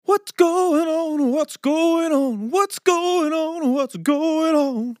going on? What's going on? What's going on? What's going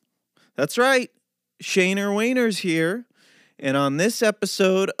on? That's right. Shaner Wayner's here. And on this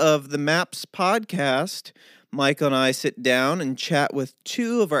episode of the Maps podcast, Michael and I sit down and chat with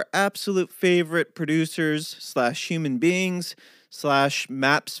two of our absolute favorite producers / human beings /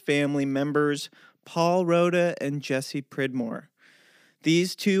 Maps family members, Paul Rhoda and Jesse Pridmore.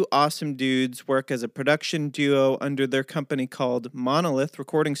 These two awesome dudes work as a production duo under their company called Monolith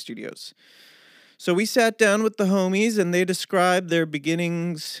Recording Studios. So we sat down with the homies and they described their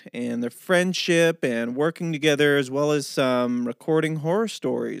beginnings and their friendship and working together, as well as some recording horror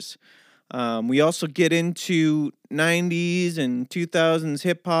stories. We also get into 90s and 2000s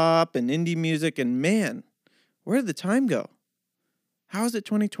hip-hop and indie music, and man, where did the time go? How is it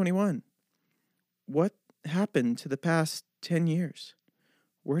 2021? What happened to the past 10 years?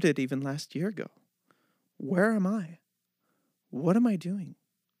 Where did even last year go? Where am I? What am I doing?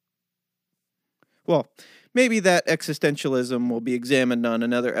 Well, maybe that existentialism will be examined on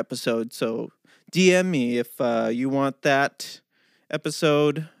another episode, so DM me if you want that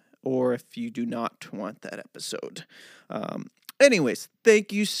episode or if you do not want that episode. Anyways,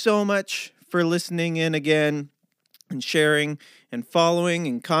 thank you so much for listening in again and sharing and following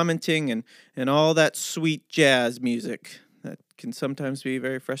and commenting and all that sweet jazz music that can sometimes be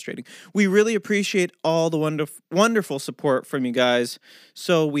very frustrating. We really appreciate all the wonderful support from you guys.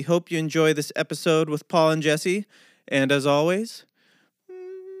 So we hope you enjoy this episode with Paul and Jesse. And as always,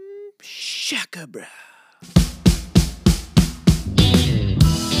 shakabra.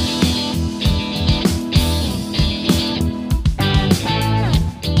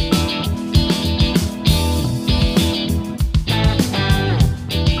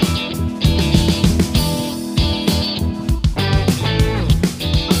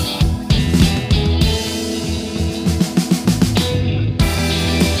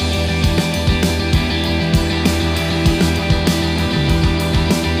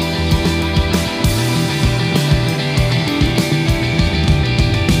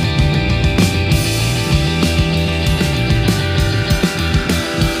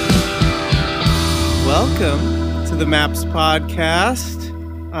 Welcome to the Maps podcast.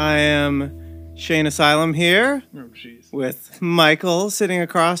 I am Shane Asylum here with Michael sitting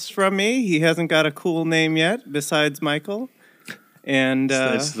across from me. He hasn't got a cool name yet besides Michael. And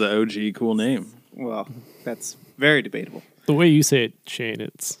that's the OG cool name. Well, that's very debatable. The way you say it, Shane,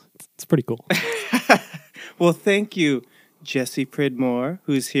 it's pretty cool. Well, thank you, Jesse Pridmore,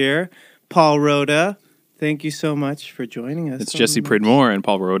 who's here. Paul Rhoda, thank you so much for joining us. It's Jesse Pridmore and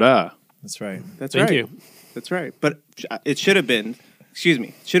Paul Rhoda. That's right. That's Thank right. you. That's right. But it should have been,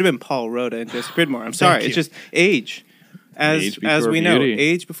 Paul Rhoda and Jesse Pridmore. I'm sorry. It's just age. As we know,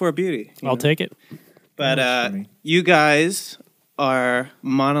 age before beauty. I'll take it. But you guys are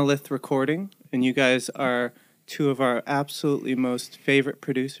Monolith Recording, and you guys are two of our absolutely most favorite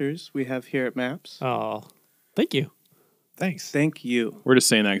producers we have here at Maps. Oh, thank you. Thanks. Thank you. We're just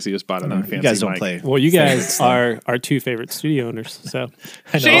saying that because he just bought it on fancy. You guys don't mic. play. Well, you guys are our two favorite studio owners. So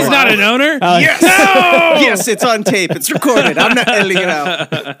Shane's not an owner. Yes. No! Yes, it's on tape. It's recorded. I'm not editing it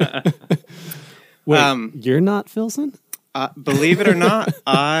out. wait, you're not Filson? Believe it or not,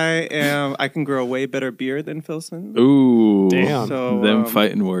 I am. I can grow a way better beard than Filson. Ooh, damn! So, them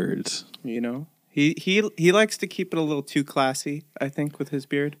fighting words. You know, he likes to keep it a little too classy, I think, with his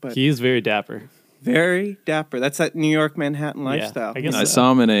beard. But he is very dapper. Very dapper. That's that New York Manhattan lifestyle. I guess I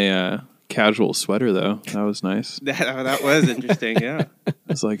saw him in a casual sweater though. That was nice. That was interesting. Yeah. I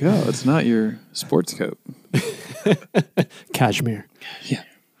was like, oh, it's not your sports coat. Cashmere. Yeah.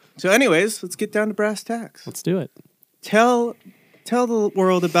 So, anyways, let's get down to brass tacks. Let's do it. Tell the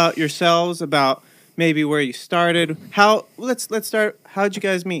world about yourselves, about maybe where you started. Let's start. How'd you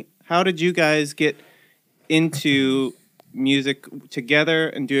guys meet? How did you guys get into music together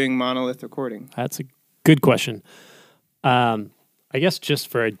and doing Monolith Recording? That's a good question. I guess just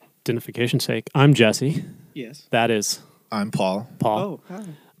for identification's sake, I'm Jesse. Yes. That is I'm Paul. Oh, hi.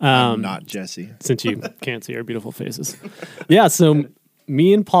 I'm not Jesse. Since you can't see our beautiful faces. Yeah, so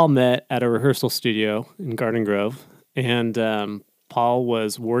me and Paul met at a rehearsal studio in Garden Grove, and Paul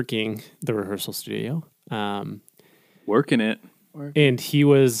was working the rehearsal studio. Working it. And he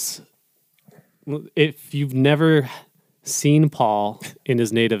was, if you've never seen Paul in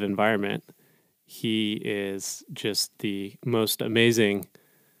his native environment, he is just the most amazing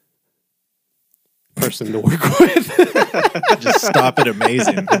person to work with. Just stop it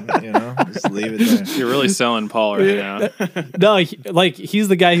amazing, just leave it there. You're really selling Paul right now. No, he's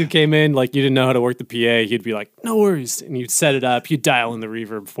the guy who came in, like, you didn't know how to work the PA. He'd be like, no worries. And you'd set it up. You'd dial in the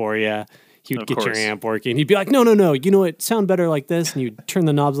reverb for you. he would Of get your course. amp working. He'd be like, no, you know what, sound better like this. And you'd turn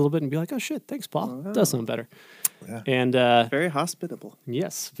the knobs a little bit and be like, oh shit, thanks, Paul. It does sound better. Yeah. And Very hospitable.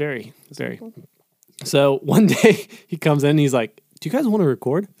 yes, very, very. So one day he comes in and he's like, do you guys want to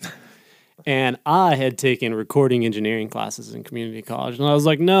record? And I had taken recording engineering classes in community college. And I was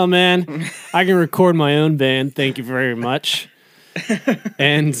like, no, man, I can record my own band. Thank you very much.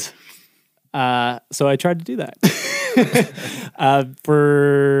 And so I tried to do that.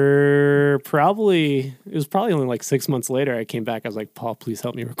 It was probably only like 6 months later, I came back. I was like, Paul, please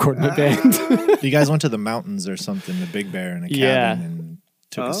help me record my band. You guys went to the mountains or something, the Big Bear in a cabin, Yeah. and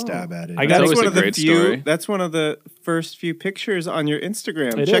took a stab at it. I got That's That's always one a of the great few. story. That's one of the first few pictures on your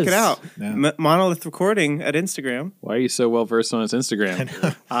Instagram. It Check is. it out. Yeah. Monolith Recording at Instagram. Why are you so well versed on his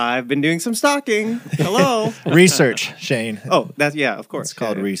Instagram? I've been doing some stalking. Hello. Research, Shane. Oh, that's of course. It's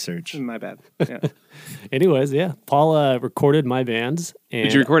called Yeah. research. My bad. Yeah. Anyways, yeah, Paul recorded my bands. And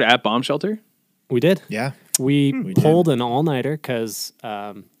Did you record at Bomb Shelter? We did. Yeah. We did. pulled an all-nighter because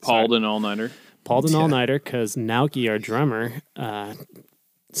Pauled an all-nighter. Pulled an Yeah. all-nighter because Naoki, our drummer, as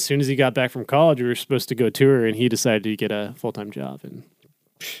soon as he got back from college, we were supposed to go tour, and he decided to get a full-time job. And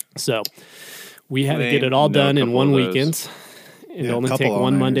so we had to get it all Know a done in couple one of those. weekend and Yeah, a only couple take one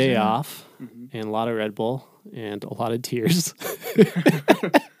all-nighters, Monday yeah. off and a lot of Red Bull and a lot of tears.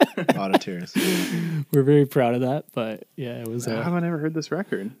 A lot of tears. We're very proud of that, but yeah, it was How have I never heard this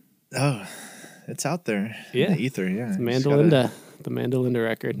record? Oh, it's out there. Yeah. In the ether, yeah. You just Mandolinda, the Mandolinda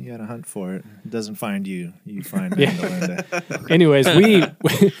record. You gotta hunt for it. It doesn't find you. You find Yeah. Mandolinda. Anyways,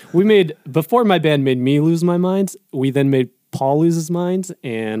 we made, before my band made me lose my mind, we then made Paul lose his mind,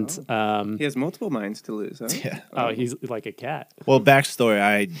 and He has multiple minds to lose, huh? Yeah. he's like a cat. Well, backstory,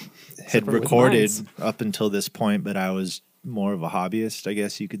 I had for with recorded mines. up until this point, but I was more of a hobbyist, I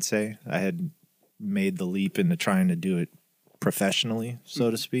guess you could say. I had made the leap into trying to do it professionally,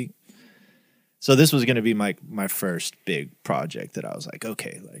 so to speak. So this was going to be my first big project that I was like,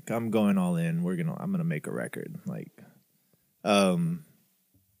 okay, like I'm going all in. I'm going to make a record.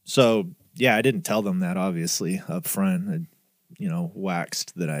 So yeah, I didn't tell them that obviously up front. I,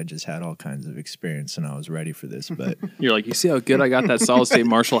 waxed that I just had all kinds of experience and I was ready for this, but You're like, you see how good I got that solid state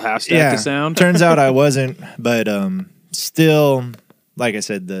Marshall half stack to sound? turns out I wasn't, but still, like I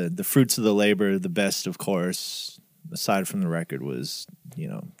said, the fruits of the labor, the best, of course, aside from the record, was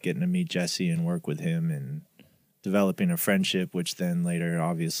getting to meet Jesse and work with him and developing a friendship, which then later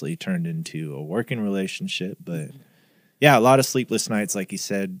obviously turned into a working relationship. But yeah, a lot of sleepless nights, like you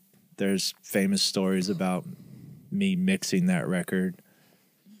said. There's famous stories about me mixing that record,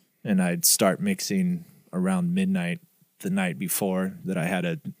 and I'd start mixing around midnight the night before that I had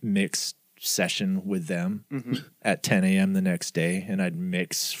a mix session with them at 10 a.m. the next day, and I'd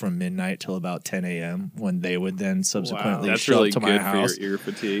mix from midnight till about 10 a.m. when they would then subsequently That's show really up to good my house. for your ear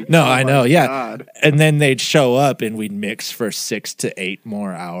fatigue. No, I know, yeah. God. And then they'd show up and we'd mix for 6 to 8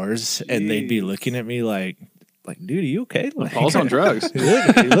 more hours, and they'd be looking at me like, dude, are you okay? Like, Paul's on drugs. you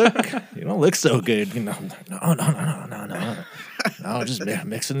don't look so good. No, just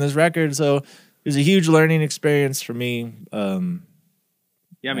mixing this record. So it was a huge learning experience for me.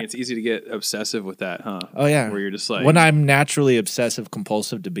 Yeah, I mean, it's easy to get obsessive with that, huh? Oh yeah, Where you're just like, when I'm naturally obsessive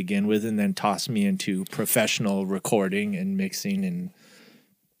compulsive to begin with, and then toss me into professional recording and mixing and.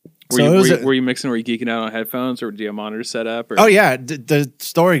 Were you mixing? Were you geeking out on headphones, or do you have monitors set up? Or? Oh yeah, the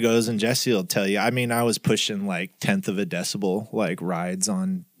story goes, and Jesse will tell you. I mean, I was pushing like 1/10 of a decibel rides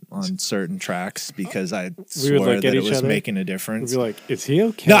on certain tracks because I swore look at that it each was other. making a We'd difference. be like, is he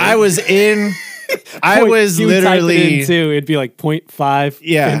okay? No, I was in. I was He would type it literally. in too. It'd be like 0.5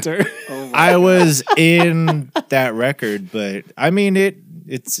 Yeah. enter. I was in that record, but I mean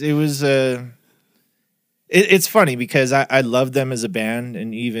it's funny because I loved them as a band,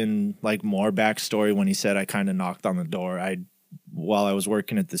 and even more backstory when he said I kind of knocked on the door. While I was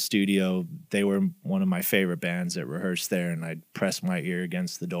working at the studio, they were one of my favorite bands that rehearsed there, and I'd press my ear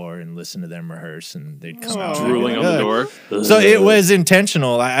against the door and listen to them rehearse, and they'd come out and I'd be Drooling like, on the "Ugh." door. So it was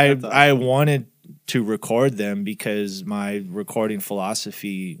intentional. I wanted to record them because my recording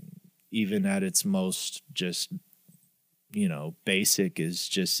philosophy, even at its most just basic, is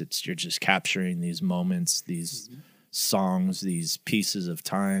you're just capturing these moments, these songs, these pieces of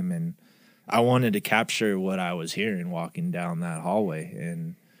time, and I wanted to capture what I was hearing walking down that hallway.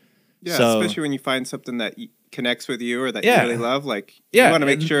 And Yeah, so, especially when you find something that connects with you or that Yeah. you really love. yeah, you want to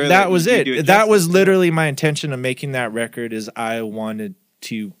make and sure that was you it. do That was justice. literally my intention of making that record. Is I wanted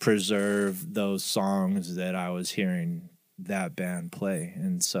to preserve those songs that I was hearing that band play,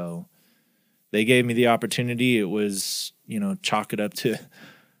 and so they gave me the opportunity. It was chalk it up to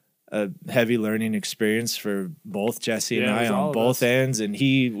a heavy learning experience for both Jesse and I on both ends. And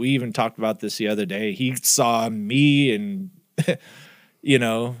we even talked about this the other day. He saw me and, you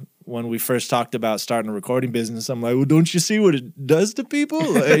know, when we first talked about starting a recording business, I'm like, well, don't you see what it does to people?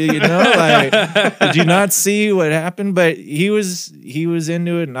 You know, like, did you not see what happened? But he was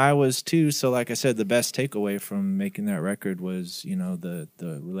into it and I was too. So like I said, the best takeaway from making that record was, you know, the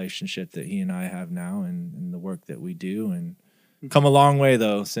relationship that he and I have now and the work that we do. And come a long way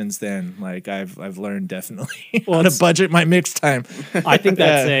though since then. Like I've learned definitely how to budget my mix time. I think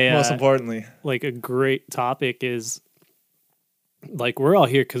that's most importantly, like a great topic is like we're all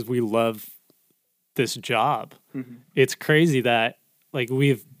here because we love this job. Mm-hmm. It's crazy that like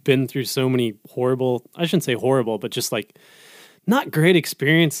we've been through so many horrible, I shouldn't say horrible, but just like not great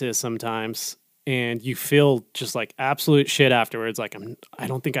experiences sometimes. And you feel just like absolute shit afterwards. Like I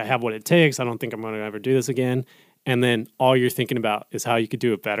don't think I have what it takes. I don't think I'm going to ever do this again. And then all you're thinking about is how you could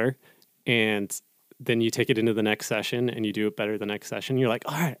do it better. And then you take it into the next session and you do it better the next session. You're like,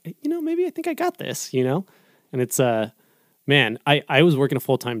 all right, you know, maybe I think I got this, you know? And it's, man, I was working a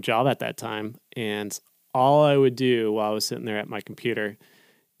full-time job at that time. And all I would do while I was sitting there at my computer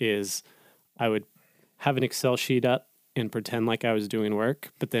is I would have an Excel sheet up and pretend like I was doing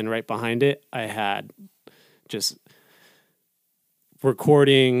work. But then right behind it, I had just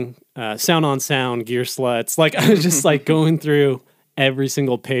recording, sound on sound, gear sluts. Like I was just like going through every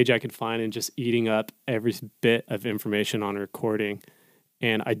single page I could find and just eating up every bit of information on recording.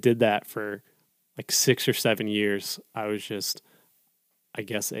 And I did that for like 6 or 7 years. I was just, I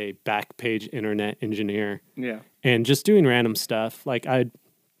guess, a back page internet engineer. Yeah. And just doing random stuff. Like I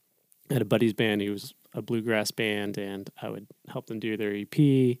had a buddy's band. He was a bluegrass band and I would help them do their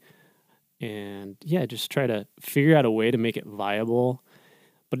EP. And yeah, just try to figure out a way to make it viable.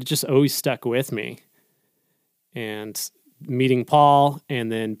 But it just always stuck with me. And meeting Paul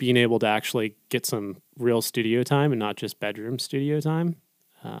and then being able to actually get some real studio time and not just bedroom studio time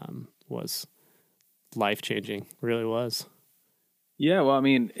was life-changing. Really was. Yeah, well, I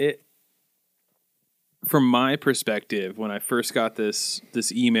mean, from my perspective, when I first got this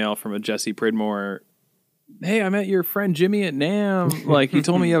email from a Jesse Pridmore, hey, I met your friend Jimmy at NAMM. Like, he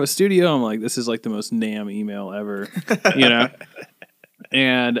told me you have a studio. I'm like, this is like the most NAMM email ever, you know?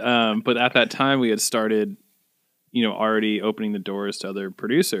 And, but at that time we had started, you know, already opening the doors to other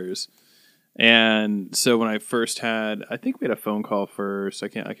producers. And so when I first had, I think we had a phone call first. I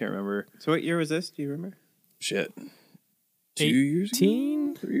can't remember. So what year was this? Do you remember? Shit. 2 years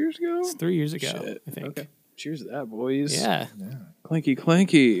ago? 3 years ago? It's 3 years ago, Shit. I think. Okay. Cheers to that, boys. Yeah. Clanky,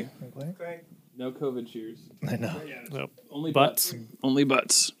 clanky. No COVID cheers. I know. Nope. Only butts. Only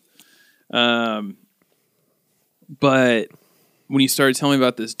butts. But when you started telling me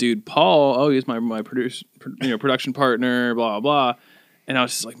about this dude, Paul, he's my production partner, blah, blah. And I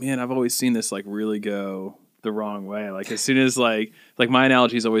was just like, man, I've always seen this like really go the wrong way. Like as soon as like my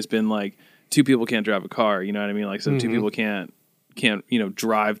analogy's always been like 2 people can't drive a car, you know what I mean? Like so 2 people can't, you know,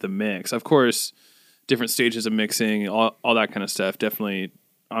 drive the mix. Of course, different stages of mixing, all that kind of stuff. Definitely,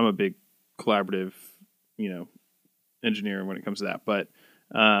 I'm a big collaborative, you know, engineer when it comes to that. But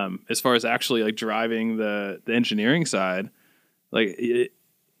as far as actually like driving the engineering side, like it,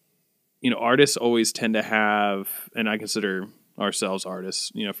 you know, artists always tend to have, and I consider ourselves artists,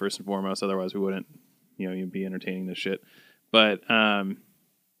 you know, first and foremost, otherwise we wouldn't, you know, you'd be entertaining this shit. But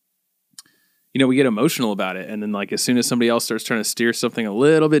you know, we get emotional about it, and then like as soon as somebody else starts trying to steer something a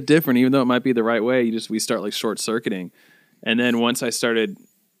little bit different, even though it might be the right way, we start like short circuiting. And then once I started,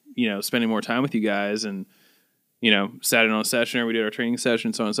 you know, spending more time with you guys, and you know, sat in on a session or we did our training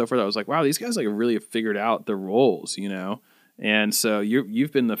session, so on and so forth, I was like, wow, these guys like really have figured out the roles, you know. And so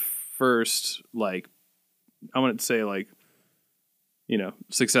you've been the first, like, I wouldn't say like, you know,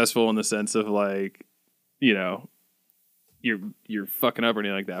 successful in the sense of like, you know, you're fucking up or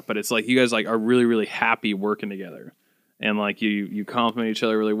anything like that, but it's like you guys like are really, really happy working together, and like you complement each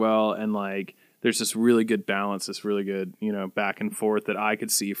other really well, and like there's this really good balance, this really good, you know, back and forth that I could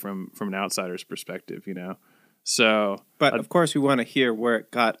see from an outsider's perspective, you know. So, but of course, we want to hear where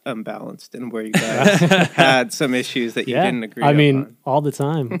it got unbalanced and where you guys had some issues that you didn't agree. I mean, all the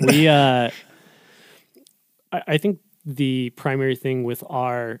time. We, I think the primary thing with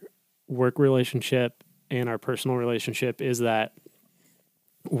our work relationship and our personal relationship is that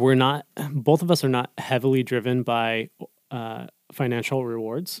both of us are not heavily driven by financial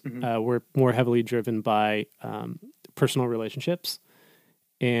rewards. Mm-hmm. We're more heavily driven by personal relationships.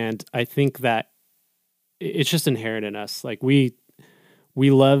 And I think that it's just inherent in us. Like we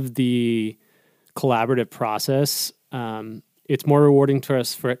love the collaborative process. It's more rewarding to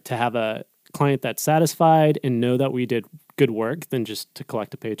us to have a client that's satisfied and know that we did good work than just to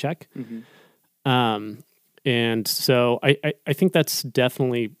collect a paycheck. And so I think that's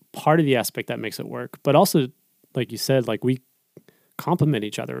definitely part of the aspect that makes it work. But also, like you said, like we complement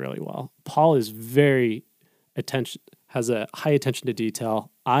each other really well. Paul is has a high attention to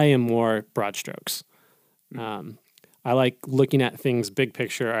detail. I am more broad strokes. I like looking at things big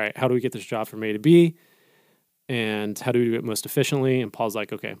picture. All right, how do we get this job from A to B? And how do we do it most efficiently? And Paul's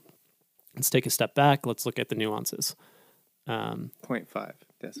like, okay, let's take a step back. Let's look at the nuances. 0.5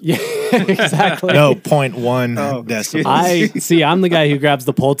 decibels. Yeah, exactly. No, 0.1 decibels. I'm the guy who grabs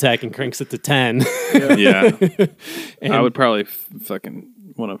the pole tech and cranks it to 10. Yeah. And I would probably fucking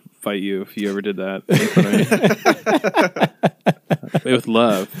want to fight you if you ever did that. With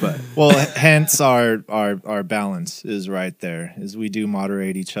love, but Well, hence our balance is right there, is we do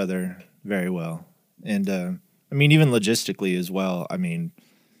moderate each other very well. And I mean, even logistically as well. I mean,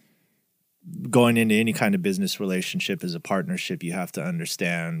 going into any kind of business relationship as a partnership, you have to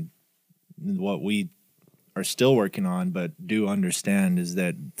understand what we are still working on, but do understand is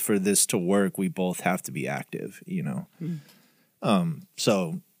that for this to work, we both have to be active, you know?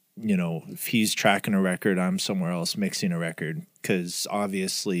 So, you know, if he's tracking a record, I'm somewhere else mixing a record. Cause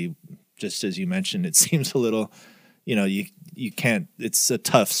obviously, just as you mentioned, it seems a little, you know, you can't, it's a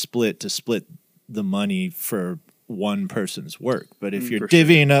tough split to split the money for one person's work. But if you're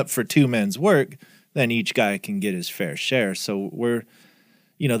divvying up for two men's work, then each guy can get his fair share. So we're,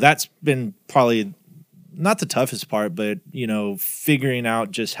 you know, that's been probably not the toughest part, but, you know, figuring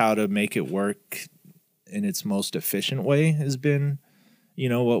out just how to make it work in its most efficient way has been, you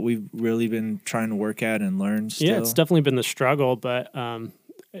know, what we've really been trying to work at and learn still. Yeah, it's definitely been the struggle, but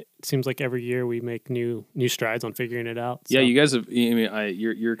it seems like every year we make new strides on figuring it out. So. yeah, you guys have. I mean,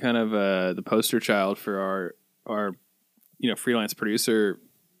 you're kind of the poster child for our you know, freelance producer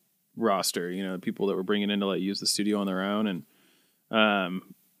roster. You know, people that we're bringing in to let use the studio on their own, and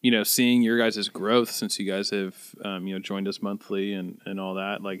you know, seeing your guys' growth since you guys have you know, joined us monthly and all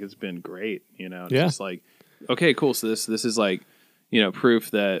that, like, it's been great. You know, it's just like, okay, cool. So this is like, you know,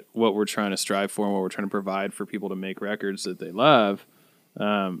 proof that what we're trying to strive for and what we're trying to provide for people to make records that they love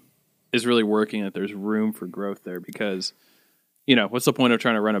is really working, that there's room for growth there. Because, you know, what's the point of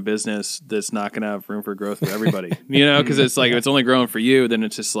trying to run a business that's not going to have room for growth for everybody? You know, because it's like, if it's only growing for you, then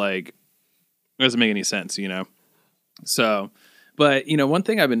it's just like, it doesn't make any sense, you know? So, but, you know, one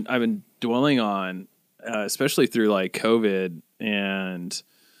thing I've been dwelling on, especially through like COVID and,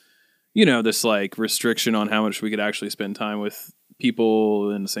 you know, this like restriction on how much we could actually spend time with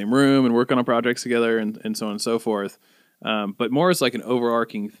people in the same room and work on projects together and so on and so forth. But more as like an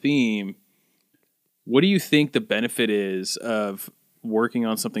overarching theme, what do you think the benefit is of working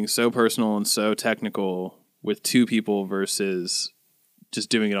on something so personal and so technical with two people versus just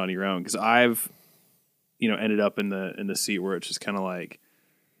doing it on your own? Because I've, you know, ended up in the seat where it's just kind of like,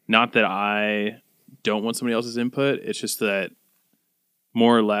 not that I don't want somebody else's input, it's just that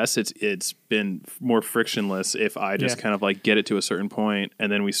more or less it's been more frictionless if I just kind of like get it to a certain point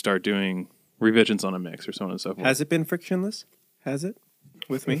and then we start doing revisions on a mix or so on and so forth. Has it been frictionless? Has it?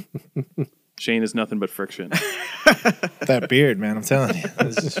 With me? Shane is nothing but friction. That beard, man, I'm telling you.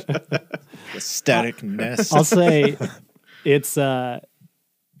 It's just a static nest. I'll say it's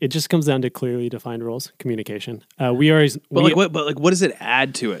it just comes down to clearly defined rules, communication. But what does it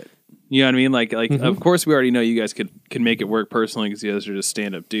add to it? You know what I mean? Like Of course we already know you guys can make it work personally because you guys are just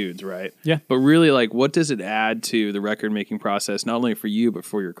stand-up dudes, right? Yeah. But really, like, what does it add to the record-making process, not only for you, but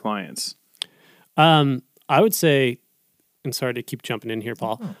for your clients? I would say, and sorry to keep jumping in here,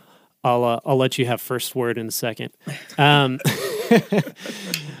 Paul, I'll let you have first word in a second.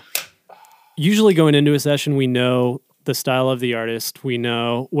 Usually going into a session, we know the style of the artist. We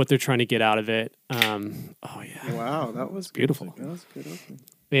know what they're trying to get out of it. Oh, yeah. Wow, that was beautiful. That was good opening.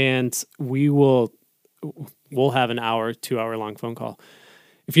 And we'll have an hour, 2 hour long phone call.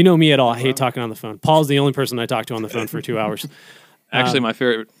 If you know me at all, I hate talking on the phone. Paul's the only person I talk to on the phone for 2 hours. Actually, my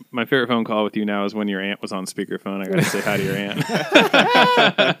favorite phone call with you now is when your aunt was on speakerphone. I got to say hi to your aunt.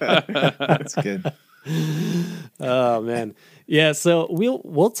 That's good. Oh man, yeah. So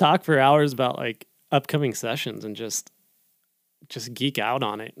we'll talk for hours about like upcoming sessions and just geek out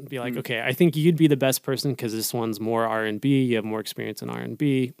on it and be like, okay, I think you'd be the best person because this one's more R&B. You have more experience in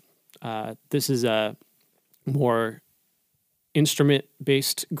R&B. This is a more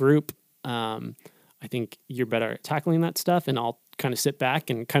instrument-based group. I think you're better at tackling that stuff, and I'll kind of sit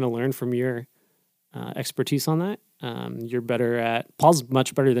back and kind of learn from your expertise on that. Paul's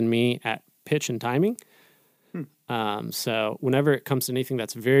much better than me at pitch and timing. So whenever it comes to anything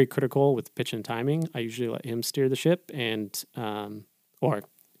that's very critical with pitch and timing, I usually let him steer the ship, and or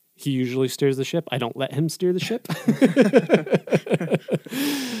He usually steers the ship. I don't let him steer the ship.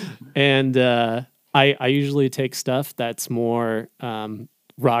 And I usually take stuff that's more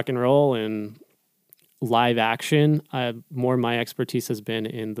rock and roll and live action. More my expertise has been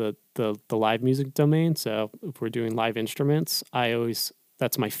in the live music domain. So if we're doing live instruments,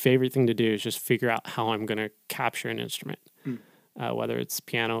 that's my favorite thing to do, is just figure out how I'm going to capture an instrument, whether it's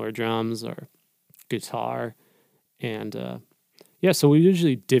piano or drums or guitar. And so we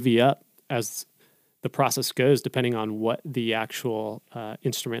usually divvy up as the process goes, depending on what the actual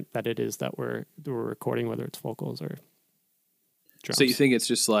instrument that it is that we're recording, whether it's vocals or drums. So you think it's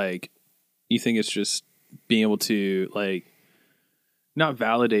just being able to, like, not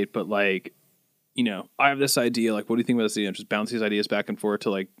validate, but like, you know, I have this idea, like, what do you think about this idea? Just bounce these ideas back and forth to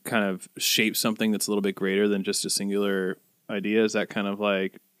like kind of shape something that's a little bit greater than just a singular idea. Is that kind of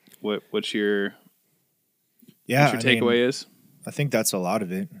like what's your takeaway is? I think that's a lot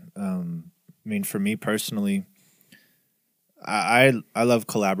of it. I mean, for me personally, I love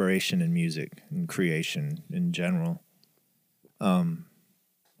collaboration in music and creation in general.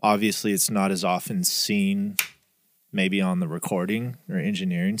 Obviously, it's not as often seen maybe on the recording or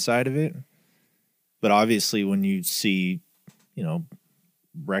engineering side of it. But obviously, when you see, you know,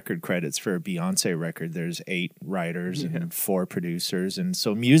 record credits for a Beyonce record, there's 8 writers and 4 producers. And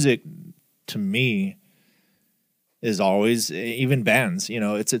so music, to me, is always, even bands, you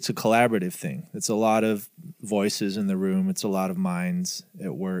know, it's a collaborative thing. It's a lot of voices in the room. It's a lot of minds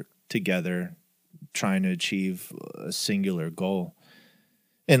at work together trying to achieve a singular goal.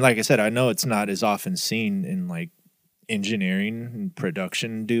 And like I said, I know it's not as often seen in like engineering and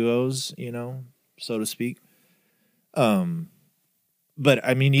production duos, you know, so to speak. But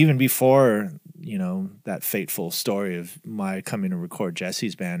I mean, even before, you know, that fateful story of my coming to record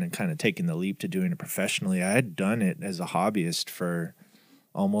Jesse's band and kind of taking the leap to doing it professionally, I had done it as a hobbyist for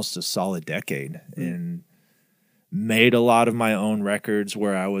almost a solid decade and made a lot of my own records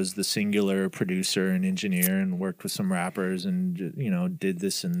where I was the singular producer and engineer and worked with some rappers and, you know, did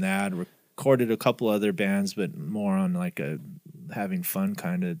this and that, recorded a couple other bands, but more on like a having fun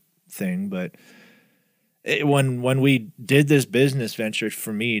kind of thing. But when we did this business venture,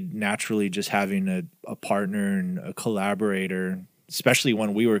 for me, naturally just having a partner and a collaborator, especially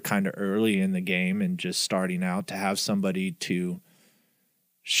when we were kind of early in the game and just starting out, to have somebody to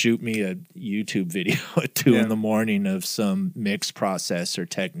shoot me a YouTube video at 2 in the morning of some mix process or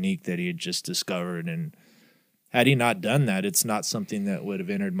technique that he had just discovered. And had he not done that, it's not something that would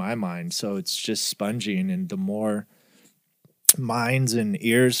have entered my mind. So it's just sponging, and the more minds and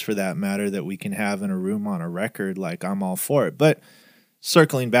ears, for that matter, that we can have in a room on a record, like, I'm all for it. But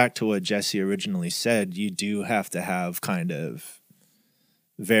circling back to what Jesse originally said, you do have to have kind of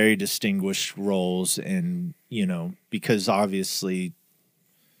very distinguished roles, and, you know, because obviously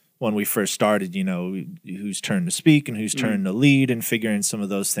when we first started, you know, whose turn to speak and whose turn to lead, and figuring some of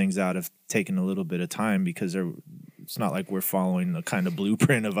those things out have taken a little bit of time, because it's not like we're following the kind of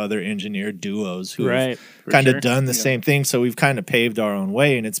blueprint of other engineered duos who have kind of done the same thing. So we've kind of paved our own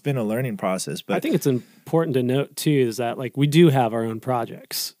way, and it's been a learning process. But I think it's important to note too, is that like we do have our own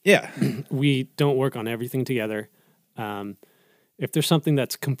projects. Yeah. We don't work on everything together. If there's something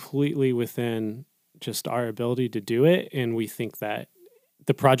that's completely within just our ability to do it, and we think that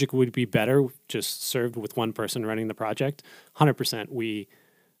the project would be better just served with one person running the project, 100% we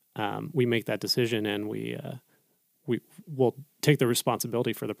make that decision, and we will take the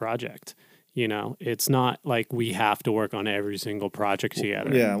responsibility for the project. You know, it's not like we have to work on every single project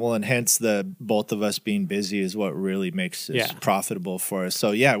together. Yeah, well, and hence the both of us being busy is what really makes this profitable for us.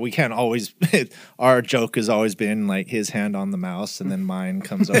 So yeah, we can't always. Our joke has always been like his hand on the mouse, and then mine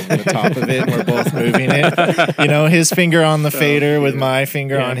comes over the top of it, and we're both moving it. You know, his finger on the fader with my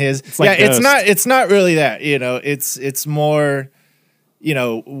finger on his. It's like it's not really that. You know, it's more. You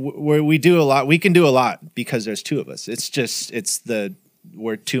know, where we do a lot, we can do a lot because there's 2 of us.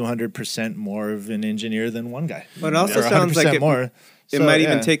 We're 200% more of an engineer than one guy. But it also sounds like it might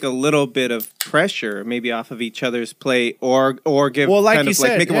even take a little bit of pressure, maybe off of each other's plate, or give kind of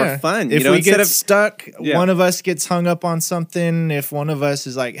like make it more fun. If we get stuck, one of us gets hung up on something. If one of us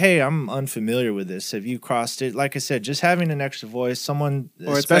is like, "Hey, I'm unfamiliar with this. Have you crossed it?" Like I said, just having an extra voice, someone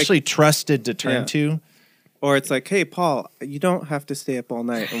especially trusted to turn to. Or it's like, hey, Paul, you don't have to stay up all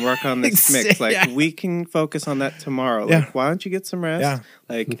night and work on this mix. Like, we can focus on that tomorrow. Like, why don't you get some rest? Yeah.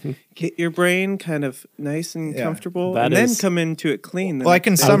 Like, get your brain kind of nice and comfortable, and then come into it clean. Well, I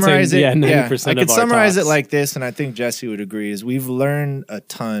can summarize it. 90% I can of our summarize talks. it like this, and I think Jesse would agree, is we've learned a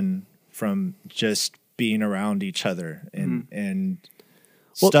ton from just being around each other. And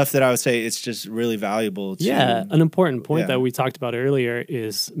stuff that I would say it's just really valuable to. Yeah, an important point Yeah. that we talked about earlier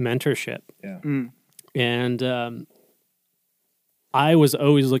is mentorship. Yeah. And I was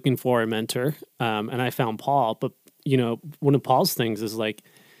always looking for a mentor, and I found Paul. But one of Paul's things is like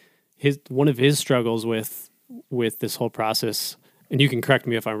one of his struggles with this whole process. And you can correct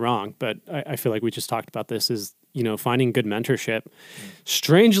me if I'm wrong, but I feel like we just talked about this. Is finding good mentorship.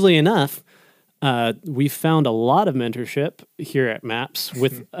 Strangely enough, we found a lot of mentorship here at Maps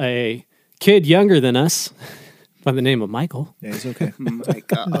with a kid younger than us by the name of Michael. Yeah, he's okay. My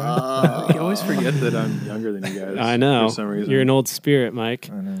God. I always forget that I'm younger than you guys. I know. For some reason. You're an old spirit, Mike.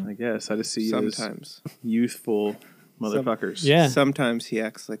 I know. I guess I just see you as Sometimes. youthful motherfuckers. Yeah. Sometimes he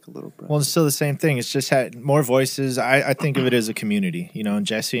acts like a little brother. Well, it's still the same thing. It's just had more voices. I think of it as a community, and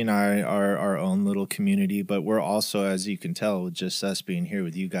Jesse and I are our own little community, but we're also, as you can tell, with just us being here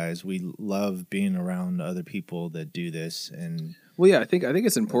with you guys, we love being around other people that do this. And Well, yeah, I think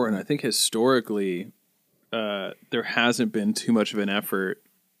it's important. I think historically, there hasn't been too much of an effort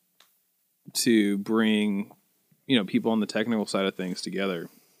to bring, people on the technical side of things together.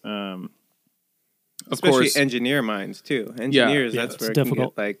 Of Especially course, engineer minds too. Engineers, Yeah, that's it's where it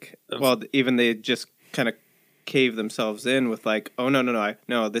difficult. can get even they just kind of cave themselves in with like, oh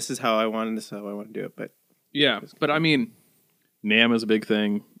no, this is how I want and this is how I want to do it. But yeah, but I mean, NAMM is a big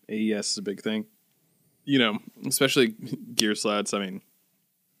thing. AES is a big thing. Especially gear sleds. I mean,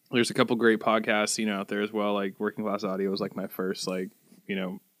 there's a couple great podcasts, out there as well. Like Working Class Audio was like my first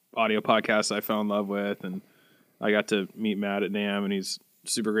audio podcast I fell in love with, and I got to meet Matt at NAMM, and he's a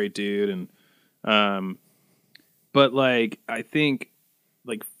super great dude. And but I think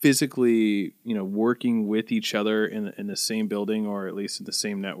physically, working with each other in the same building, or at least in the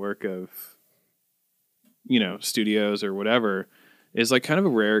same network of, studios or whatever, is kind of a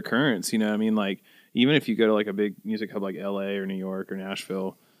rare occurrence. I mean, even if you go to a big music hub like LA or New York or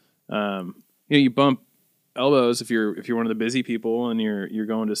Nashville, you bump elbows if you're one of the busy people and you're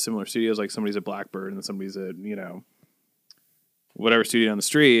going to similar studios, like somebody's at Blackbird and somebody's at, whatever studio on the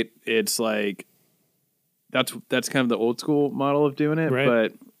street. It's that's kind of the old school model of doing it. Right.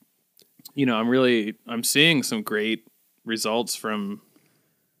 But, I'm seeing some great results from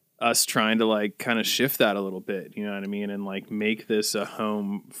us trying to kind of shift that a little bit, you know what I mean? And make this a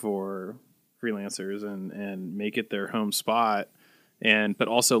home for freelancers and make it their home spot, but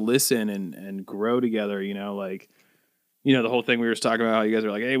also listen and grow together, the whole thing we were just talking about, how you guys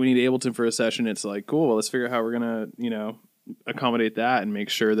are like, hey, we need Ableton for a session. It's cool, well, let's figure out how we're going to, accommodate that and make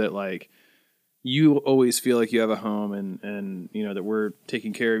sure that you always feel like you have a home and that we're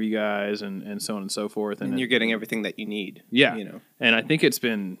taking care of you guys and so on and so forth. and you're getting everything that you need. Yeah. And I think it's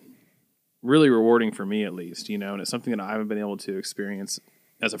been really rewarding for me, at least, and it's something that I haven't been able to experience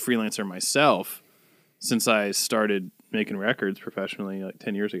as a freelancer myself since I started making records professionally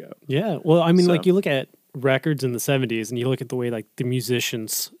 10 years ago. Yeah. Well, I mean, So- you look at records in the 70s and you look at the way the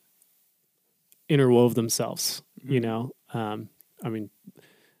musicians interwove themselves, I mean,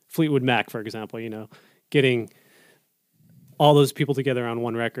 Fleetwood Mac, for example, getting all those people together on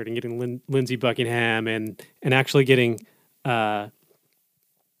one record and getting Lindsey Buckingham and actually getting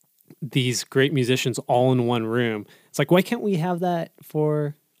these great musicians all in one room. It's why can't we have that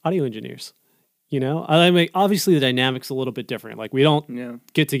for audio engineers? I mean, obviously the dynamic's a little bit different. We don't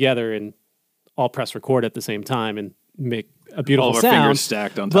get together and all press record at the same time and make a beautiful All of our sound. fingers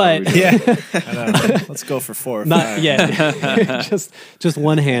stacked on top but- of each other. yeah, I know. Let's go for 4 or 5. Not yet. just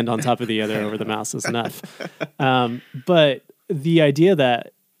one hand on top of the other over the mouse is enough. But the idea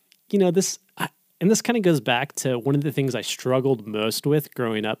that, this kind of goes back to one of the things I struggled most with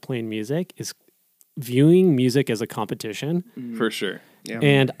growing up playing music is viewing music as a competition. For sure. Yeah.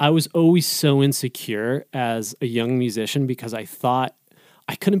 And I was always so insecure as a young musician because I thought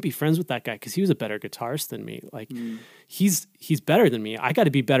I couldn't be friends with that guy because he was a better guitarist than me. He's better than me. I got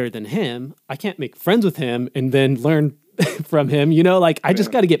to be better than him. I can't make friends with him and then learn from him. I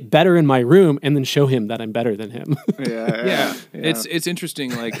just got to get better in my room and then show him that I'm better than him. Yeah. It's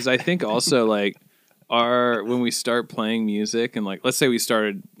interesting, because I think also when we start playing music and let's say we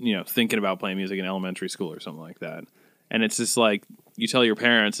started, thinking about playing music in elementary school or something like that. And it's just you tell your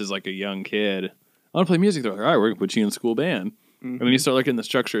parents as a young kid, I want to play music. They're like, all right, we're going to put you in school band. And when you start looking at the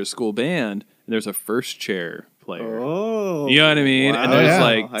structure of school band, there's a first chair player. Oh, You know what I mean? wow. And there's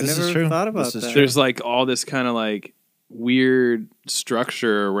I This is never true. thought about This is that. true. there's all this kind of weird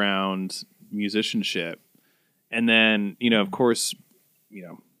structure around musicianship. And then, of course,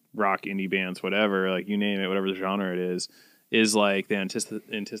 rock, indie bands, whatever, you name it, whatever the genre it is the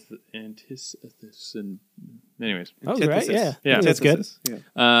antithesis and anyways. Oh, right. Yeah. Yeah. That's good. Antithesis, yeah.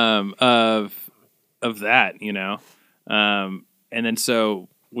 Of that, And then so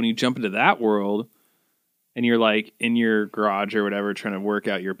when you jump into that world and you're like in your garage or whatever trying to work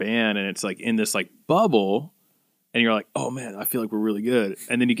out your band, and it's like in this like bubble, and you're like, oh man, I feel like we're really good.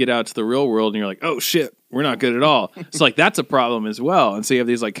 And then you get out to the real world and you're like, oh shit, we're not good at all. So like that's a problem as well. And so you have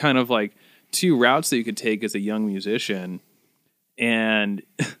these like kind of like two routes that you could take as a young musician. And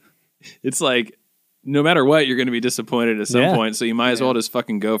it's like, no matter what, you're going to be disappointed at some point. So you might as well just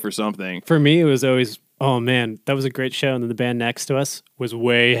fucking go for something. For me, it was always, oh man, that was a great show. And then the band next to us was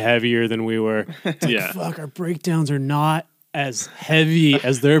way heavier than we were. It's like, fuck, our breakdowns are not as heavy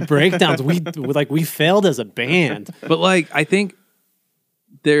as their breakdowns. We failed as a band. But like, I think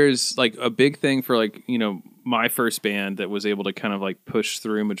there's like a big thing for like, you know, my first band that was able to kind of like push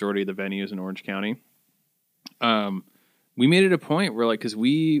through majority of the venues in Orange County. We made it a point where like, cause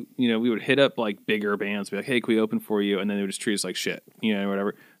we would hit up like bigger bands, be like, hey, can we open for you? And then they would just treat us like shit, you know,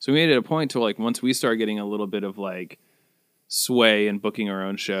 whatever. So we made it a point to like, once we start getting a little bit of like sway and booking our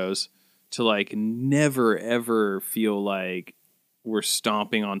own shows, to like never ever feel like we're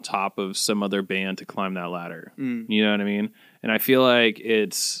stomping on top of some other band to climb that ladder. You know what I mean? And I feel like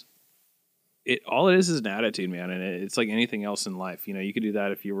all it is an attitude, man. And it's like anything else in life. You know, you could do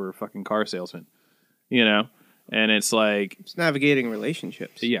that if you were a fucking car salesman, you know? And it's like, it's navigating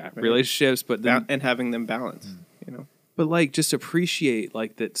relationships. Yeah. Right? Relationships, but then, and having them balanced, you know, but like, just appreciate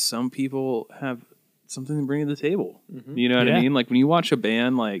like that some people have something to bring to the table. You know what I mean? Like when you watch a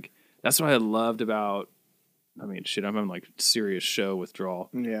band, like, that's what I loved about, I mean, shit, I'm having like serious show withdrawal.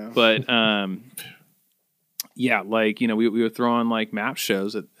 Yeah. But, yeah, like, you know, we would throw on like map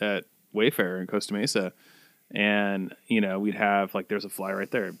shows at Wayfarer in Costa Mesa. And, you know, we'd have like, there's a fly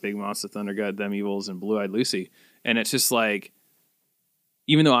right there, Big Monster, Thundergut, Them Evils, and Blue Eyed Lucy. And it's just like,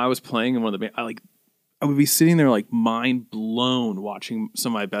 even though I was playing in one of the bands, I would be sitting there like mind blown watching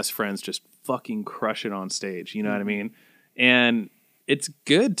some of my best friends just fucking crush it on stage. You know what I mean? And it's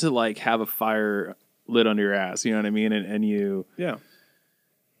good to like have a fire lit under your ass, you know what I mean? And you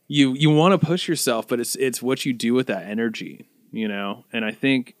want to push yourself, but it's what you do with that energy, you know? And I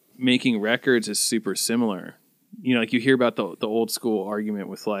think making records is super similar. You know, like you hear about the old school argument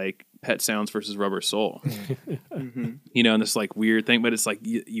with like Pet Sounds versus Rubber Soul, you know, and this like weird thing, but it's like,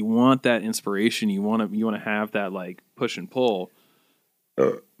 you want that inspiration. You want to have that like push and pull,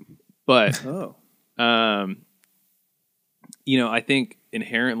 but, you know, I think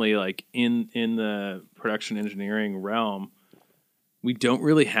inherently, like in the production engineering realm, we don't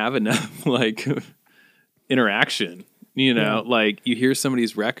really have enough like interaction. You know, like you hear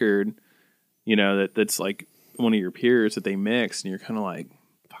somebody's record, you know, that's like one of your peers that they mix, and you're kind of like,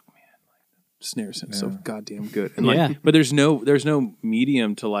 "Fuck, man, like snare sounds so goddamn good." And like, but there's no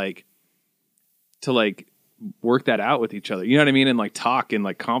medium to like work that out with each other. You know what I mean? And like talk and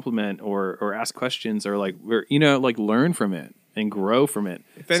like compliment or ask questions or like you know, like learn from it and grow from it.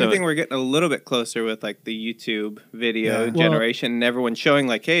 If anything, we're getting a little bit closer with like the YouTube video generation and everyone showing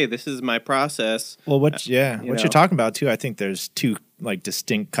like, hey, this is my process. Well, what you're talking about too, I think there's two like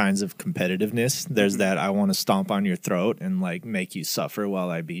distinct kinds of competitiveness. There's that I want to stomp on your throat and like make you suffer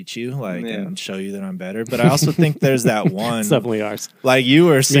while I beat you, like and show you that I'm better. But I also think there's that one, it's definitely ours, like you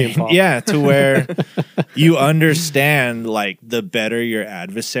were saying, to where you understand like the better your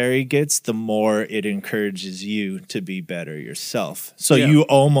adversary gets, the more it encourages you to be better yourself. So you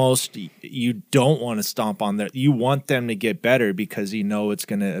don't want to stomp on you want them to get better because you know it's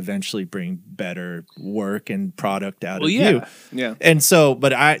going to eventually bring better work and product out of you. Yeah. And so,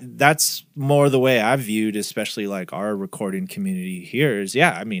 but that's more the way I viewed, especially like our recording community here is,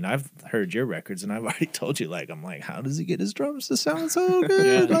 I mean, I've heard your records and I've already told you, like, I'm like, how does he get his drums to sound so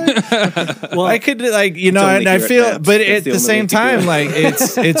good? Like, well, I could like, you know, and I feel, but at the same time, like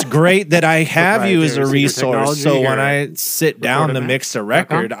it's great that I have you as a resource. So when I sit down to mix a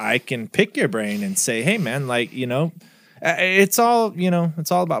record, I can pick your brain and say, hey man, like, you know, it's all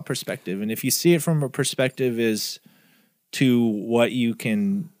about perspective. And if you see it from a perspective is to what you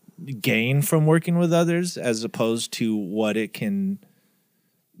can gain from working with others as opposed to what it can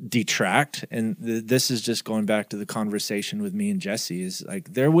detract. And this is just going back to the conversation with me and Jesse is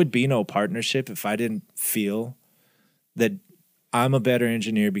like, there would be no partnership if I didn't feel that I'm a better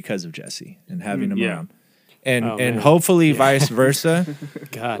engineer because of Jesse and having him around. And hopefully vice versa.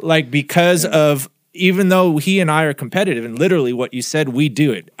 God. Like because of, even though he and I are competitive and literally what you said, we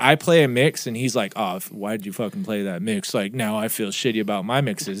do it. I play a mix and he's like, oh, why did you fucking play that mix? Like now I feel shitty about my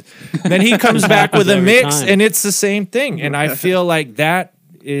mixes. Then he comes back with a mix and it's the same thing. And I feel like that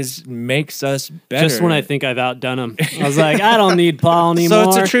makes us better. Just when I think I've outdone him, I was like, I don't need Paul anymore. So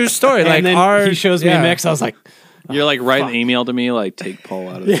it's a true story. And like then he shows me a mix. I was like, You're like writing an email to me, like take Paul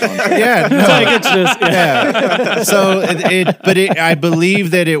out of the contract. Yeah, no. It's like it's just Yeah. So I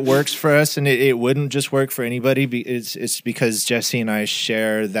believe that it works for us, and it wouldn't just work for anybody. It's because Jesse and I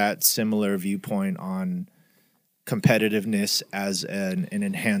share that similar viewpoint on competitiveness as an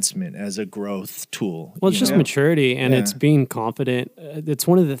enhancement, as a growth tool. Well, it's just maturity, and Yeah. it's being confident. It's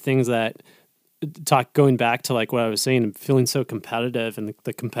one of the things that going back to like what I was saying, feeling so competitive, and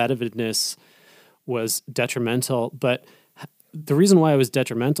the competitiveness was detrimental. But the reason why it was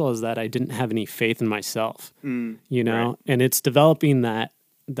detrimental is that I didn't have any faith in myself, you know, right. and it's developing that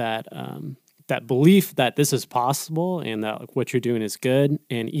belief that this is possible and that like, what you're doing is good.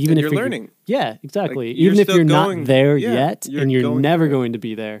 And even if you're learning. Yeah, exactly. Like, even if still you're going- not there yeah, yet, and you're going never through it. going to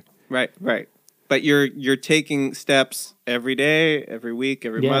be there. Right. But you're taking steps every day, every week,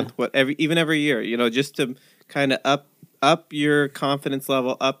 every Yeah. month, even every year, you know, just to kind of up your confidence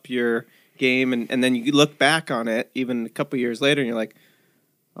level, up your game, and then you look back on it even a couple years later and you're like,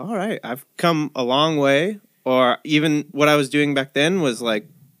 all right, I've come a long way. Or even what I was doing back then was like,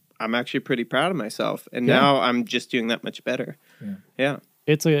 I'm actually pretty proud of myself, and now I'm just doing that much better. Yeah.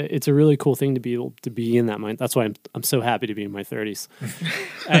 It's a really cool thing to be able to be in that mind. That's why I'm so happy to be in my 30s.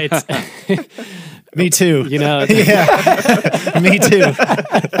 Me too. You know, Yeah. Me too.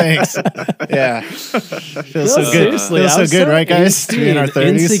 Thanks. Yeah. Feels so good. seriously, Feels I so was good, right, guys? To be in our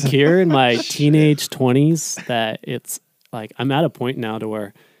 30s. insecure in my teenage 20s that it's like I'm at a point now to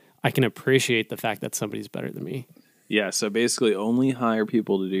where I can appreciate the fact that somebody's better than me. Yeah, so basically only hire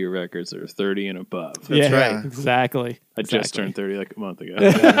people to do your records that are 30 and above. Yeah, right. Exactly. I just turned 30 like a month ago.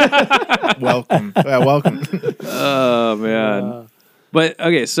 Welcome. Welcome. Oh, man. But,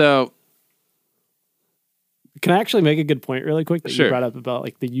 okay, so... Can I actually make a good point really quick that Sure. you brought up about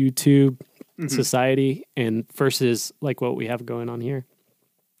like the YouTube society and versus like what we have going on here?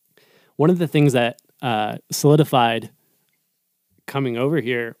 One of the things that solidified coming over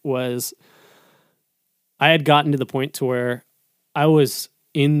here was I had gotten to the point to where I was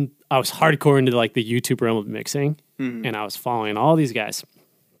hardcore into like the YouTube realm of mixing, and I was following all these guys.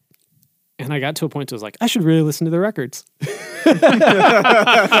 And I got to a point to was like, I should really listen to the records.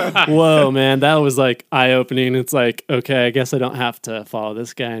 Whoa, man, that was like eye opening. It's like, okay, I guess I don't have to follow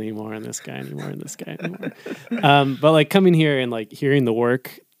this guy anymore, and this guy anymore, and this guy anymore. But like coming here and like hearing the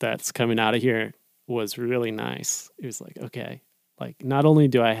work that's coming out of here was really nice. It was like, okay, like not only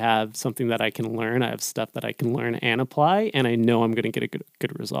do I have something that I can learn, I have stuff that I can learn and apply, and I know I'm going to get a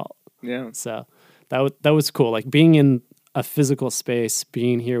good result. Yeah. So that was cool. Like being in a physical space,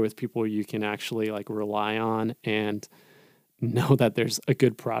 being here with people you can actually like rely on and know that there's a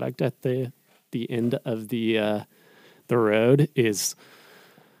good product at the end of the road is,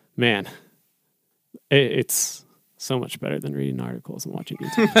 man, it's so much better than reading articles and watching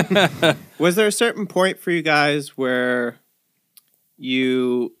YouTube. Was there a certain point for you guys where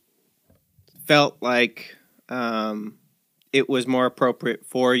you felt like it was more appropriate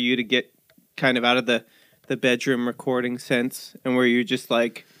for you to get kind of out of the bedroom recording sense, and where you just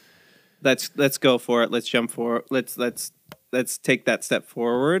like, let's go for it, let's jump for it, let's take that step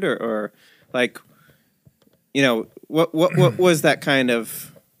forward, or like, you know, what was that kind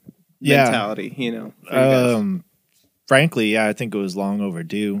of mentality, you know, for you guys? Frankly, yeah, I think it was long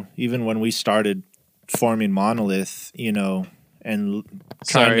overdue. Even when we started forming Monolith, you know, and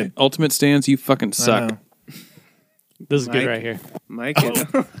Sorry, Ultimate Stands, you fucking suck. This is Mike? good right here. Mike,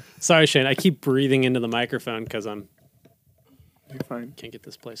 Sorry, Shane. I keep breathing into the microphone because you're fine. can't get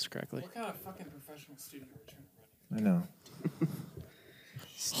this placed correctly. What kind of fucking professional studio are you I know.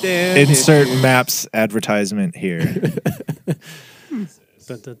 Stand Insert Maps advertisement here.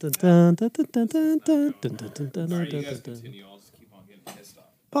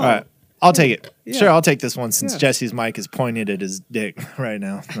 All right. I'll take it. Yeah. Sure, I'll take this one since Yeah. Jesse's mic is pointed at his dick right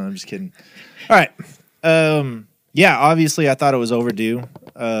now. No, I'm just kidding. All right. Yeah, obviously I thought it was overdue.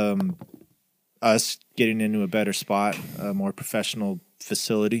 Us getting into a better spot, a more professional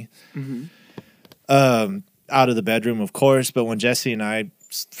facility. Out of the bedroom, of course, but when Jesse and I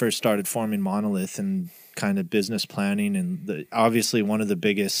first started forming Monolith and kind of business planning, and obviously one of the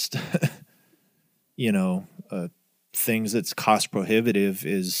biggest, things that's cost prohibitive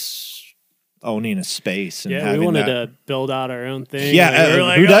is owning a space. And Yeah, we having wanted that. to build out our own thing. Yeah, and we were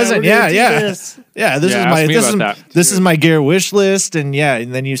like, who "Oh, doesn't? we're gonna Yeah, do yeah. this." Yeah, this Yeah, is my ask me about that. this is my gear wish list, and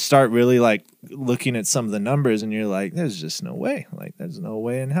then you start really like looking at some of the numbers, and you're like, "There's just no way! Like, there's no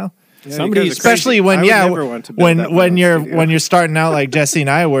way in hell." Yeah, Somebody- you guys are Especially crazy. when I would never want to build that when studio. you're starting out like Jesse and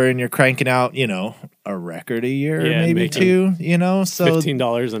I were, and you're cranking out a record a year, Yeah, maybe making two, you know? So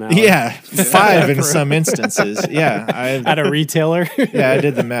 $15 an hour. yeah, 5 in some instances. Yeah. At a retailer. Yeah, I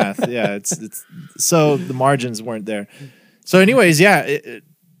did the math. Yeah, it's so the margins weren't there. So anyways, yeah,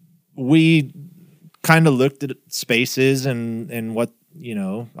 we kind of looked at spaces and what, you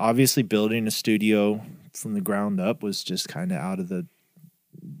know, obviously building a studio from the ground up was just kind of out of the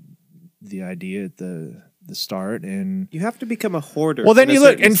idea at the start. And You have to become a hoarder. well, then in a you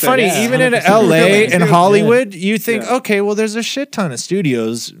look, certain and funny, sense. even in 100%. LA and Yeah. Hollywood, you think, Yeah. okay, well, there's a shit ton of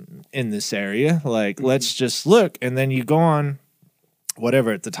studios in this area. Like, let's just look. And then you go on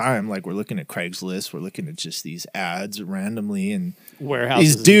whatever at the time, like we're looking at Craigslist, we're looking at just these ads randomly, and Warehouses.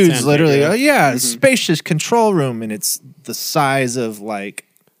 these in dudes San literally, Pedro. oh yeah, spacious control room, and it's the size of like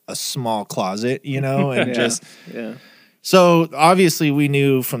a small closet, you know, and Yeah. just Yeah. so obviously we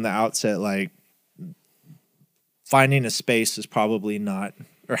knew from the outset, like finding a space is probably not,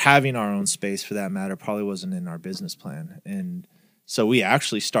 or having our own space for that matter, probably wasn't in our business plan. And so we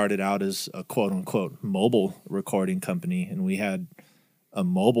actually started out as a quote unquote mobile recording company, and we had a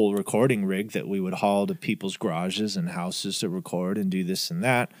mobile recording rig that we would haul to people's garages and houses to record and do this and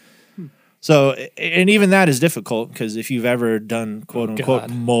that. So, and even that is difficult because if you've ever done quote unquote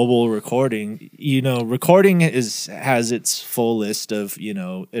God. mobile recording, you know, recording has its full list of, you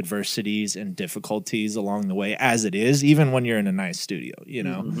know, adversities and difficulties along the way as it is, even when you're in a nice studio, you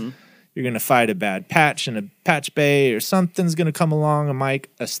know. You're going to fight a bad patch in a patch bay, or something's going to come along, a mic,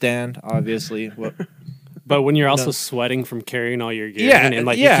 a stand, obviously. What, But when you're also No. sweating from carrying all your gear, Yeah, and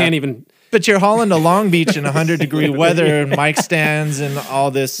like yeah. you can't even. but you're hauling to Long Beach in 100-degree weather and mic stands and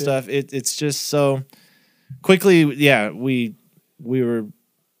all this stuff. It's just so quickly. Yeah, we were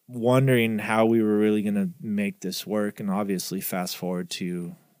wondering how we were really going to make this work, and obviously, fast forward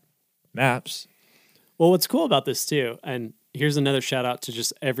to Maps. Well, what's cool about this too, and here's another shout out to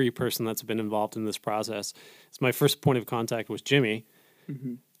just every person that's been involved in this process. It's my first point of contact was Jimmy,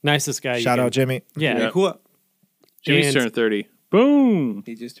 nicest guy. you Shout can- out, Jimmy. Yeah, Yeah. Who? Jimmy's And- turned 30. Boom.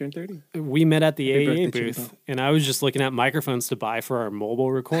 He just turned 30. we met at the Happy AEA birthday, booth, Jimbo. and I was just looking at microphones to buy for our mobile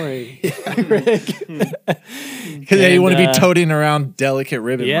recording. Because you want to be And, toting around delicate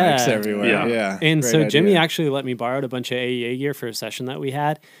ribbon yeah. mics everywhere. Yeah. Yeah. And Great so Jimmy idea. actually let me borrow a bunch of AEA gear for a session that we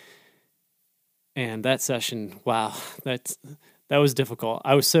had. And that session, wow, that was difficult.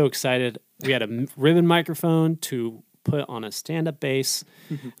 I was so excited. We had a ribbon microphone to put on a stand-up bass.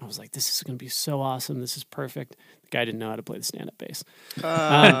 I was like, this is going to be so awesome. This is perfect. The guy didn't know how to play the stand-up bass.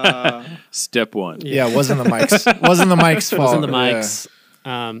 Step one. Yeah, it wasn't the mics. Wasn't the mics' fault. Wasn't the Yeah. mics.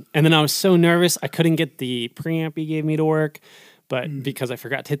 And then I was so nervous. I couldn't get the preamp he gave me to work. But because I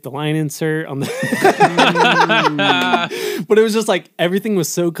forgot to hit the line insert on the, but it was just like everything was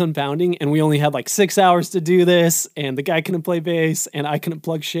so confounding, and we only had like 6 hours to do this, and the guy couldn't play bass, and I couldn't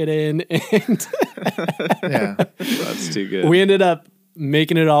plug shit in, and Yeah. That's too good. we ended up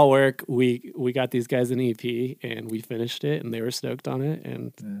making it all work. We got these guys an EP, and we finished it, and they were stoked on it,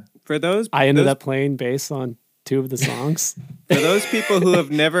 and For those, I ended those- up playing bass on 2 of the songs. For those people who have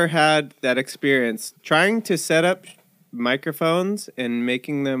never had that experience, trying to set up microphones and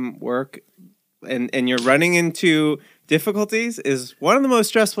making them work, and you're running into difficulties, is one of the most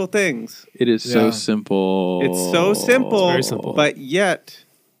stressful things. It is so Yeah. simple. It's so simple, very simple. but yet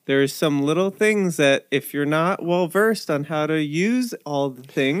there's some little things that if you're not well versed on how to use all the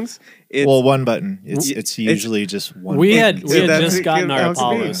things, it's Well, one button. It's It's- usually just one. We button. had that's- just gotten our that was me.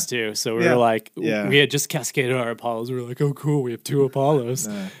 Apollos too, so we Yeah. were like, Yeah. we had just cascaded our Apollos. We were like, oh cool, we have 2 Apollos,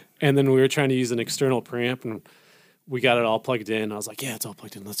 and then we were trying to use an external preamp, and we got it all plugged in. I was like, yeah, it's all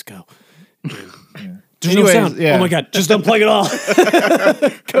plugged in. Let's go. There's Anyways, no sound. yeah. Oh my god, just unplug it all.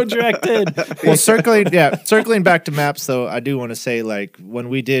 Go direct in. Well, circling back to Maps, though, I do want to say, like, when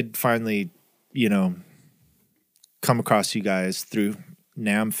we did finally, you know, come across you guys through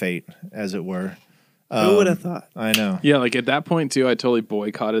NAMM fate, as it were. who would have thought? I know. Yeah, like at that point too, I totally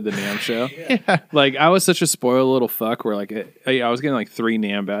boycotted the NAMM show. Like I was such a spoiled little fuck where like I was getting like 3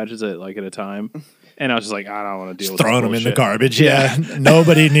 NAMM badges at a time, and I was just like, I don't want to deal with Throwing this them in the bullshit. garbage. Yeah.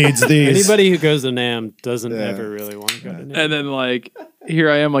 Nobody needs these. Anybody who goes to NAMM doesn't Yeah. ever really want to go to NAMM. And then like here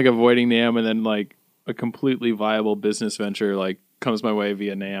I am like avoiding NAMM, and then like a completely viable business venture like comes my way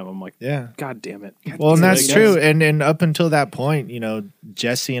via NAMM. I'm like, Yeah. God damn it. Well, and that's Like, true. yes. And up until that point, you know,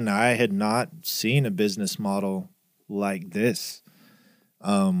 Jesse and I had not seen a business model like this,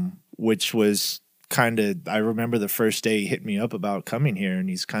 which was kind of, I remember the first day he hit me up about coming here, and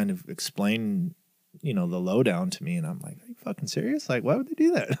he's kind of explained, you know, the lowdown to me, and I'm like, are you fucking serious? Like, why would they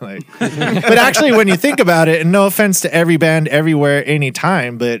do that? Like, but actually, when you think about it, and no offense to every band, everywhere,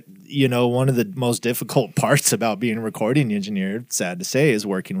 anytime, but you know, one of the most difficult parts about being a recording engineer, sad to say, is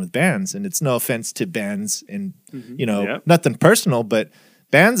working with bands. And it's no offense to bands and, you know, nothing personal, but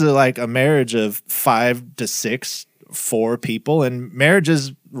bands are like a marriage of 5 to 6, 4 people, and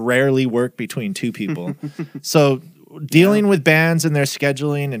marriages rarely work between 2 people. So dealing with bands and their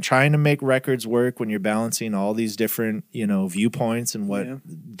scheduling and trying to make records work when you're balancing all these different, you know, viewpoints and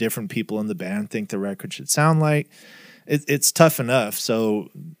what different people in the band think the record should sound like, it's tough enough. So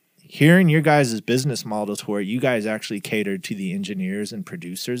hearing your guys' business model to where you guys actually cater to the engineers and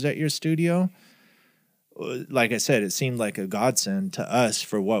producers at your studio, like I said, it seemed like a godsend to us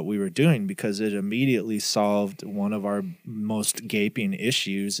for what we were doing, because it immediately solved one of our most gaping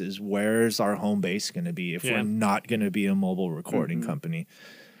issues: is where's our home base going to be if we're not going to be a mobile recording company?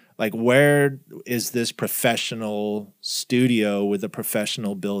 Like, where is this professional studio with a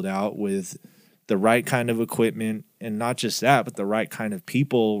professional build out with the right kind of equipment, and not just that, but the right kind of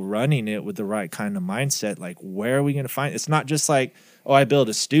people running it with the right kind of mindset? Like, where are we going to find? It's not just like, oh, I built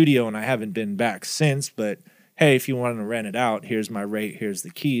a studio and I haven't been back since, but hey, if you want to rent it out, here's my rate, here's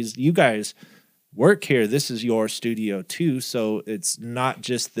the keys. You guys work here. This is your studio too. So it's not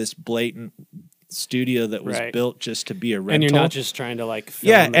just this blatant studio that was built just to be a rental. And you're not just trying to like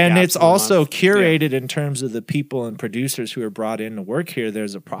fill in the and gaps it's in the also month. curated in terms of the people and producers who are brought in to work here.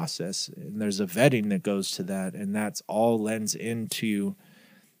 There's a process and there's a vetting that goes to that, and that's all lends into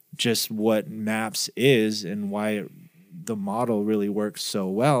just what Maps is and why the model really works so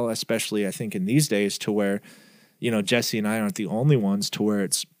well, especially I think in these days, to where, you know, Jesse and I aren't the only ones to where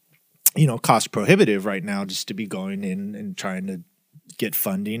it's, you know, cost prohibitive right now just to be going in and trying to get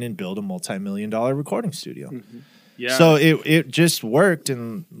funding and build a multi-million-dollar recording studio. Yeah. So it just worked,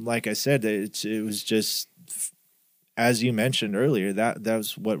 and like I said, it was just, as you mentioned earlier, that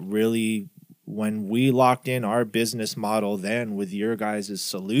was what really, when we locked in our business model then with your guys'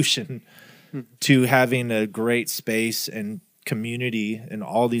 solution to having a great space and community and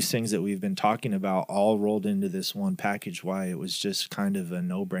all these things that we've been talking about all rolled into this one package, why it was just kind of a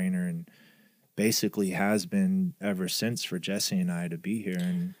no-brainer, and basically has been ever since for Jesse and I to be here.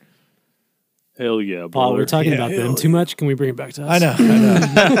 And hell yeah, Paul, we're brother. talking about them too much. Can we bring it back to us? I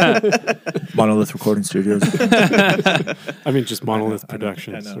know. Monolith Recording Studios. I mean, just Monolith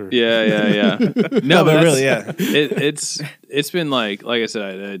Productions. I know. Yeah. No, but that's- really, yeah. It's been like I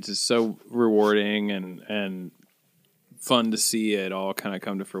said, it's just so rewarding and fun to see it all kind of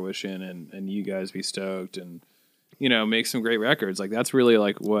come to fruition, and you guys be stoked and, you know, make some great records. Like, that's really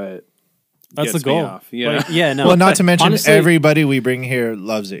like what That's gets the goal. me off. Yeah. Like, yeah, no. Well, not to mention honestly, everybody we bring here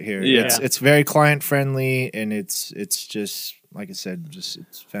loves it here. Yeah. It's very client friendly, and it's just, like I said, just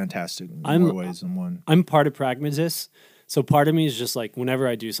it's fantastic in more ways than one. I'm part of pragmatist, so part of me is just like, whenever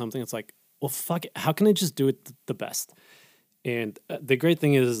I do something, it's like, well, fuck it. How can I just do it the best? And the great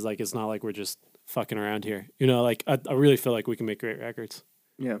thing is like, it's not like we're just fucking around here. You know, like I really feel like we can make great records.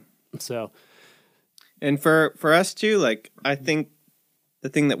 Yeah. So, And for us too, like, I think the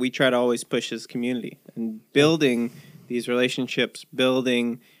thing that we try to always push is community and building these relationships,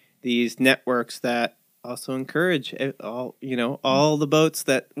 building these networks that also encourage all the boats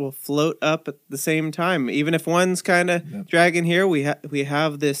that will float up at the same time. Even if one's kind of dragging here, we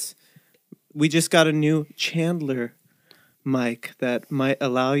have this. We just got a new Chandler mic that might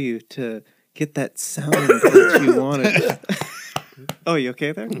allow you to get that sound that you wanted. Oh, you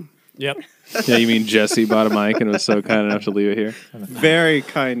okay there? yep. Yeah, you mean Jesse bought a mic and was so kind enough to leave it here? Very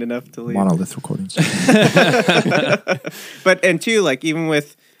kind enough to leave. Monolith Recordings. But and two, like, even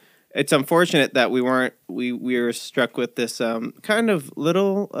with, it's unfortunate that we were struck with this kind of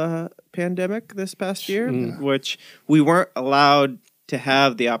little pandemic this past year, which we weren't allowed to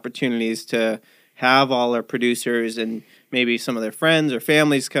have the opportunities to have all our producers and maybe some of their friends or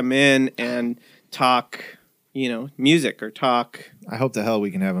families come in and talk, music or talk. I hope the hell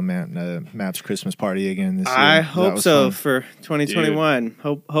we can have a Maps Christmas party again this year. I hope so fun. for 2021.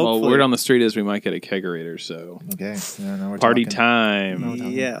 Hopefully. Well, word on the street is we might get a kegerator, so Okay. Yeah, now we're party talking.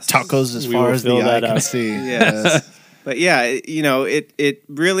 time. Yes. Tacos as We far will as the fill eye that can up. see. Yes. But yeah, it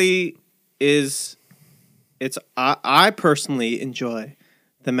really is. I personally enjoy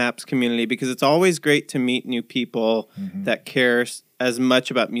the Maps community because it's always great to meet new people that care as much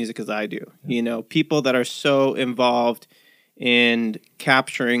about music as I do. People that are so involved in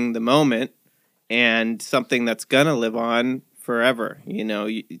capturing the moment and something that's gonna live on forever.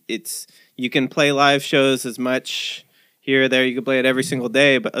 You can play live shows as much here or there. You can play it every single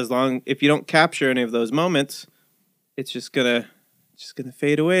day, but if you don't capture any of those moments, it's just gonna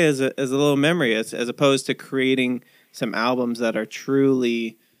fade away as a little memory, as opposed to creating some albums that are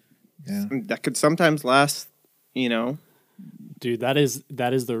truly that could sometimes last, Dude, that is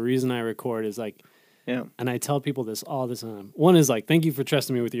the reason I record is like, Yeah. and I tell people this all the time. One is like, thank you for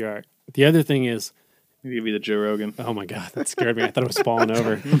trusting me with your art. The other thing is, I'll give you the Joe Rogan. oh my God, that scared me. I thought it was falling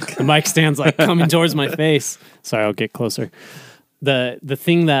over. The mic stand's like coming towards my face. Sorry, I'll get closer. The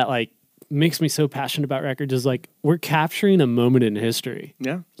thing that like makes me so passionate about records is like we're capturing a moment in history.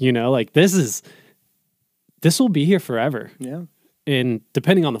 Yeah. You know, like this will be here forever. Yeah. And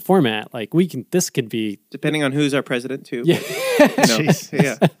depending on the format, like this could be Depending on who's our president too. Yeah.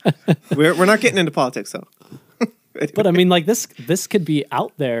 Yeah. We're not getting into politics though. But I mean, like this could be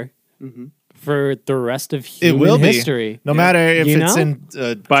out there for the rest of It human will history. be. No matter if You it's know? in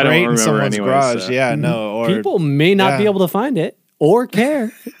a But I don't crate in remember someone's anyway, garage. so. Yeah, no. Or People may not be yeah. able to find it or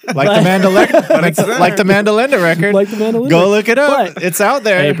care. like the like the Mandalenda record. Like the Mandalorian. Go look it up. But- it's out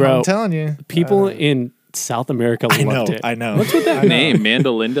there. Hey, bro. I'm telling you. People in South America I know. loved it. I know. What's with that Name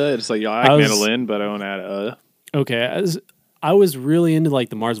Mandolinda. It's like, I I like was- mandolin, but I don't add Okay, I was really into like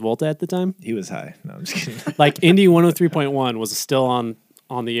the Mars Volta at the time. He was high. No, I'm just kidding. Like Indie 103.1 was still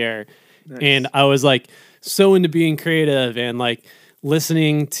on the air. And I was like so into being creative and like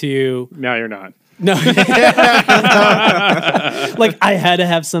listening to Now you're not. no like I had to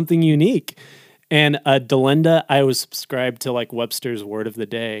have something unique. And Delinda, I was subscribed to like Webster's Word of the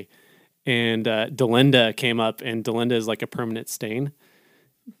Day. And Delinda came up and Delinda is like a permanent stain.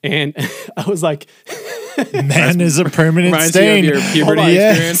 And I was like Man is a permanent Reminds stain. you of your puberty Hold on.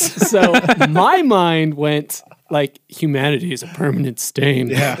 experience. so my mind went like humanity is a permanent stain.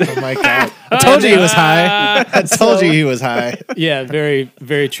 Yeah. Oh my God. I told you he was high. I told you he was high. Yeah, very,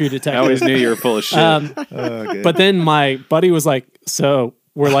 very true I detective. always knew you were full of shit. Oh, good. But then my buddy was like, so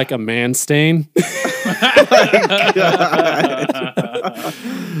we're like a man stain.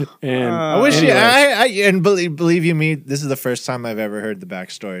 And I wish anyway. and believe you me, this is the first time I've ever heard the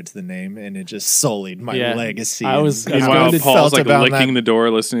backstory to the name, and it just sullied my Yeah. legacy. I was- and I was how Meanwhile, it Paul's felt like about licking that the door,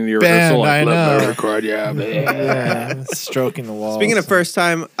 listening to your band, rehearsal. Like, I "Let me know. record, yeah, man." yeah, stroking the walls. Speaking of first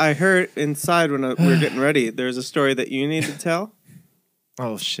time, I heard inside when we were getting ready, there's a story that you need to tell.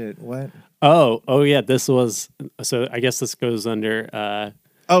 Oh shit! What? Oh yeah, this was so I guess this goes under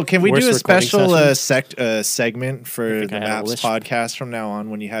Oh, can we Worst do a recording special segment for think the I had a Maps list. podcast from now on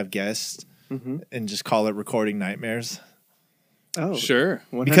when you have guests and just call it Recording Nightmares? Oh, Sure.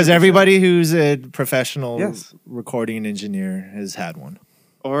 100%. Because everybody who's a professional Yes. recording engineer has had one.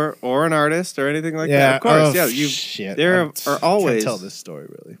 or an artist or anything like that. Of course, yeah. You shit. there I'm- are always- Can't tell this story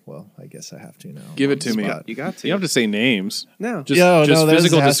really. Well, I guess I have to now. Give On it to the me. spot. you got to. You don't have to say names. No. Just, Yo, just no, those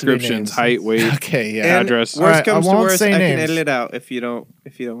physical has to be descriptions, names. height, weight. Okay, yeah. And address. Worst Alright, I comes to won't worst, say I can names. edit it out if you don't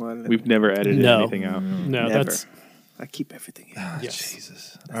want it. We've never edited No. anything out. no, Never. that's I keep everything in. Ah, yes.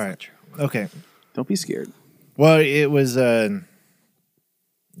 Jesus. All right. Okay. Don't be scared. Well, it was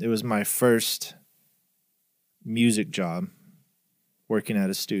my first music job working at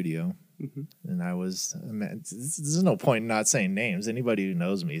a studio. And I was, there's no point in not saying names. Anybody who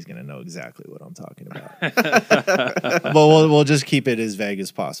knows me is going to know exactly what I'm talking about. But we'll just keep it as vague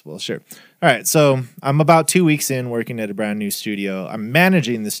as possible. Sure. All right. So I'm about 2 weeks in working at a brand new studio. I'm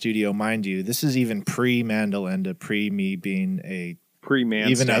managing the studio, mind you. This is even pre-Mandalenda, pre-me being Pre-man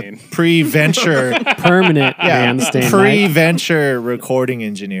even stain. a pre-venture permanent man stain. Mike. pre-venture recording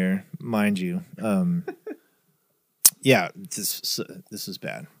engineer, mind you. Yeah, this is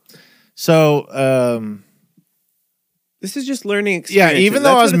bad. So, This is just learning yeah, experience. even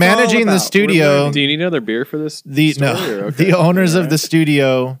though I was managing the studio, Do you need another beer for this? the story, no, or okay? the owners of the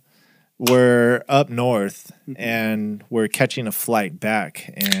studio were up north and were catching a flight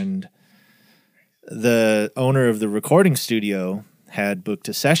back, and the owner of the recording studio had booked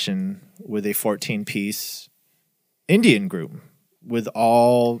a session with a 14-piece Indian group with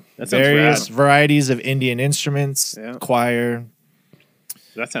all That sounds various rad. varieties of Indian instruments, Yeah. choir.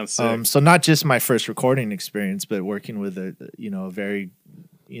 That sounds sick. So not just my first recording experience, but working with a very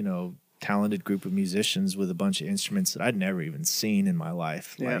talented group of musicians with a bunch of instruments that I'd never even seen in my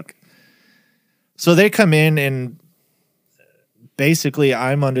life. Yeah. So they come in, and basically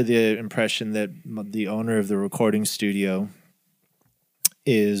I'm under the impression that the owner of the recording studio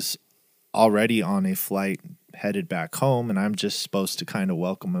is already on a flight headed back home, and I'm just supposed to kind of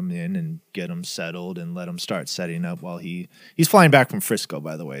welcome him in and get him settled and let him start setting up while he's flying back from Frisco,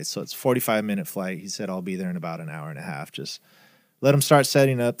 by the way. So it's a 45-minute flight. He said I'll be there in about an hour and a half. Just let him start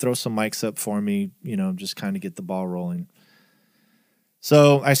setting up, throw some mics up for me, just kind of get the ball rolling.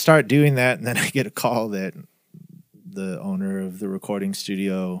 So I start doing that, and then I get a call that the owner of the recording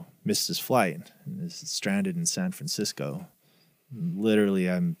studio missed his flight and is stranded in San Francisco. Literally,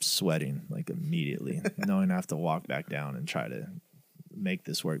 I'm sweating like immediately, knowing I have to walk back down and try to make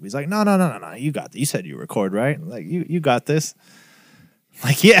this work. He's like, no, you got this. You said you record, right? Like, you got this.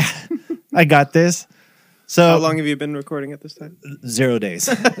 Like, yeah, I got this. So How long have you been recording at this time? 0 days.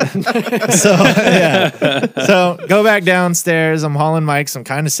 So yeah. So go back downstairs. I'm hauling mics. I'm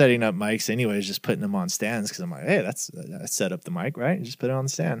kind of setting up mics anyways, just putting them on stands because I'm like, hey, I set up the mic, right? You just put it on the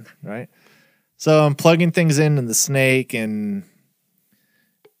stand, right? So I'm plugging things in the Snake, and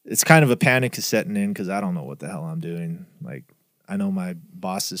it's kind of a panic is setting in because I don't know what the hell I'm doing. Like, I know my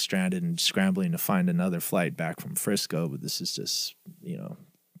boss is stranded and scrambling to find another flight back from Frisco, but this is just,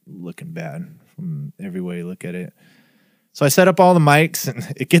 looking bad from every way you look at it. So I set up all the mics,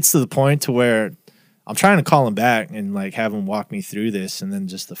 and it gets to the point to where I'm trying to call him back and like have him walk me through this, and then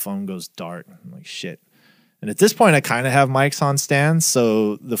just the phone goes dark. I'm like, shit. And at this point, I kind of have mics on stands,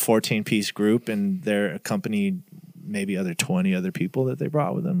 so the 14-piece group and their accompanied maybe other 20 other people that they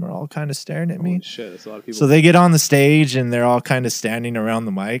brought with them are all kind of staring at me. Holy shit, that's a lot of people. So they get on the stage, and they're all kind of standing around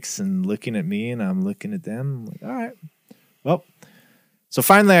the mics and looking at me, and I'm looking at them. I'm like, all right, well. So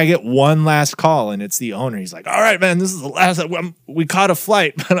finally, I get one last call, and it's the owner. He's like, all right, man, this is the last. We caught a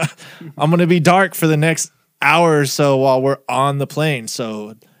flight, but I'm going to be dark for the next hour or so while we're on the plane.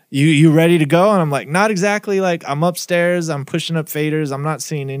 So you ready to go? And I'm like, not exactly. Like, I'm upstairs. I'm pushing up faders. I'm not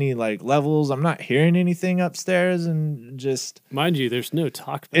seeing any, like, levels. I'm not hearing anything upstairs, and just... Mind you, there's no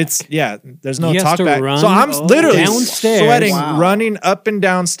talkback. There's no He has to talkback. run So I'm literally downstairs. sweating, Wow. running up and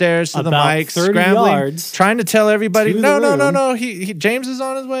downstairs to the About mic, 30 scrambling, yards trying to tell everybody, to no. the room. He James is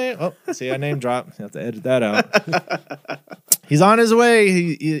on his way. Oh, see, I name dropped. You have to edit that out. He's on his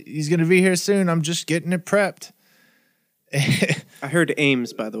way. He's going to be here soon. I'm just getting it prepped. I heard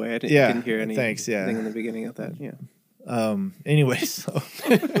Ames, by the way. I didn't hear any thanks, yeah. thing in the beginning of that. Yeah. Anyway, so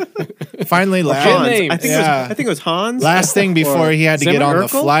finally Hans. last, I think it was Hans. last thing before he had to get on the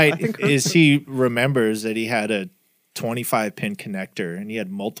Urkel? I flight think is he remembers that he had a 25-pin connector, and he had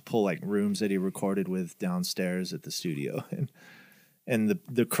multiple like rooms that he recorded with downstairs at the studio, and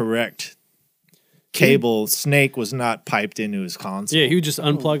the correct cable Snake was not piped into his console. Yeah, he would just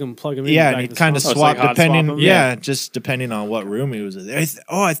unplug him, plug him in. Yeah, back and he to the kind of console. swapped like hot depending. swap 'em? Yeah, just depending on what room he was in.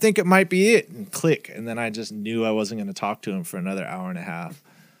 I think it might be it, and click, and then I just knew I wasn't going to talk to him for another hour and a half.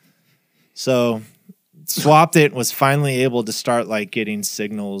 So swapped it, was finally able to start like getting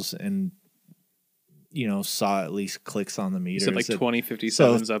signals, and saw at least clicks on the You meters. said like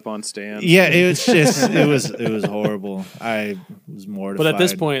 2057s up on stands. Yeah, it was just it was horrible. I was mortified. But at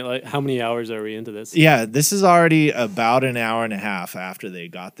this point, like, how many hours are we into this? Yeah, this is already about an hour and a half after they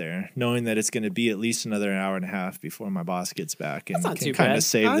got there, knowing that it's going to be at least another hour and a half before my boss gets back and not can too kind bad. of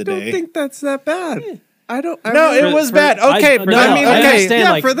save I the don't day. think that's that bad. I don't. I No, really- it was bad. Okay, I but I mean, okay. understand,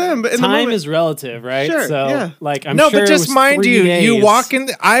 Yeah, like, for them, but in the time moment- is relative, right? Sure, So, yeah. like, I'm no, sure but it just was mind 3 you, you days. walk in.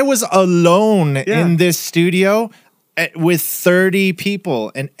 I was alone Yeah. in this studio with 30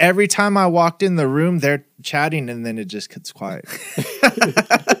 people, and every time I walked in the room, they're chatting, and then it just gets quiet.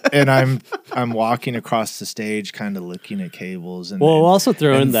 And I'm walking across the stage, kind of looking at cables, and Well, we'll and- also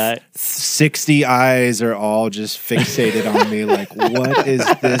throw in and that 60 eyes are all just fixated on me, like, what is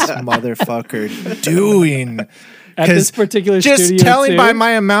this motherfucker doing? at this particular Just studio telling too, by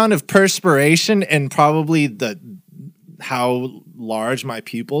my amount of perspiration and probably how large my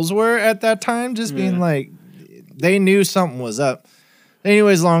pupils were at that time, just being like, they knew something was up.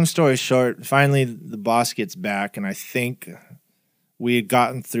 Anyways, long story short, finally the boss gets back, and I think we had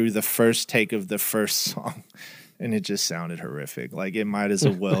gotten through the first take of the first song, and it just sounded horrific. Like, it might as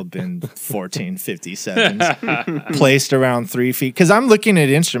well been 1457s placed around 3 feet. Because I'm looking at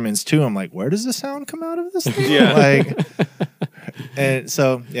instruments too. I'm like, where does the sound come out of this thing? Yeah. Like, and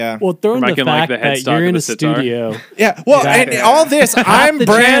so yeah. well, throw in the Making, like, fact the that headstock you're of in the a sitar. studio. Yeah, well, Exactly. and all this, I'm the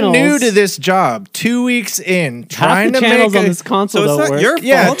brand new channels- to this job. 2 weeks in, Half trying the to channels make on a, this console So it's don't not work. your fault.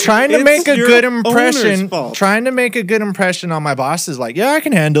 yeah, trying to It's make a your good owner's impression. fault. Trying to make a good impression on my boss is like, yeah, I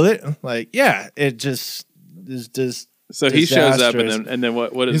can handle it. Like, yeah, it just is just. So he shows up, disastrous. and then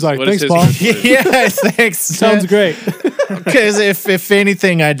what is He's like, what is "Thanks, his boss." conclusion? Yeah, thanks. Sounds great. Because if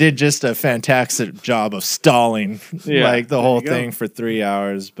anything, I did just a fantastic job of stalling Yeah, like the whole you go. thing for 3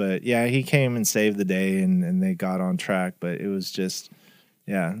 hours. But yeah, he came and saved the day, and they got on track. But it was just,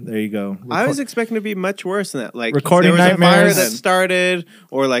 yeah, there you go. I was expecting to be much worse than that. Like, Recording there was a fire nightmares. that started,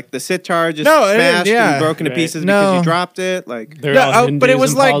 or like the sitar just No, it didn't, smashed yeah. and broken to Right. pieces No. because you dropped it. Like, They're No, all but it Hindus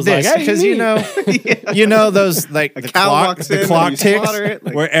was and like Paul's this "Hey, because me." you know those like A the cow clock walks in the and clock you ticks slaughter it,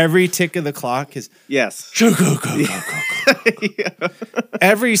 like- where every tick of the clock is yes.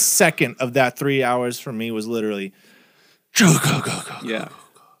 every second of that 3 hours for me was literally Yeah.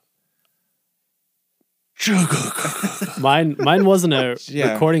 Mine wasn't a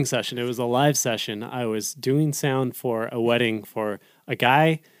Yeah. recording session. It was a live session. I was doing sound for a wedding for a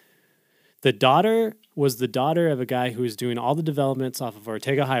guy. The daughter was the daughter of a guy who was doing all the developments off of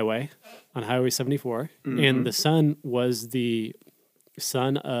Ortega Highway on Highway 74, and the son was the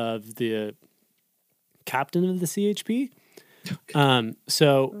son of the captain of the CHP.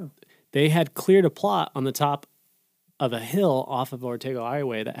 So they had cleared a plot on the top of a hill off of Ortega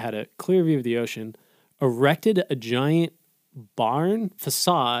Highway that had a clear view of the ocean, erected a giant barn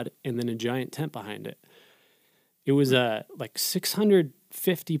facade, and then a giant tent behind it. It was a like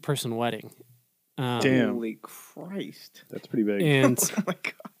 650 person wedding. Damn. Holy Christ. That's pretty big. And Oh my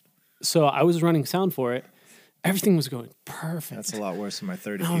God. so I was running sound for it. Everything was going perfect. That's a lot worse than my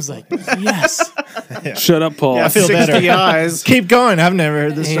 30 I was like, people. yes. Shut up, Paul. Yeah, I feel 60 better. eyes. Keep going. I've never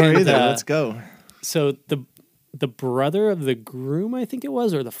heard this story And, either. Let's go. So the brother of the groom, I think it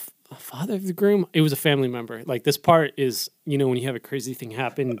was, or the father of the groom, it was a family member. Like this part is, you know, when you have a crazy thing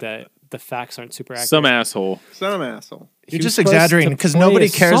happen that the facts aren't super accurate. Some asshole. Some asshole. He You're was just supposed exaggerating to because play nobody a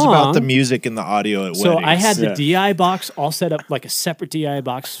cares about the song. music and the audio at So weddings. I had the Yeah. DI box all set up, like a separate DI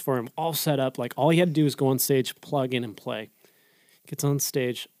box for him, all set up. Like all he had to do was go on stage, plug in, and play. Gets on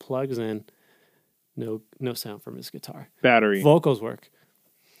stage, plugs in, no sound from his guitar. Battery. Vocals work.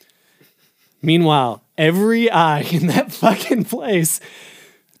 Meanwhile, every eye in that fucking place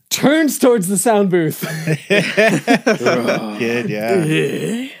turns towards the sound booth. Kid,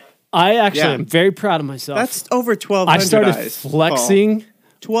 yeah. I actually Yeah. am very proud of myself. That's over 1,200 I started eyes. flexing.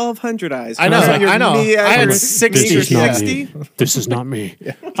 1,200 eyes. I know, Was that your I know. knee I had after 60. knee or This is not 60? me. This is not me.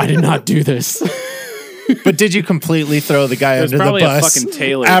 I did not do this. But did you completely throw the guy There's under the probably a bus fucking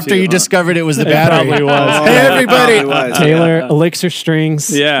Taylor, after too, you huh? discovered it was the It battery? probably was. Hey, everybody. Probably was. Taylor, Elixir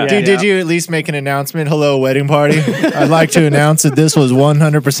Strings. Yeah. Dude, did you at least make an announcement? Hello, wedding party. I'd like to announce that this was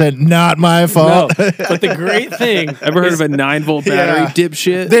 100% not my No, fault. but the great thing, Ever heard of a 9-volt battery, Yeah.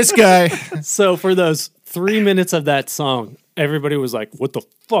 dipshit? This guy. so for those 3 minutes of that song, everybody was like, "What the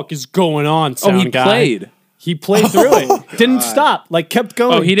fuck is going on?" Oh, Sound he guy. played. He played through it. Didn't stop. Like kept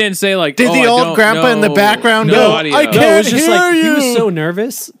going. Oh, he didn't say like. Did oh, the I old don't grandpa in the know. background No go, audio. "I No, it can't was just hear like he was you." so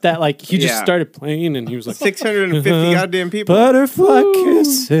nervous that like he just Yeah. started playing and he was like 650 goddamn people. butterfly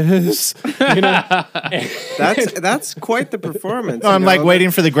kisses. You know, That's quite the performance. I'm you like know?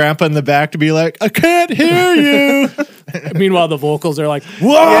 waiting for the grandpa in the back to be like, I can't hear you. meanwhile the vocals are like,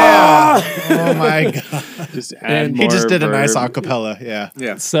 whoa. Oh my God. Just add And He just more did a nice verb. acapella. Yeah.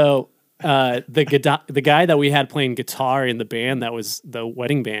 Yeah. So the guy that we had playing guitar in the band that was the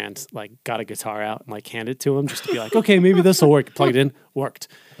wedding band like got a guitar out and like handed it to him just to be like, okay, maybe this will work. Plugged it in, worked.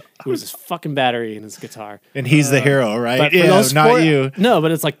 It was his fucking battery in his guitar. And he's the hero, right? But for Yeah, those not 4 you. No,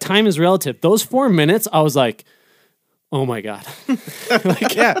 but it's like time is relative. Those 4 minutes, I was like, oh my God.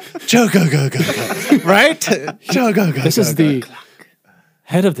 Yeah. Joe, go, go, go, go. Right? Joe, go, go, This go, is go. the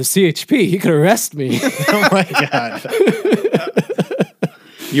head of the CHP. He could arrest me. Oh my God.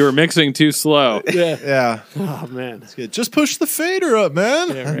 You were mixing too slow. Yeah. Yeah. Oh man. Good. Just push the fader up, man.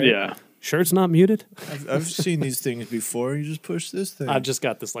 Yeah, right. Yeah. Sure it's not muted? I've seen these things before. You just push this thing. I've just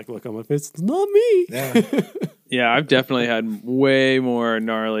got this like look on my face. It's not me. yeah. Yeah, I've definitely had way more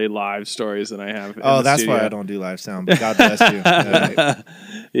gnarly live stories than I have. In Oh, the that's studio. why I don't do live sound. But God bless you. Yeah.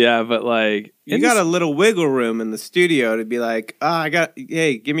 Yeah, but like You got a little wiggle room in the studio to be like,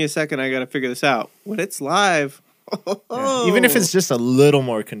 hey, give me a second. I got to figure this out. When it's live. Even if it's just a little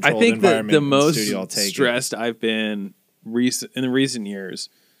more I controlled think that environment, the in most studio, I'll take stressed I've been in the recent years,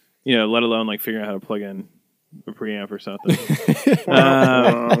 you know, let alone like figuring out how to plug in a preamp or something.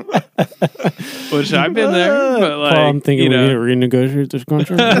 Which I've been there, but like, Paul, I'm thinking you we know, need to renegotiate this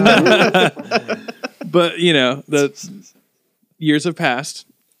contract. but you know, the years have passed.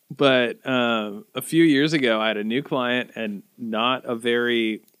 But a few years ago, I had a new client, and not a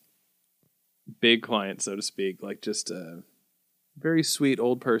very big client, so to speak, like just a very sweet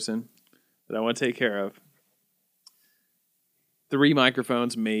old person that I want to take care of. 3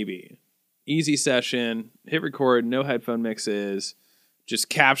 microphones, maybe. Easy session, hit record, no headphone mixes, just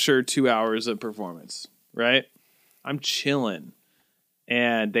capture 2 hours of performance, right? I'm chilling.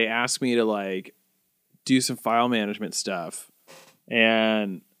 And they asked me to like do some file management stuff.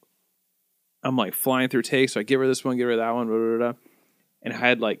 And I'm like flying through takes. So I give her this one, give her that one, blah, blah, blah. And I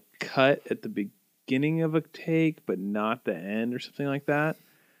had like cut at the beginning of a take, but not the end or something like that.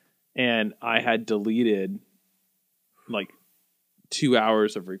 And I had deleted like 2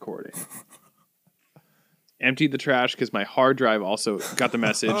 hours of recording. Emptied the trash because my hard drive also got the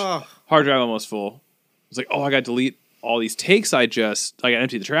message. Hard drive almost full. I was like, oh, I got to delete all these takes. I got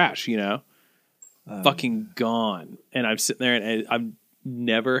emptied the trash, you know? Fucking gone. And I'm sitting there and I've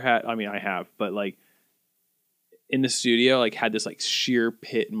never had, I mean, I have, but like in the studio, like had this like sheer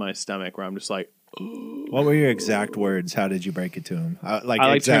pit in my stomach where I'm just like, What were your exact words? How did you break it to him? I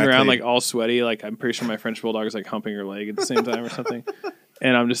like turned around like all sweaty, like I'm pretty sure my French bulldog is like humping her leg at the same time or something,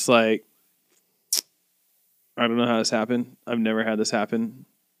 and I'm just like, I don't know how this happened. I've never had this happen,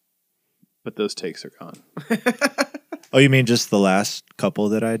 but those takes are gone. Oh, you mean just the last couple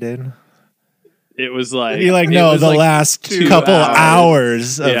that I did? It was like You're like, no, the like last 2 couple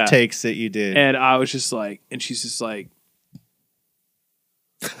hours of takes that you did. And I was just like, and she's just like,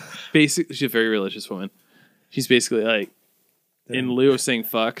 basically, she's a very religious woman. She's basically like, in lieu of saying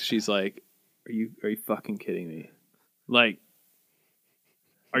fuck, she's like, are you fucking kidding me? Like,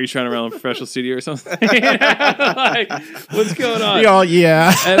 are you trying to run a professional studio or something? Like, what's going on?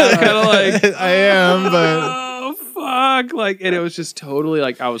 Yeah. And I'm kind of like, I am, but oh fuck! Like, and it was just totally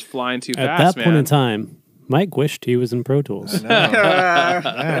like I was flying too At fast, that point in time, Mike wished he was in Pro Tools.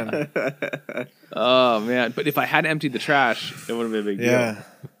 man. Oh man! But if I had emptied the trash, it would have been a big deal. Yeah,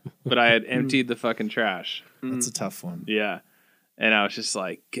 But I had emptied the fucking trash. that's a tough one. Yeah. And I was just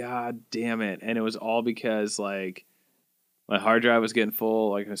like, God damn it. And it was all because like my hard drive was getting full,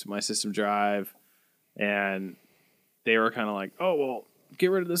 like my system drive. And they were kind of like, oh, well,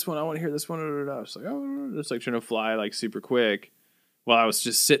 get rid of this one. I want to hear this one. I was like, oh, just like trying to fly like super quick while I was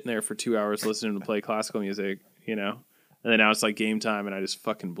just sitting there for 2 hours listening to play classical music, you know? And then now it's like game time and I just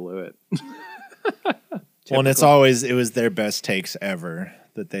fucking blew it. Well, and it was their best takes ever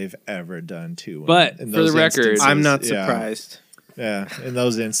that they've ever done too. But for the record, I'm not surprised. Yeah, in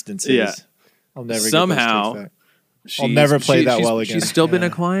those instances, Yeah. I'll never Somehow, get those takes back. I'll never play that well again. She's still been Yeah.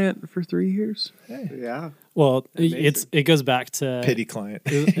 a client for 3 years. Yeah. Well, Amazing. it goes back to Pity client.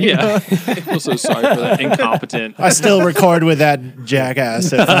 Yeah. I feel so sorry for that incompetent. I still record with that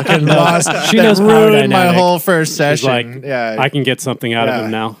jackass that fucking lost. She that knows power ruined my dynamic. whole first She's session. like, yeah, I can get something out of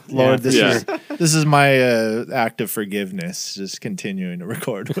him now. Lord, Yeah. this is my act of forgiveness. Just continuing to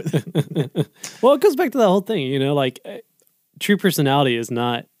record with him. Well, it goes back to that whole thing, you know, like true personality is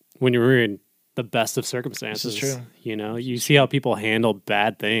not when you're in the best of circumstances. This is true. You know, you see how people handle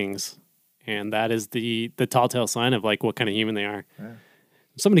bad things, and that is the telltale sign of like what kind of human they are. Yeah.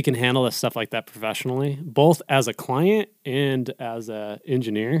 If somebody can handle a stuff like that professionally, both as a client and as a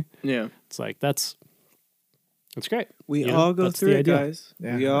engineer. Yeah. It's like that's great. We You know, all go that's the through it, idea. guys.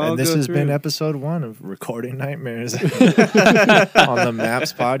 Yeah. We all And this go has through been it. episode 1 of Recording Nightmares on the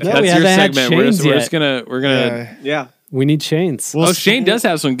Maps podcast. No, That's we your haven't had segment. We're Shane's just yet. gonna. Yeah. We need chains. We'll Oh, Shane does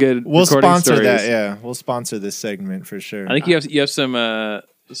have some good. We'll recording sponsor stories. that. Yeah, we'll sponsor this segment for sure. I think you have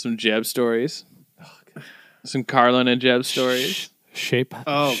some Jeb stories. Some Carlin and Jeb stories. Shape.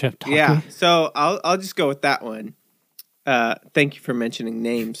 Oh, shape talking. yeah. So I'll just go with that one. Thank you for mentioning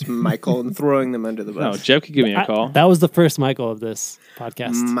names, Michael, and throwing them under the Oh, bus. Jeb could give me a call. That was the first Michael of this podcast.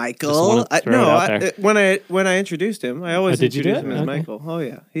 Just Michael. wanna throw it out there. When I introduced him, I always did you do introduced it? him as Okay. Michael. Oh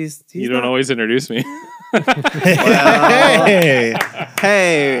yeah, he's You don't not- always introduce me. Hey,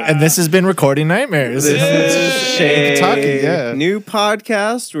 Hey, and this has been Recording Nightmares. this is Shane a talking. Yeah, new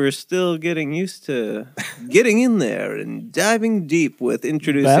podcast. We're still getting used to getting in there and diving deep with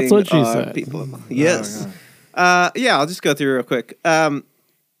introducing That's what she our said. people. Yes. Yeah, I'll just go through real quick.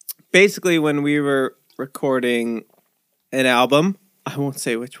 Basically, when we were recording an album, I won't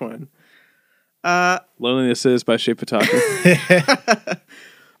say which one. Loneliness is by Shape of Talking.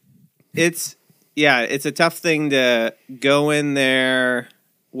 It's a tough thing to go in there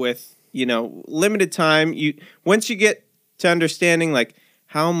with, limited time. Once you get to understanding like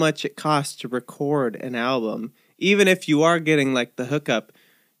how much it costs to record an album, even if you are getting like the hookup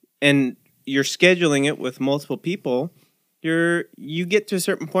and you're scheduling it with multiple people, you get to a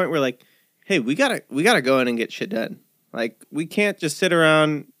certain point where like, hey, we gotta go in and get shit done. Like we can't just sit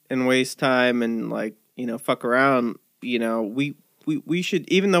around and waste time and like, fuck around. We should,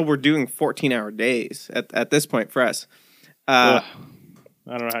 even though we're doing 14-hour days at this point for us. Ugh.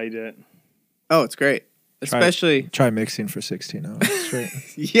 I don't know how you did it. Oh, it's great. Especially, try mixing for 16 hours straight.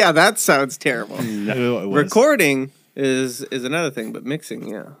 yeah, that sounds terrible. It was. Recording is another thing, but mixing,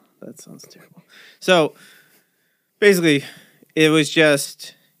 yeah, that sounds terrible. So basically, it was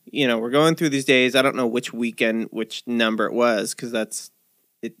just, we're going through these days. I don't know which weekend, which number it was, because that's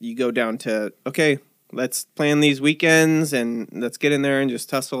it. You go down to, okay, let's plan these weekends and let's get in there and just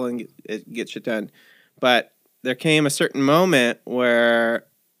tussle and get shit done. But there came a certain moment where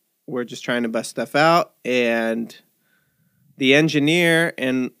we're just trying to bust stuff out, and the engineer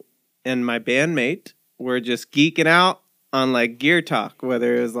and my bandmate were just geeking out on like gear talk,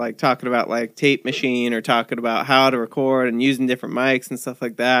 whether it was like talking about like tape machine or talking about how to record and using different mics and stuff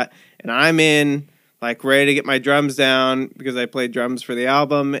like that. And I'm in like ready to get my drums down because I played drums for the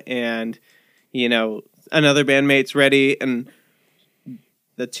album, and another bandmate's ready, and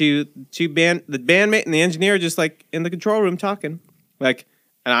the bandmate and the engineer are just like in the control room talking. Like,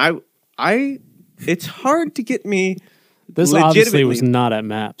 and I it's hard to get me. This obviously was not at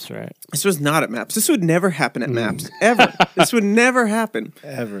Maps, right? This was not at Maps. This would never happen at Maps ever. This would never happen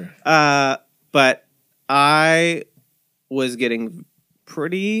Ever. But I was getting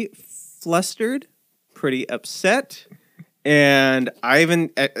pretty flustered, pretty upset, and I even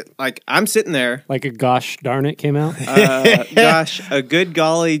I'm sitting there Like a gosh darn it came out. gosh, a good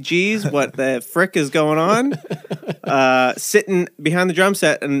golly geez, what the frick is going on? Sitting behind the drum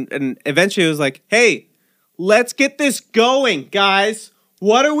set, and eventually it was like, hey, let's get this going, guys.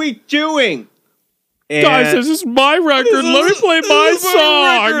 What are we doing? And Guys, this is my record. Let me play my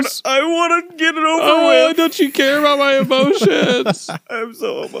songs. I want to get it over with. Don't you care about my emotions? I'm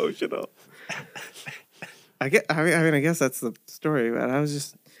so emotional. I guess that's the story, man. I was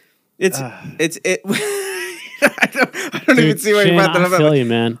just, it. I don't even see why you brought that up. I feel you,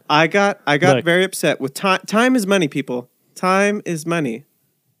 man. I got Look. very upset with time. Time is money, people. Time is money.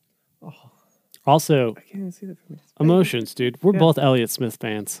 Also, I can't even see that from me. emotions, dude. We're both Elliott Smith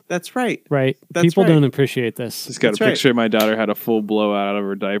fans, That's right. right? That's People right. don't appreciate this. Just got That's a right. picture of my daughter had a full blowout out of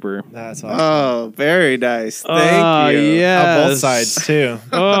her diaper. That's awesome. Oh, very nice. Thank you. Yeah. On both sides too.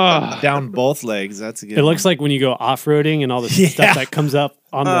 Oh. Down both legs. That's a good. It looks like when you go off roading and all the stuff that comes up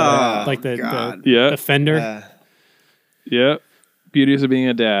on the God. Yeah. the fender. Yep. Beauties of being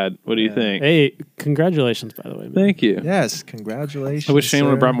a dad. What do you think? Hey, congratulations, by the way, man. Thank you. Yes, congratulations. I wish Shane would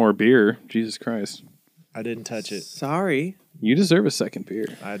have sir. brought more beer. Jesus Christ. I didn't touch it. Sorry. You deserve a second beer.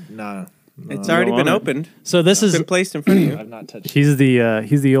 No. It's already don't been want it. opened. So this It's is been placed in front of you. I've not touched it. he's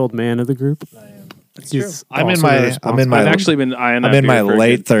the old man of the group. That's true. He's I'm in also my- I'm in responsible. my- I've actually been eyeing that I'm in beer my for a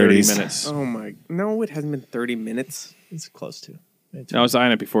late good 30 30s. minutes. Oh my! No, it hasn't been 30 minutes. It's close to. I was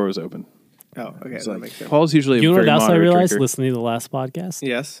eyeing it before it was open. Oh, okay. It's That like, makes sense. Paul's usually a You know very what else I moderate realized drinker. listening to the last podcast?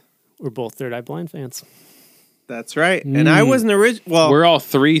 Yes, We're both Third Eye Blind fans. that's right. And I wasn't original. Well, We're all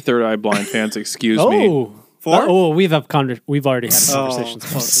three Third Eye Blind fans. Excuse me. Oh, four. we've already had conversations. Oh,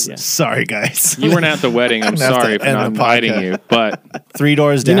 about this, yeah. Sorry, guys. You weren't at the wedding. I'm I'm gonna have sorry to for end not the inviting podcast. you, but 3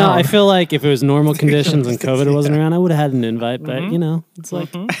 doors You down. know, I feel like if it was normal conditions and COVID wasn't around, I would have had an invite. But you know, it's like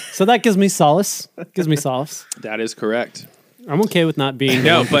so that gives me solace. that is correct. I'm okay with not being.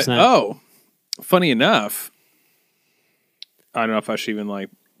 No, 1%. but funny enough, I don't know if I should even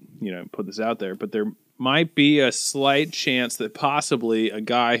put this out there, but there might be a slight chance that possibly a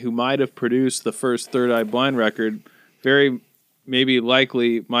guy who might have produced the first Third Eye Blind record, very maybe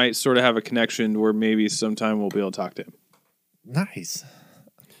likely might sort of have a connection where maybe sometime we'll be able to talk to him. Nice.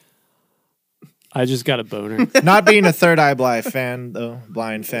 I just got a boner. Not being a Third Eye Blind fan, though,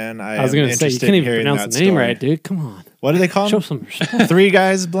 blind fan, I was am going to say you interested can't in even hearing pronounce that the name story. right, dude. Come on, What do they call show them? some respect. 3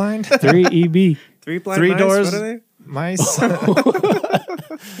 guys blind? 3EB. Three blind 3 mice? doors. What are they? Mice.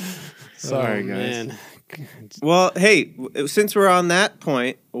 Sorry, Oh, guys. man. Well, hey, since we're on that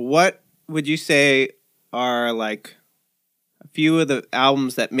point, what would you say are like a few of the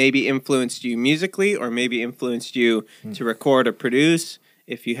albums that maybe influenced you musically, or maybe influenced you to record or produce?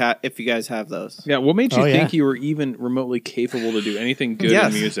 If you guys have those, Yeah, what made you Oh, yeah. think you were even remotely capable to do anything good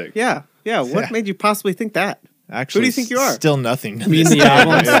Yes. in music? Yeah. What Yeah. made you possibly think that? Actually, do you think you are? Still nothing. to I mean this the day.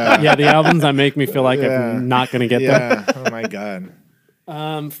 albums. Yeah. The albums that make me feel like Yeah. I'm not going to get Yeah. Oh my god.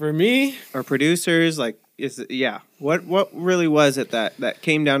 there. For me, Or producers? Like, what really was it that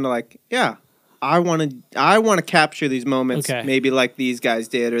came down to like, yeah, I want to capture these moments, Okay. maybe like these guys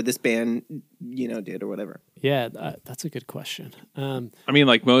did, or this band, did, or whatever. yeah, that's a good question. I mean,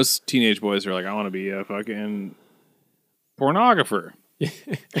 like most teenage boys are like, I want to be a fucking pornographer.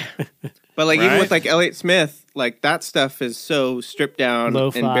 But like even Right? with like Elliott Smith, like that stuff is so stripped down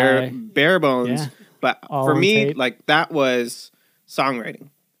Lo-fi. and bare bones. Yeah. But All for on me, tape. like that was songwriting.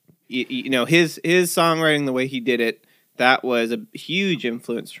 His songwriting, the way he did it, that was a huge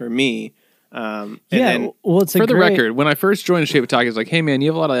influence for me. And Yeah, then, well, it's a For the great- record, when I first joined Shape of Talk, it's like, hey man, you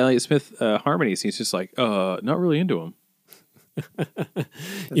have a lot of Elliott Smith harmonies. He's just like, not really into them.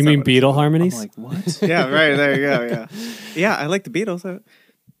 You mean Beatle harmonies? I'm like, what? yeah, right there you go. Yeah, yeah, I like the Beatles.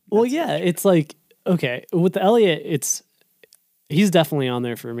 Well, yeah, it's like okay with the Elliott, he's definitely on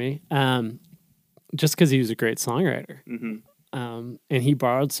there for me. Just because he was a great songwriter, and he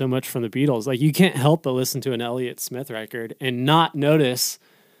borrowed so much from the Beatles. Like you can't help but listen to an Elliott Smith record and not notice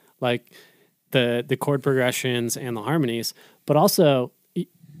like the chord progressions and the harmonies. But also,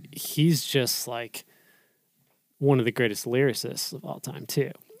 he's just like one of the greatest lyricists of all time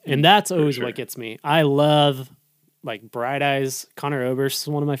too, and that's always what gets me. I love. Like Bright Eyes, Conor Oberst is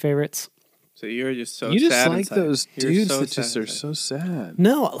one of my favorites. So you're just so You just sad like inside. those You're dudes so that just sad are inside. so sad.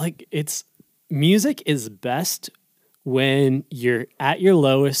 No, like music is best when you're at your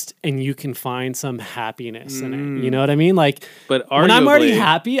lowest and you can find some happiness in it. You know what I mean? Like, But when I'm already arguably-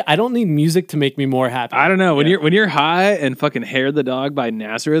 happy, I don't need music to make me more happy. I don't know. When you're high and fucking Hair the Dog by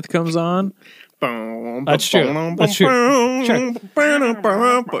Nazareth comes on, That's true. That's true. Sure.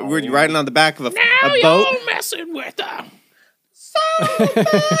 But were you riding on the back of a boat? messing with them.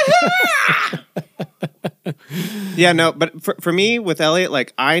 Yeah, no, but for me with Elliot,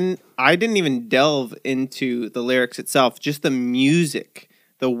 like I didn't even delve into the lyrics itself, just the music,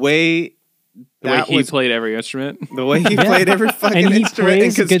 the way He played every instrument. the way he played every fucking And he instrument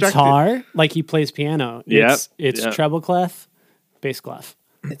plays and constructed. guitar like he plays piano. Yep. It's Yep. treble clef, bass clef.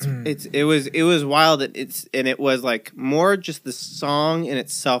 It was wild. It was like more just the song in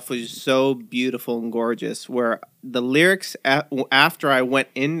itself was so beautiful and gorgeous. Where the lyrics after I went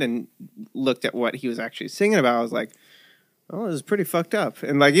in and looked at what he was actually singing about, I was like, oh, this is pretty fucked up.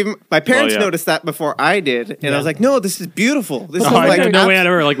 And like even my parents noticed that before I did, and I was like, no, this is beautiful. This is I like no way I'd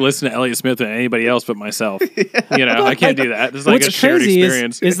ever like listen to Elliott Smith and anybody else but myself. You know, I can't do that. This is like What's a shared crazy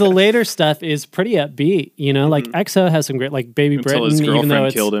experience. is the later stuff is pretty upbeat. You know, like EXO has some great, like Baby Until Britain, his even though girlfriend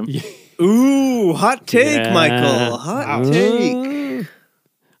it's killed him. Ooh, hot take, Yeah. Michael. Hot take.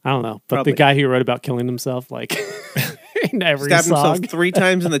 I don't know, but Probably. the guy who wrote about killing himself, like in every Stabbed song, himself 3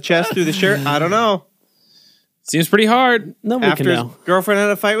 times in the chest through the shirt. I don't know. Seems pretty hard. nobody After can his know. girlfriend had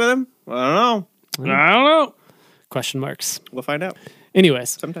a fight with him. I don't know. I don't know. Question marks. We'll find out Anyways,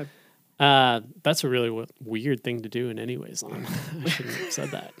 sometime. that's a really weird thing to do in any ways. I shouldn't have said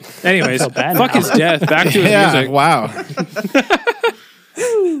that. Anyways, bad fuck now. his death. Back to his Yeah, music. wow.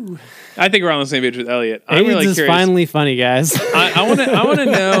 I think we're on the same page with Elliot. I'm AIDS really is curious. finally funny, guys. I want to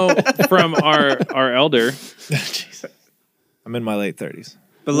know from our elder. I'm in my late 30s.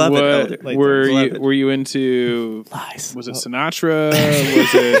 Beloved what elder. were you into? Lies. Was it Sinatra?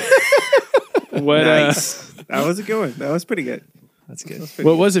 Was it what? Nice. That was a good one. That was pretty good. That's good.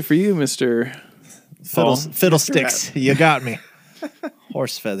 What was it for you, Mister? Fiddlesticks, you got me.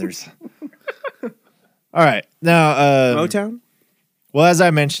 Horse feathers. All right. Now, Motown? well, as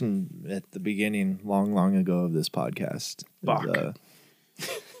I mentioned at the beginning, long ago of this podcast, the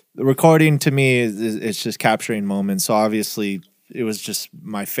recording to me it's just capturing moments. So obviously, it was just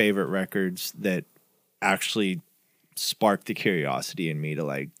my favorite records that actually sparked the curiosity in me to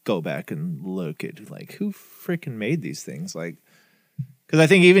like go back and look at like who freaking made these things, like. Because I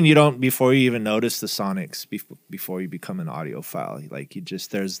think even you don't, before you even notice the sonics, before you become an audiophile, like you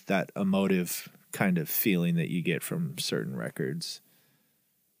just, there's that emotive kind of feeling that you get from certain records.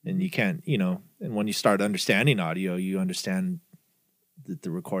 And you can't, and when you start understanding audio, you understand that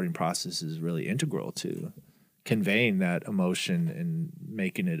the recording process is really integral to conveying that emotion and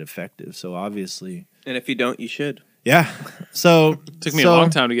making it effective. So obviously. And if you don't, you should. Yeah. So Took me a long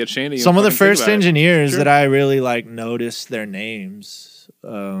time to get Shane to some of the fucking think first about it. engineers that I really like noticed their names,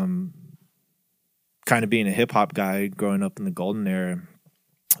 kind of being a hip hop guy growing up in the golden era,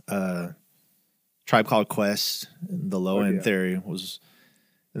 Tribe Called Quest, and the Low End Theory was,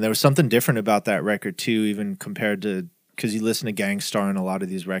 and there was something different about that record too, even compared to, because you listen to Gangstar and a lot of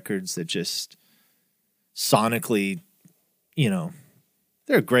these records that just sonically,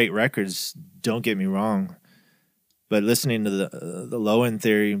 they're great records. Don't get me wrong. But listening to the Low End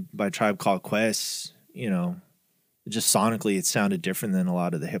Theory by Tribe Called Quest, just sonically it sounded different than a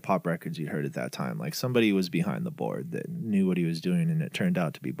lot of the hip hop records you heard at that time. Like somebody was behind the board that knew what he was doing, and it turned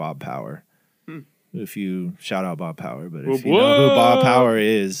out to be Bob Power. If you shout out Bob Power, but if you know who Bob Power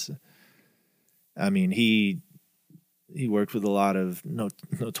is, I mean he worked with a lot of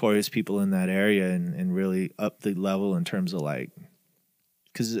notorious people in that area and really upped the level in terms of like.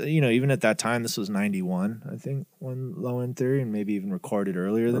 Because, even at that time, this was 91, I think, when Low End Theory, and maybe even recorded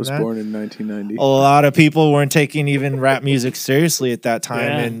earlier than that. I was born in 1990. A lot of people weren't taking even rap music seriously at that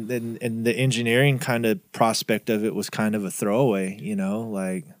time, and the engineering kind of prospect of it was kind of a throwaway,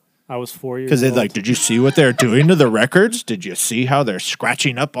 like... I was 4 years old. Because they're like, did you see what they're doing to the records? Did you see how they're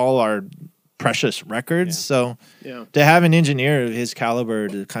scratching up all our precious records? So to have an engineer of his caliber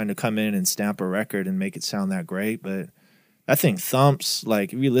to kind of come in and stamp a record and make it sound that great, but... I think thumps,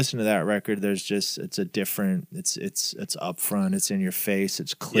 like if you listen to that record, there's just it's upfront, it's in your face,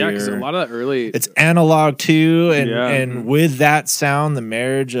 it's clear. Yeah, because a lot of the early it's analog too, and with that sound, the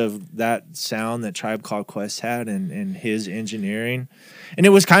marriage of that sound that Tribe Called Quest had and his engineering, and it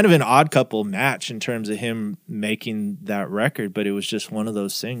was kind of an odd couple match in terms of him making that record, but it was just one of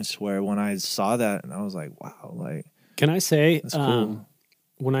those things where when I saw that, and I was like, wow, like Can I say, that's cool.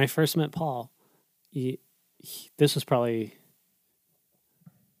 When I first met Paul, this was probably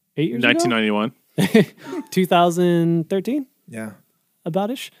 8 years 1991. 2013, yeah.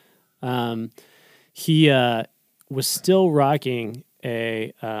 about-ish. He was still rocking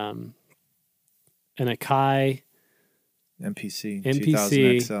an Akai MPC 2000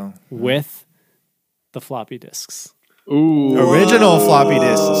 MPC XL. with the floppy disks. Ooh. Original floppy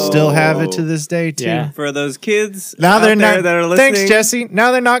disks. Still have it to this day, too. Yeah. For those kids Now out they're there not. that are listening. Thanks, Jesse.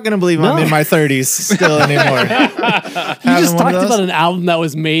 Now they're not going to believe I'm No. in my 30s still anymore. You just talked about an album that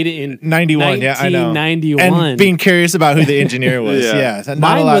was made in 91. Yeah, I know. 1991. And being curious about who the engineer was. Yeah. Not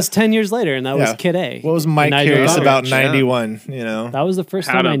Mine a lot. was 10 years later, and that was Yeah. Kid A. What was Mike Nigel curious Godrich. about Yeah. 91? You know, That was the first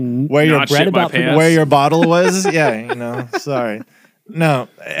How time to where your not read shit my about pants. where your bottle was. Yeah, you know. Sorry. No,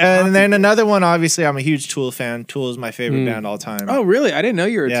 and then another one. Obviously, I'm a huge Tool fan. Tool is my favorite band all time. Oh, really? I didn't know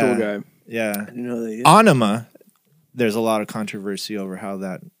you were a Yeah. Tool guy. Yeah. You know they Anima. There's a lot of controversy over how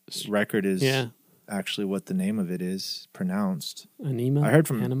that record is Yeah. actually what the name of it is pronounced. Anima. I heard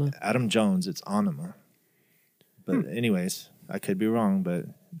from Anima. Adam Jones it's Anima. But anyways, I could be wrong, but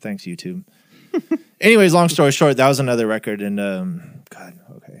thanks YouTube. Anyways, long story short, that was another record and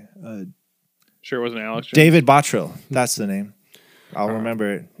Sure, it wasn't Alex. Jones? David Bottrill, that's the name. I'll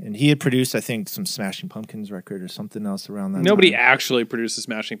remember it. And he had produced, I think, some Smashing Pumpkins record or something else around that Nobody time. actually produced the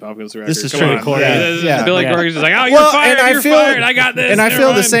Smashing Pumpkins record. This is Come true. on. Corey. Yeah. Billy Yeah. Corgan's just like, oh, you're Well, fired. and I You're feel- fired. I got this. And I Never feel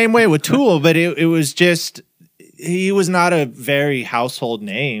the mind. same way with Tool, but it was just he was not a very household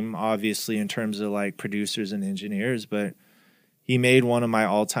name, obviously, in terms of like producers and engineers, but he made one of my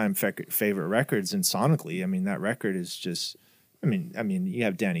all-time favorite records, and sonically, I mean, that record is just. I mean, you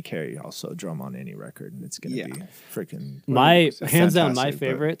have Danny Carey also drum on any record, and it's gonna Yeah. be freaking. My hands down, my fantastic, but-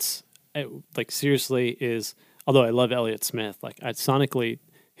 favorites, like seriously, is although I love Elliott Smith, like sonically,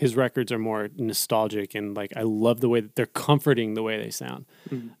 his records are more nostalgic and like I love the way that they're comforting the way they sound.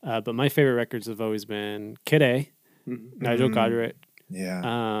 But my favorite records have always been Kid A, Nigel Godrich, Yeah,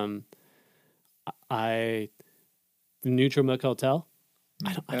 the Neutral Milk Hotel.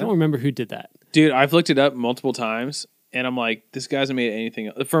 I don't remember who did that. Dude, I've looked it up multiple times, and I'm like, this guy hasn't made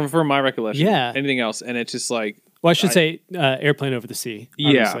anything from my recollection. Yeah. anything else, and it's just like, Well, I should say Airplane Over the Sea.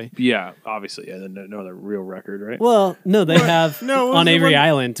 Obviously. yeah, obviously, yeah, no other real record, right? Well, no, they have No, what was on the Avery one-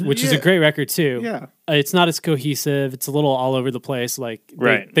 Island, which is a Yeah. great record too. Yeah. It's not as cohesive. It's a little all over the place. Like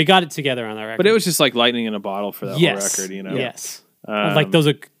Right. they got it together on that record. But it was just like lightning in a bottle for that whole record, you know? Yes. Um, Like those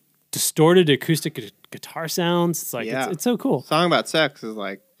distorted acoustic guitar sounds. It's like Yeah. it's so cool. Song About Sex is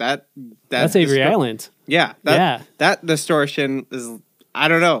like that. That's Avery Island. Yeah. Yeah. That distortion is. I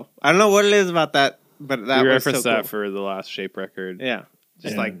don't know. I don't know what it is about that, but that we was referenced so that cool. for the last Shape record. Yeah.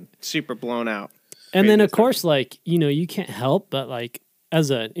 Just like super blown out. And then Crazy of course, like, you can't help but like as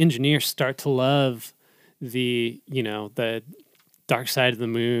an engineer start to love the Dark Side of the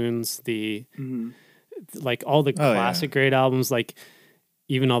Moons, the like all the Oh, yeah. classic great albums, like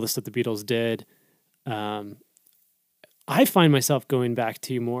even all the stuff the Beatles did. I find myself going back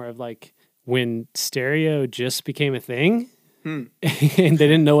to more of like when stereo just became a thing and they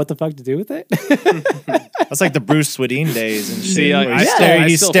didn't know what the fuck to do with it. that's like the Bruce Swedien days and shit. See, like, where I he still- stereo, I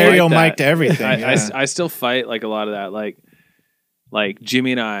he still stereo fight that. mic'd everything. I still fight like a lot of that. Like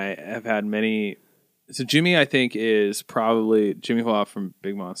Jimmy and I have had many. So Jimmy, I think, is probably Jimmy Hua from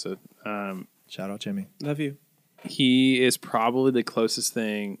Big Monster. Shout out Jimmy. Love you. He is probably the closest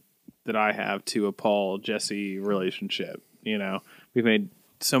thing that I have to a Paul Jesse relationship. You know, we've made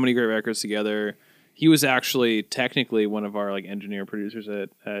so many great records together. He was actually technically one of our like engineer producers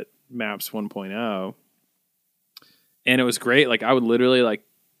at Maps 1.0. And it was great. Like I would literally like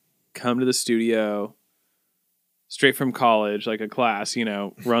come to the studio straight from college, like a class,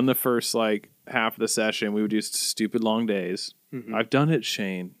 run the first like half of the session. We would do stupid long days. I've done it,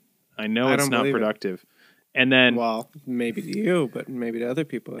 Shane. I know I it's don't not believe it. productive. And then Well, maybe to you, but maybe to other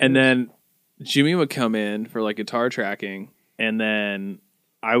people. it and is. then Jimmy would come in for like guitar tracking, and then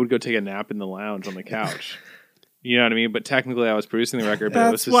I would go take a nap in the lounge on the couch. You know what I mean? But technically, I was producing the record. But it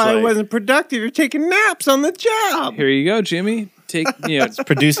was That's just why like, it wasn't productive. You're taking naps on the job. here you go, Jimmy. Take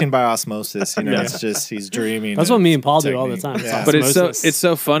Producing by osmosis, Yeah. it's just he's dreaming. That's of what me and Paul do all the technique. time. It's Yeah. But osmosis. it's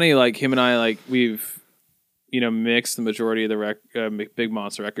so funny. Like him and I, like we've mixed the majority of the Big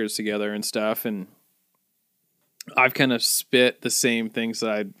Monster records together and stuff, and I've kind of spit the same things that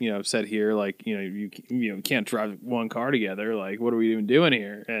I said here. Like you can't drive one car together. Like what are we even doing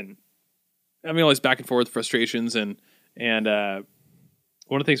here? And I mean, always back and forth frustrations and one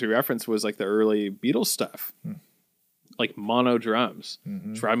of the things we referenced was like the early Beatles stuff, like mono drums,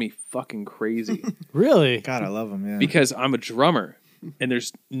 drive me fucking crazy. really God, I love him. Yeah, Because I'm a drummer, and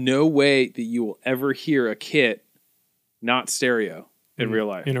there's no way that you will ever hear a kit not stereo in real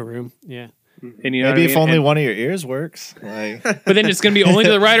life. in a room. Yeah. And you know maybe what I if mean? only And- one of your ears works. Like, but then it's going to be only to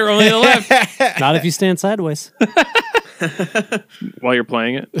the right or only to the left. Not if you stand sideways. while you're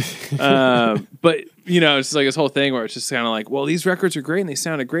playing it. But it's just like this whole thing where it's just kind of like, well, these records are great and they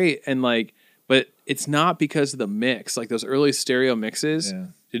sounded great, and like, but it's not because of the mix. Like those early stereo mixes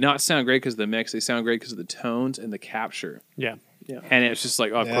did not sound great because of the mix. They sound great because of the tones and the capture. Yeah. And it's just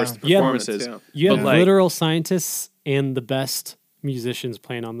like, of course, the Yeah. performances. You have like, literal scientists and the best musicians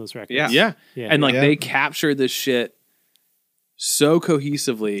playing on those records. Yeah. And like Yeah. they captured this shit so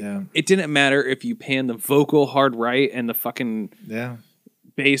cohesively. Yeah. It didn't matter if you pan the vocal hard right and the fucking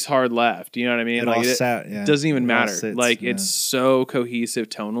bass hard left. You know what I mean? It like all sat, it doesn't even It all matter. sits, Like it's so cohesive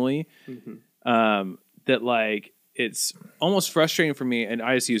tonally that like it's almost frustrating for me. And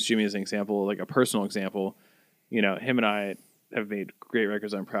I just use Jimmy as an example, like a personal example. Him and I have made great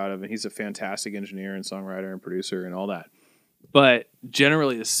records I'm proud of, and he's a fantastic engineer and songwriter and producer and all that. But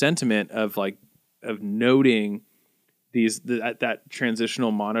generally the sentiment of noting that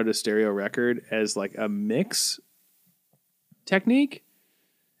transitional mono to stereo record as like a mix technique,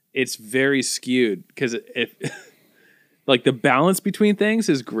 it's very skewed because if like the balance between things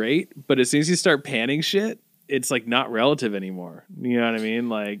is great, but as soon as you start panning shit, it's like not relative anymore. You know what I mean?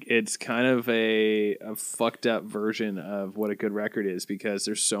 Like it's kind of a fucked up version of what a good record is because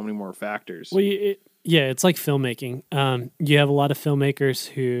there's so many more factors. Well, it's like filmmaking. You have a lot of filmmakers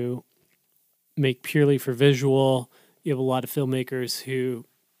who make purely for visual. You have a lot of filmmakers who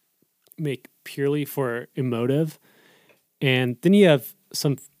make purely for emotive. And then you have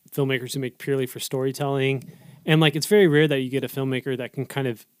some filmmakers who make purely for storytelling. And like it's very rare that you get a filmmaker that can kind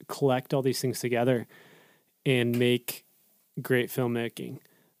of collect all these things together and make great filmmaking.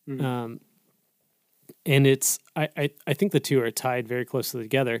 And it's I think the two are tied very closely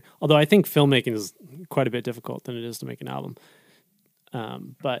together. Although I think filmmaking is quite a bit difficult than it is to make an album.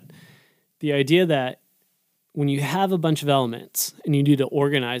 But the idea that when you have a bunch of elements and you need to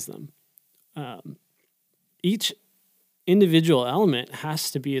organize them, each individual element has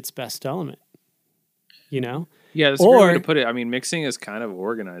to be its best element. Yeah, that's a great way to put it. I mean, mixing is kind of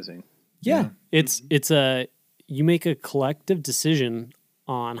organizing. Yeah. It's you make a collective decision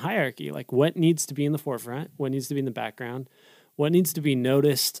on hierarchy, like what needs to be in the forefront, what needs to be in the background, what needs to be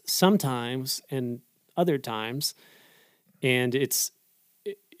noticed sometimes and other times. And it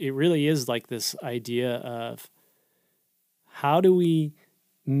really is like this idea of how do we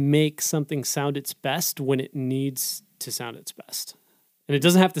make something sound its best when it needs to sound its best. And it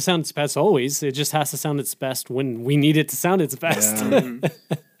doesn't have to sound its best always. It just has to sound its best when we need it to sound its best. Yeah.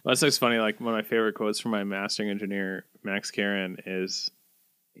 Well, that's funny. Like one of my favorite quotes from my mastering engineer, Max Karen, is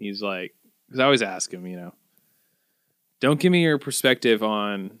he's like, because I always ask him, don't give me your perspective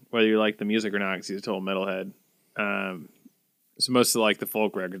on whether you like the music or not, because he's a total metalhead. So most of like the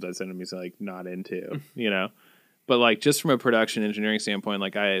folk records I send him, he's like not into, But like just from a production engineering standpoint,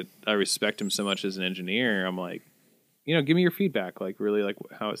 like I respect him so much as an engineer. I'm like, give me your feedback, like really like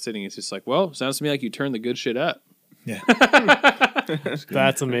how it's sitting. It's just like, well, sounds to me like you turned the good shit up. Yeah.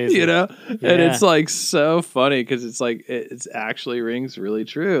 That's amazing. And it's like so funny because it's like it's actually rings really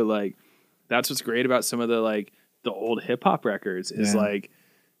true. Like that's what's great about some of the old hip hop records is like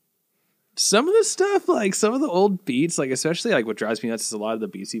some of the stuff, like some of the old beats, like especially like what drives me nuts is a lot of the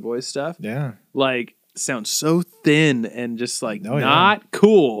Beastie Boys stuff. Yeah. Like sounds so thin and just like not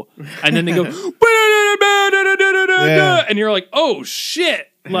cool. And then they go and you're like, oh shit.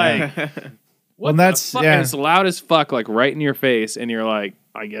 Like what that's and it's loud as fuck, like right in your face, and you're like,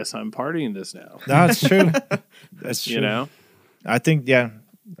 I guess I'm partying this now. No, it's true. That's true. I think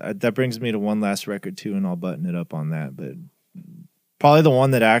that brings me to one last record too, and I'll button it up on that. But probably the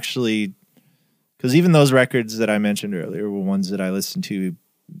one that actually, because even those records that I mentioned earlier were ones that I listened to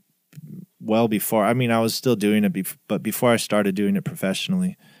well before. I mean, I was still doing it, but before I started doing it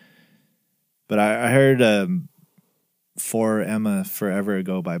professionally. But I heard For Emma Forever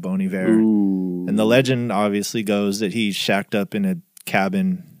Ago by Bon Iver. Ooh. And the legend obviously goes that he shacked up in a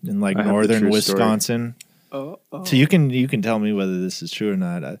cabin in like northern Wisconsin. So you can tell me whether this is true or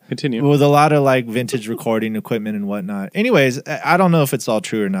not. Continue. With a lot of like vintage recording equipment and whatnot. Anyways, I don't know if it's all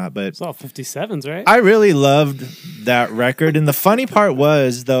true or not, but it's all 57s, right? I really loved that record. And the funny part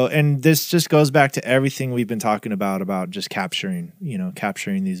was though, and this just goes back to everything we've been talking about just capturing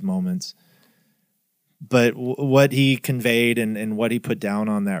these moments. But what he conveyed and what he put down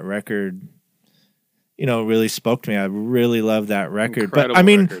on that record, really spoke to me. I really love that record. Incredible but I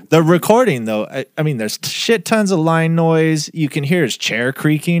mean, record. the recording though, I mean, there's shit tons of line noise. You can hear his chair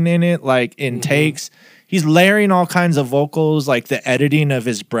creaking in it, like in takes. He's layering all kinds of vocals, like the editing of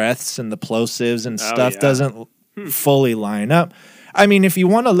his breaths and the plosives and stuff doesn't fully line up. I mean, if you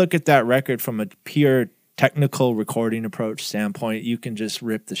want to look at that record from a pure technical recording approach standpoint, you can just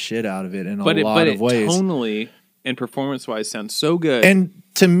rip the shit out of it in a lot of ways. Tonally, and performance-wise sound so good. And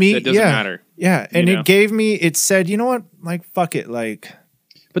to me, It doesn't matter. Yeah, and You know? it gave me. It said, you know what? Like, fuck it. Like,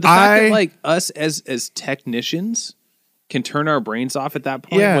 But the fact that like us as technicians can turn our brains off at that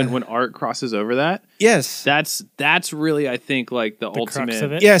point when art crosses over that. yes, That's really, I think, like the ultimate crux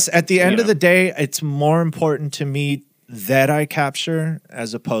of it. yes. At the end You of the day, it's more important to me that I capture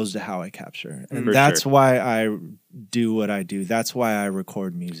as opposed to how I capture, and For that's sure. why I do what I do. That's why I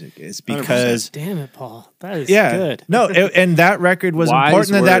record music. It's because Damn it, Paul. That is yeah, good. no, and that record was Wise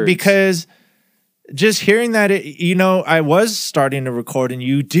important to that words. because just hearing that, I was starting to record, and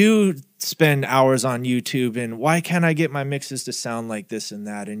you do spend hours on YouTube, and why can't I get my mixes to sound like this and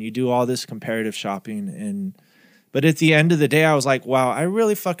that, and you do all this comparative shopping, but at the end of the day, I was like, wow, I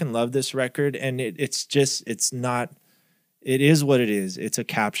really fucking love this record, and it's not. It is what it is. It's a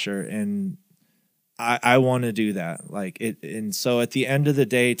capture, and I want to do that. Like it, and so at the end of the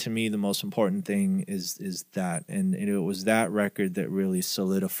day, to me, the most important thing is that, and it was that record that really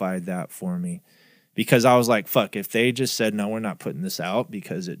solidified that for me, because I was like, fuck, if they just said no, we're not putting this out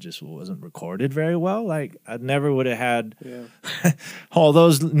because it just wasn't recorded very well, like I never would have had all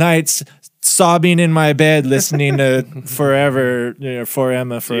those nights sobbing in my bed listening to Forever, For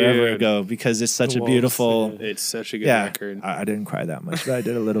Emma Forever Dude. Ago, because it's such a Wolves, beautiful. It's such a good Yeah, record. I didn't cry that much, but I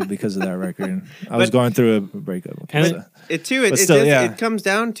did a little because of that record. I was going through a breakup. And so. It too. It, But it, still, does- yeah. it comes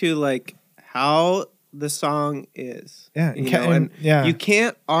down to like how the song is. Yeah, you and know, and yeah. you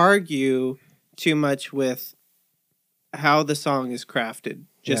can't argue too much with how the song is crafted,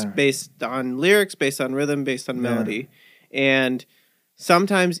 just Yeah. based on lyrics, based on rhythm, based on melody, and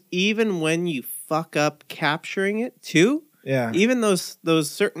sometimes even when you fuck up capturing it too, Yeah, even those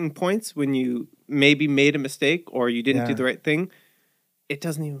certain points when you maybe made a mistake or you didn't do Yeah. the right thing, it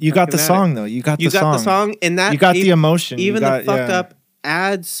doesn't even. you got fucking the matter. song though. You got You the got song. the song, and that You got the even- emotion. You Even got- the fucked yeah. up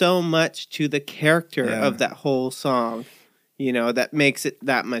adds so much to the character Yeah. of that whole song. That makes it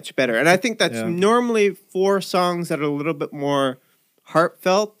that much better. And I think that's Yeah. normally for songs that are a little bit more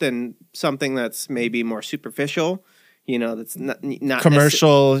heartfelt than something that's maybe more superficial. That's not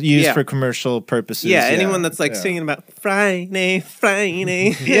commercial used Yeah. for commercial purposes. Yeah, anyone that's like yeah. singing about Friday.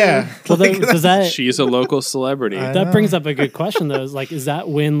 Yeah. Well, does that She's a local celebrity. I that know. brings up a good question though? Is that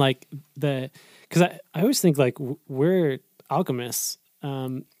when like because I always think like we're alchemists.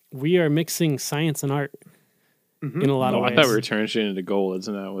 We are mixing science and art in a lot of Oh, ways. I thought we were turning shit into gold.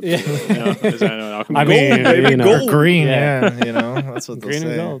 Isn't that what? Yeah. Is that what alchemy I is? mean, baby, know, gold. green. Yeah. Yeah, that's what they'll green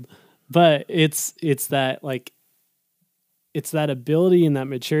say. or gold. But it's that like it's that ability and that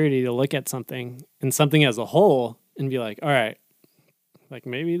maturity to look at something and something as a whole and be like, all right, like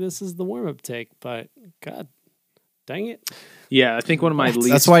maybe this is the warm up take, but God dang it. Yeah, I think one of my least.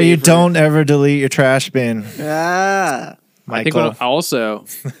 That's why you favorite- don't ever delete your trash bin, Ah. I think Michael. also,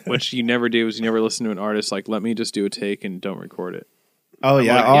 which you never do, is you never listen to an artist like, let me just do a take and don't record it. Oh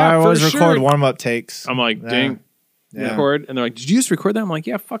yeah, like, oh, yeah, I for always record sure. warm up takes. I'm like, Yeah. ding, Yeah. record, and they're like, did you just record that? I'm like,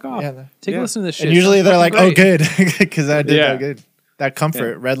 yeah, fuck off. Yeah, Take yeah. a listen to this shit. And usually Sounds they're like, fucking "Oh, great." good," because I did Yeah. that good. That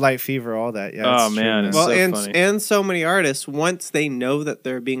comfort, red light fever, all that. Yeah. Oh, it's true, man, it's Well, so and funny. and so many artists, once they know that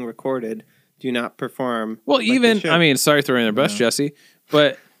they're being recorded, do not perform. Well, like they even should. I mean, sorry throwing their bus, Jesse,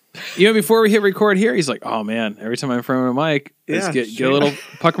 but before we hit record here, he's like, "Oh man, every time I'm in front of a mic, I just Yeah, get a little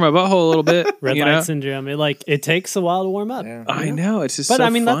pucker my butthole a little bit." Red you light know? syndrome. It takes a while to warm up. Yeah. I know it's just, But so I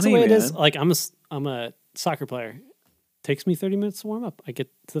mean, that's the funny, way it is. man. Like I'm a soccer player. Takes me 30 minutes to warm up. I get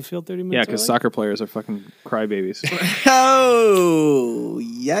to the field 30 minutes. Yeah, because early. soccer players are fucking crybabies. Oh,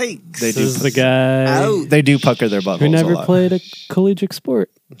 yikes! They This do. is the guy Out. They do pucker their buttholes who never a lot. played a collegiate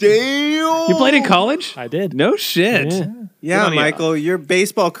sport. Damn. You played in college? I did. No shit. Yeah. Yeah, Good on you. Michael, your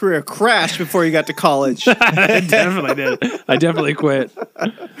baseball career crashed before you got to college. I definitely did. I definitely quit. I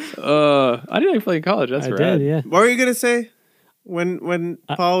didn't even play in college. That's I rad. did, yeah. What were you gonna say when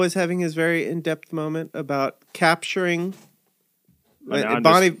Paul was having his very in-depth moment about capturing now I'm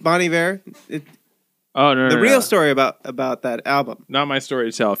Bonnie Vare? Oh no, The no, real no. story about that album. Not my story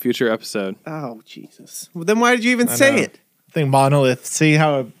to tell. Future episode. Oh Jesus! Well, then why did you even say know. it? I think Monolith. See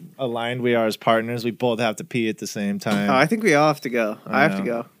how aligned we are as partners. We both have to pee at the same time. Oh, I think we all have to go. I have to know.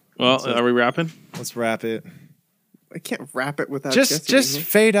 go. Well, are we wrapping? Let's wrap it. I can't wrap it without Just Jesse being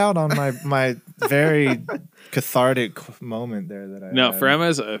fade out on my very cathartic moment there that I No, had. For Emma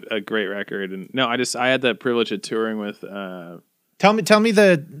is a great record, and no, I had the privilege of touring with. Tell me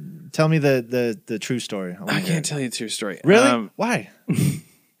the true story. wanna I hear can't it. tell you the true story. Really? Why?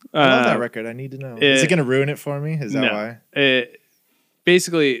 I love that uh, record. I need to know. Is it going to ruin it for me? Is that no. why?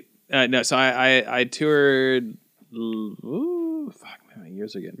 Basically, no. So I toured. Fuck, man, my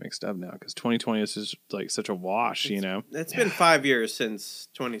years are getting mixed up now because 2020 is just like such a wash, you know. It's been 5 years since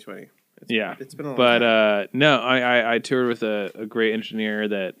 2020. Yeah. It's been a long But time. no, I toured with a great engineer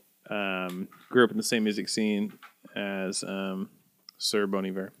that grew up in the same music scene as Sir Bon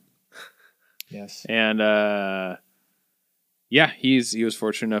Iver. Yes. And yeah, he was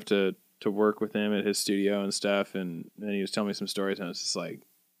fortunate enough to work with him at his studio and stuff, and then he was telling me some stories, and I was just like,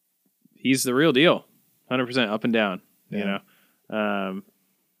 he's the real deal, 100% up and down, you Yeah. know. Is that what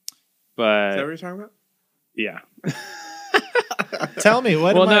But you're talking about? yeah, Tell me,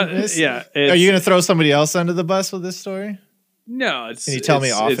 what well, am I no, missing? yeah, Are you going to throw somebody else under the bus with this story? no, it's. Can you tell me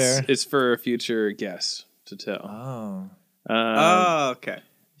it's- off it's- air? It's for a future guest to tell. Oh. Oh, okay.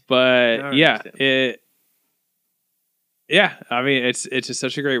 But Now I yeah, understand. I mean, it's just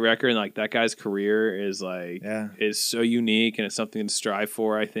such a great record, and like that guy's career is like Yeah. is so unique, and it's something to strive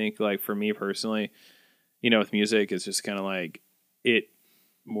for. I think, like for me personally, you know, with music, it's just kind of like it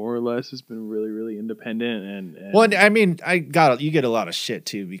more or less has been really, really independent, and Well, I mean, you get a lot of shit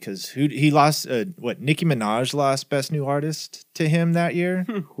too because he lost Nicki Minaj lost Best New Artist to him that year.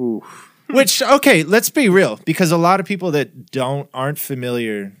 oof. Which, okay, let's be real, because a lot of people that aren't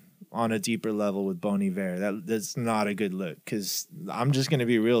familiar on a deeper level with Bon Iver, that's not a good look. Because I'm just gonna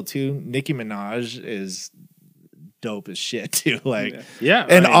be real too. Nicki Minaj is dope as shit too, like, Yeah,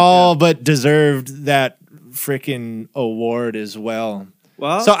 and I mean, all but deserved that freaking award as well.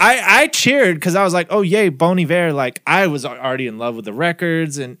 Well, So I cheered because I was like, oh yay, Bon Iver! Like I was already in love with the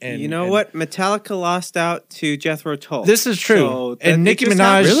records, and you know and what? Metallica lost out to Jethro Tull. This is true. So And it Nicki just Minaj-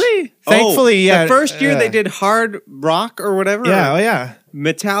 happened. Really? Thankfully, yeah. The first year yeah. they did hard rock or whatever. Yeah, oh yeah.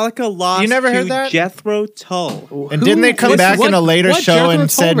 Metallica lost You never to heard that? Jethro Tull. And didn't they come back in a later what show Jethro and Tull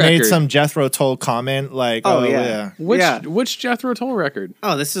said made record? some Jethro Tull comment like, Oh, oh, yeah. yeah. Which Jethro Tull record?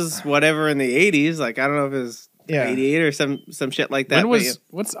 Oh, this is whatever in the 80s. Like, I don't know if it was Yeah. 88 or some shit like that. When but was yeah.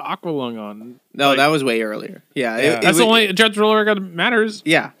 what's Aqualung on? No, like- that was way earlier. Yeah. Yeah. That's the only Jethro Tull record that matters.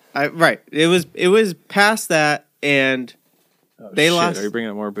 Yeah. Right. It was past that, and they Shit, lost. Are you bringing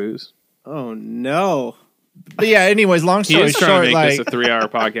up more booze? Oh, no. But yeah, anyways, long He story is trying short, to make like this a 3-hour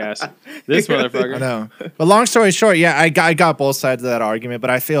podcast. This motherfucker. I know. But long story short, yeah, I got both sides of that argument, but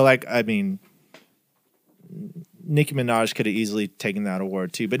I feel like, I mean, Nicki Minaj could have easily taken that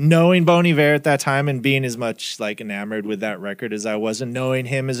award too. But knowing Bon Iver at that time and being as much like enamored with that record as I was, and knowing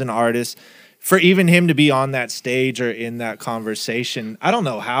him as an artist, for even him to be on that stage or in that conversation, I don't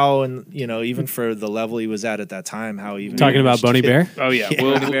know how, and you know, even for the level he was at that time, how even Talking about Bon Iver? Oh yeah, Yeah.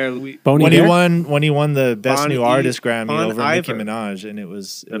 Bon when Iver? he won the Best Bon New Artist Grammy Bon over Nicki Iver. Minaj, and it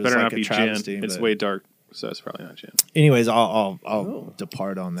was That better like not a be travesty. gin. It's but- way dark, so it's probably not gin. Anyways, I'll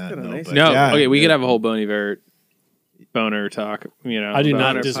depart on that. kinda note, nice. but No, yeah, okay, we it- could have a whole Bon Iver boner talk. You know, I do about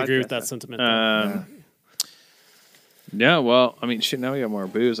not our disagree with podcast. that sentiment. though. Um, yeah, well, I mean, shit. Now we got more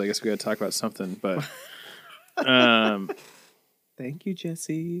booze. I guess we got to talk about something. But Thank you,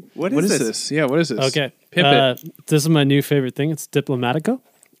 Jesse. What what is is this? this? Yeah, what is this? Okay. Pimp it. This is my new favorite thing. It's Diplomatico.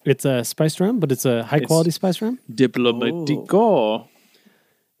 It's a spiced rum, but it's a high quality spiced rum. Diplomatico.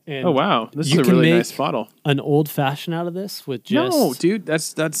 And Oh wow, this is you a can really make nice bottle. an old fashioned out of this with just No, dude,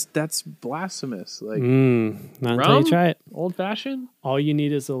 that's blasphemous. Like not until rum? you try it. old fashioned. All you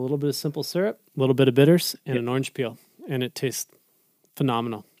need is a little bit of simple syrup, a little bit of bitters, and an orange peel, and it tastes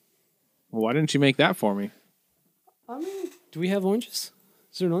phenomenal. Why didn't you make that for me? Do we have oranges?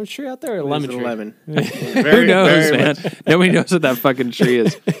 Is there an orange tree out there or a Is lemon it a tree? lemon? Who knows, man? Nobody knows what that fucking tree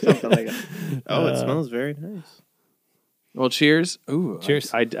is. Something like that. Oh, it smells very nice. Well, cheers. Ooh,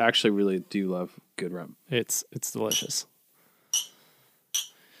 Cheers. I actually really do love good rum. It's delicious.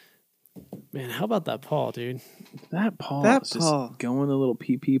 Man, how about that Paul, dude? That Paul, That is Paul. just going a little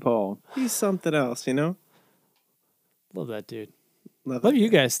PP Paul. He's something else, you know? Love that dude. Love Love it. you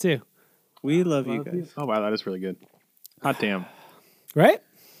guys too. We love you guys. Oh wow, that is really good. Hot damn, Right?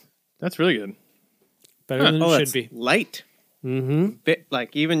 that's really good. Better than Oh, it that's should be. light. Mm-hmm. Bit,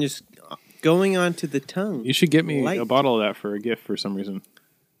 like even just going onto the tongue. You should get me Light. a bottle of that for a gift for some reason.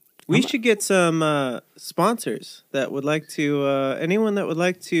 We should get some sponsors that would like to, anyone that would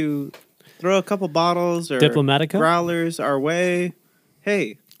like to throw a couple bottles or Diplomatico? growlers our way.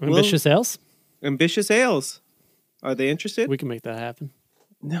 Hey, Ambitious ales? Ambitious Ales. Are they interested? We can make that happen.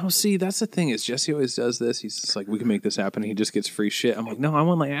 No, see, that's the thing is Jesse always does this. He's just like, we can make this happen. He just gets free shit. I'm like, no, I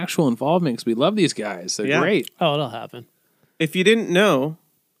want like actual involvement because we love these guys. They're Yeah. great. Oh, it'll happen. If you didn't know,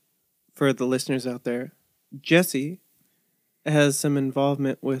 for the listeners out there, Jesse has some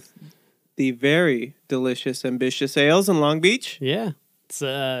involvement with the very delicious Ambitious Ales in Long Beach. Yeah. It's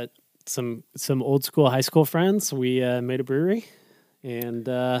some old school high school friends. We made a brewery and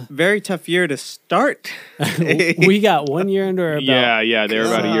Very tough year to start. we got 1 year under our belt. Yeah, they were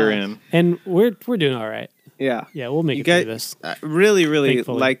about a year in. And we're doing all right. Yeah. Yeah, we'll make You it guys through this. I really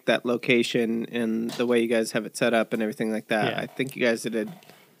Thankfully. like that location and the way you guys have it set up and everything like that. Yeah. I think you guys did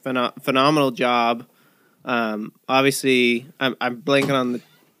a phenomenal job. Obviously, I'm blanking on the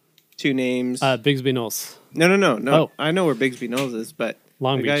two names. Bigsby Knowles. No. Oh. I know where Bigsby Knowles is, but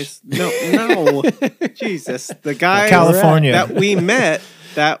Long the Beach. guys. No. Jesus, the guys California. that we met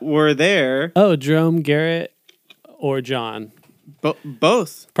that were there. Oh, Jerome, Garrett, or John.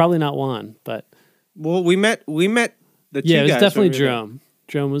 Both. Probably not Juan, but Well, we met the two yeah, it was guys definitely over there. Jerome.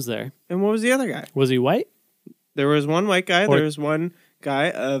 Jerome was there. And what was the other guy? Was he white? There was one white guy. Or- There was one guy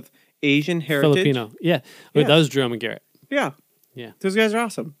of Asian heritage. Filipino. Yeah. Wait, Yeah. that was Jerome and Garrett. Yeah. Yeah. Those guys are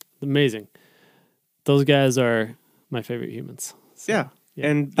awesome. Amazing. Those guys are my favorite humans. So, Yeah. yeah.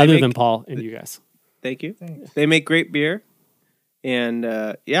 And they Other make- than Paul and you guys. Thank you. Thanks. They make great beer. And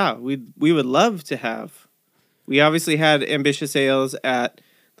we would love to have. We obviously had ambitious ales at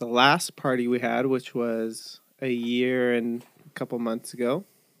the last party we had, which was a year and a couple months ago.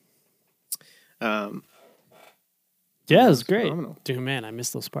 Yeah, it was great. phenomenal. Dude, man, I miss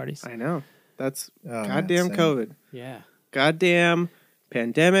those parties. I know. That's Oh, man, goddamn same. COVID. Yeah. Goddamn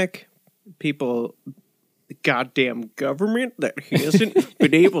pandemic. People, the goddamn government that hasn't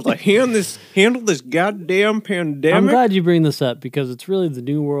been able to handle this goddamn pandemic. I'm glad you bring this up because it's really the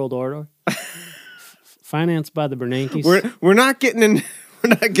New World Order. Financed by the Bernankes. We're not getting in. We're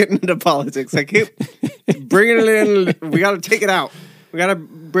not getting into politics. I keep bringing it in. We got to take it out. We got to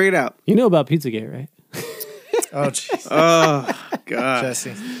bring it out. You know about Pizzagate, right? Oh, jeez. Oh God.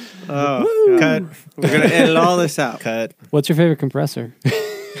 Jesse. Oh, Cut. we're gonna edit all this out. Cut. What's your favorite compressor?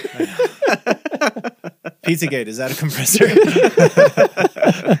 Pizzagate, is that a compressor?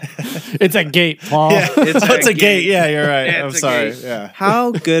 It's a gate, Paul. Yeah, it's a gate. gate. Yeah, you're right. It's I'm a sorry. gate. Yeah.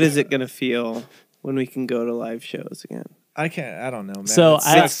 How good is it gonna feel when we can go to live shows again? I don't know, man. So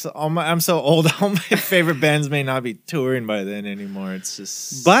I'm so old. All my favorite bands may not be touring by then anymore. It's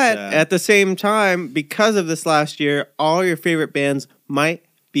just But sad. at the same time, because of this last year, all your favorite bands might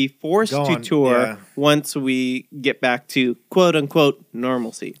be forced Go to on, tour yeah. once we get back to quote unquote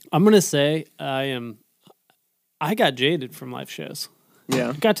normalcy. I'm gonna say I got jaded from live shows.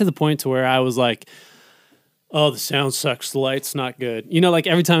 Yeah. It got to the point to where I was like, oh, the sound sucks, the light's not good. You know, like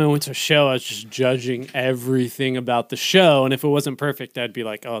every time I went to a show, I was just judging everything about the show. And if it wasn't perfect, I'd be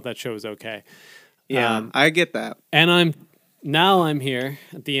like, oh, that show was okay. Yeah, I get that. And I'm here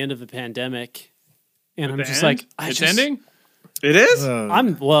at the end of the pandemic. And I'm The just end? like, It's ending? It is?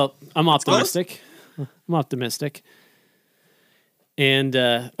 I'm optimistic. I'm optimistic. And,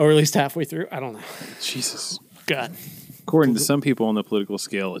 or at least halfway through. I don't know. Jesus. God. According to some people on the political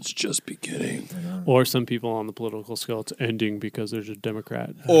scale, it's just beginning. Or some people on the political scale, it's ending because there's a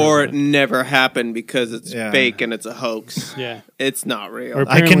Democrat. Or it never happened because it's Yeah. fake and it's a hoax. Yeah. It's not real. Or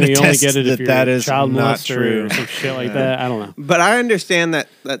I can apparently you only attest get it if that you're that a is child not molester true. or some shit like Yeah. that. I don't know. But I understand that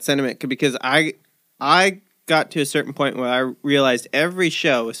sentiment because I got to a certain point where I realized every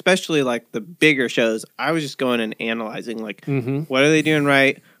show, especially like the bigger shows, I was just going and analyzing like what are they doing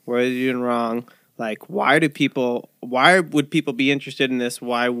right, what are they doing wrong, like why would people be interested in this,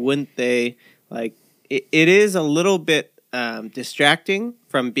 why wouldn't they, like it is a little bit distracting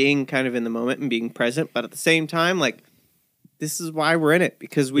from being kind of in the moment and being present, but at the same time like this is why we're in it,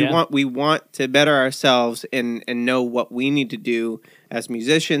 because we want to better ourselves and know what we need to do as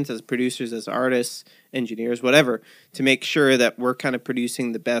musicians, as producers, as artists, engineers, whatever, to make sure that we're kind of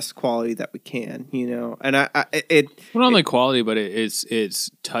producing the best quality that we can, you know. And Not only quality, but it's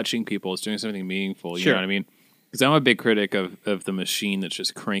touching people. It's doing something meaningful. You Sure. know what I mean? Because I'm a big critic of the machine that's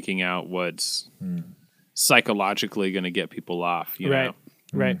just cranking out what's psychologically going to get people off. You know?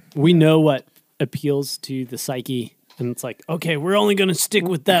 Right. We know what appeals to the psyche. And it's like, okay, we're only going to stick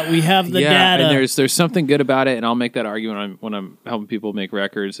with that. We have the data. And there's something good about it, and I'll make that argument when I'm helping people make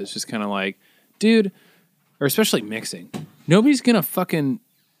records. It's just kind of like, dude, or especially mixing. Nobody's gonna fucking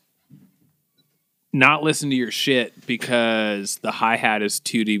not listen to your shit because the hi-hat is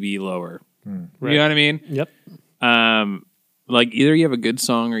 2 dB lower. You know what I mean? Yep. Like either you have a good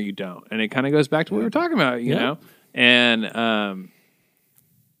song or you don't, and it kind of goes back to what we were talking about, you know. And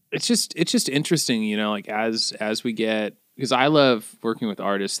it's just interesting, you know, like as we get, because I love working with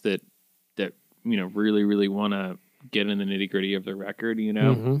artists that you know really want to get in the nitty-gritty of the record, you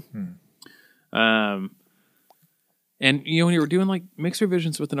know. And you know, when you're doing like mix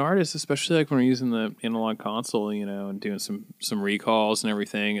revisions with an artist, especially like when we're using the analog console, you know, and doing some recalls and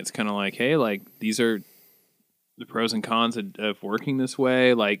everything, it's kind of like, hey, like these are the pros and cons of working this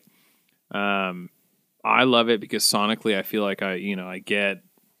way. Like, I love it because sonically, I feel like I get,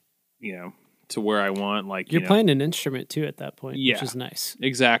 you know, to where I want. Like You're playing an instrument too at that point, Yeah. which is nice.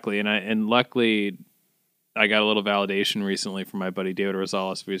 exactly, and luckily, I got a little validation recently from my buddy David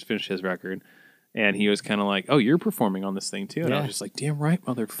Rosales, who just finished his record. And he was kind of like, "Oh, you're performing on this thing too." And I was just like, "Damn right,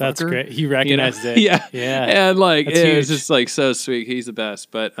 motherfucker." That's great. He recognized it. Yeah. And like, That's it was huge. just like so sweet. He's the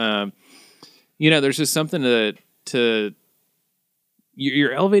best. But, there's just something to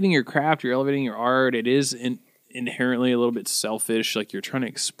you're elevating your craft. You're elevating your art. It is inherently a little bit selfish. Like you're trying to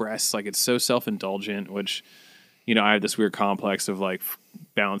express, like it's so self-indulgent, which, I have this weird complex of like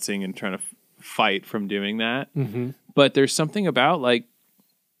balancing and trying to fight from doing that. Mm-hmm. But there's something about like,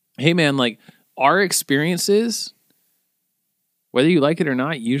 hey man, like, our experiences, whether you like it or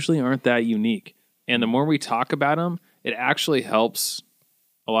not, usually aren't that unique. And the more we talk about them, it actually helps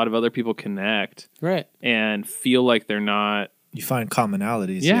a lot of other people connect. Right. And feel like they're not... You find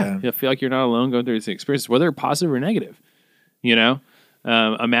commonalities. Yeah. You feel like you're not alone going through these experiences, whether they're positive or negative.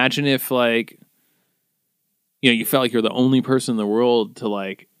 Imagine if like, you felt like you're the only person in the world to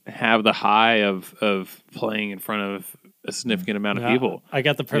like have the high of playing in front of a significant amount of people. I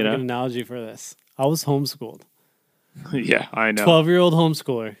got the perfect analogy for this. I was homeschooled. Yeah, I know. 12-year-old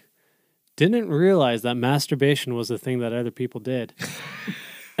homeschooler. Didn't realize that masturbation was a thing that other people did.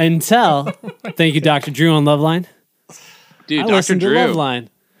 Until, thank you, Dr. Drew on Loveline. Dude, I Dr. listened Drew. to Loveline.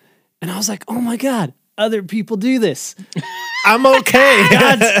 And I was like, oh my God, other people do this. I'm okay.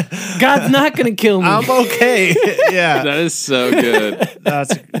 God's not going to kill me. I'm okay. Yeah. That is so good.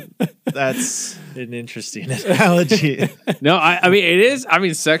 That's an interesting analogy. No, I mean, it is. I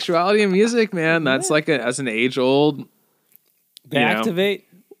mean, sexuality and music, man, that's like as an age old. They activate.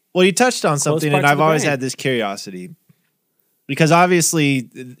 Well, you touched on something, and parts of I've the always brain. had this curiosity. Because obviously,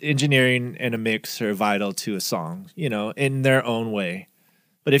 engineering and a mix are vital to a song, in their own way.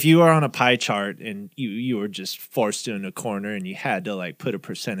 But if you were on a pie chart and you were just forced in a corner and you had to like put a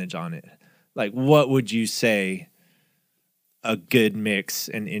percentage on it, like what would you say a good mix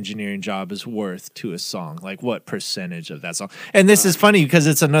and engineering job is worth to a song? Like what percentage of that song? And this is funny because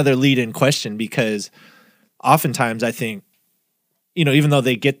it's another lead-in question, because oftentimes I think, even though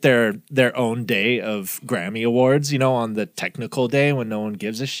they get their own day of Grammy Awards, on the technical day when no one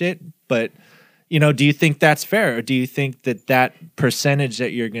gives a shit, but do you think that's fair? Or do you think that percentage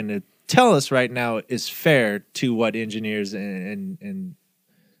that you're going to tell us right now is fair to what engineers and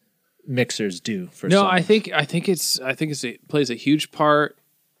mixers do for No, songs? I think it plays a huge part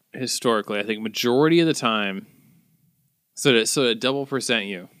historically. I think majority of the time, so to double percent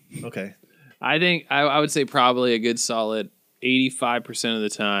you. Okay. I think I would say probably a good solid 85% of the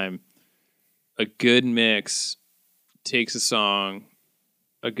time, a good mix takes a song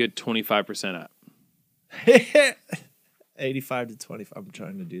a good 25% up. 85 to 25. I'm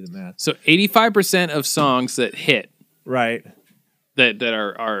trying to do the math. So 85% of songs that hit, Right. that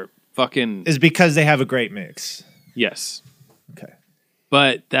are fucking Is because they have a great mix. yes. Okay.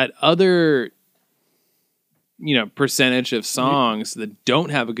 But that other percentage of songs that don't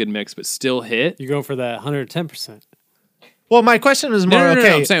have a good mix but still hit. You go for that 110%. Well, my question was more, No,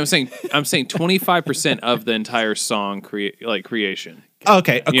 okay. I'm saying 25% of the entire song creation.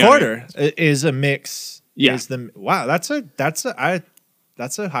 Okay, a You know what I quarter is a mix. Yeah. Wow, that's a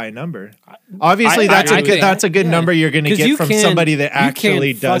high number. Obviously, that's a good yeah. number you're going to 'Cause get you from can- somebody that actually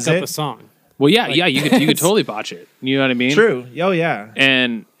you can't does fuck it. up a song. Well, yeah, you could totally botch it. You know what I mean? True. Oh yeah.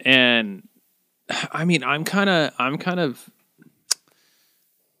 And I mean, I'm kind of,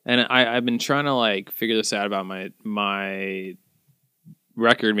 and I've been trying to like figure this out about my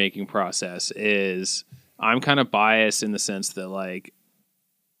record making process. Is I'm kind of biased in the sense that like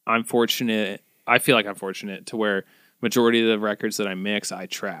I feel like I'm fortunate to where majority of the records that I mix I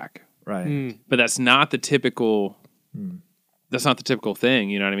track, Right. but that's not the typical. That's not the typical thing.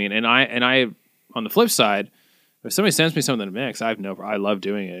 You know what I mean? And I on the flip side, if somebody sends me something to mix, I love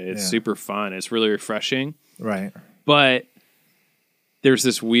doing it. It's super fun. It's really refreshing. Right. But there's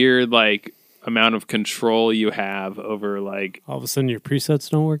this weird like amount of control you have over like All of a sudden, your presets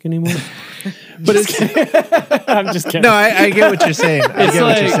don't work anymore. but it's I'm just kidding. No, I get what you're saying. I get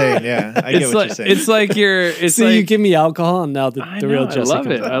what you're saying. Yeah, I get what like you're saying. it's like so you give me alcohol, and now the real Jesse I love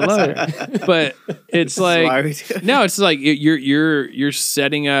comes it. out. I love it. But it's Why like we do it. no, it's like you're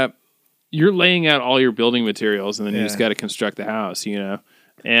setting up, you're laying out all your building materials, and then you just got to construct the house,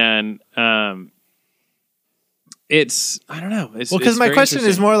 and it's I don't know. It's, Well, because it's my very question is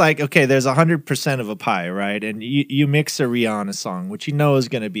interesting. more like, okay, there's 100% of a pie, right? And you mix a Rihanna song, which you know is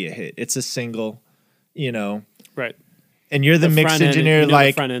going to be a hit. It's a single, Right. and you're the mix front end, engineer, the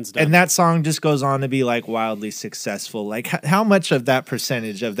like, front end's done. and that song just goes on to be like wildly successful. Like, how much of that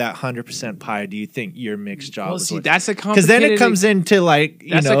percentage of that 100% pie do you think your mix job Well, was see, worth? that's a Because then it complicated comes into like,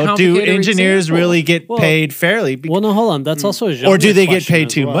 That's a do complicated engineers example. really get Well- paid fairly? Well, no, hold on. That's also a genre Or do they get question paid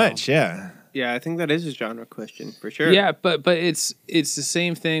as too well. much? Yeah. Yeah, I think that is a genre question for sure. Yeah, but it's the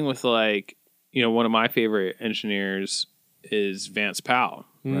same thing with like, you know, one of my favorite engineers is Vance Powell.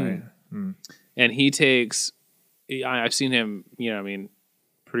 Right. And he takes, I've seen him, you know, I mean,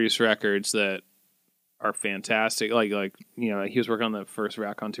 produce records that are fantastic. Like, you know, he was working on the first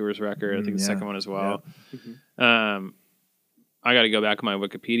Rack on Tours record. I think the second one as well. I got to go back on my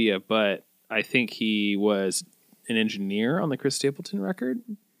Wikipedia, but I think he was an engineer on the Chris Stapleton record.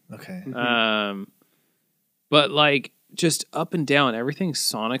 Okay. But like just up and down, everything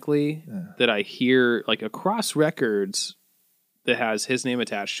sonically that I hear like across records that has his name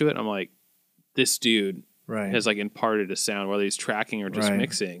attached to it, I'm like, this dude has like imparted a sound, whether he's tracking or just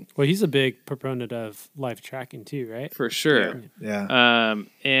mixing. Well, he's a big proponent of live tracking too, right? For sure. Yeah.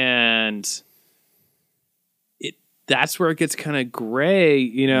 And that's where it gets kind of gray,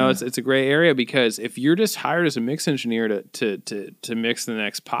 you know. It's a gray area because if you're just hired as a mix engineer to mix the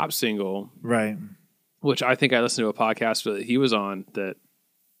next pop single, Right. which I think I listened to a podcast that he was on that,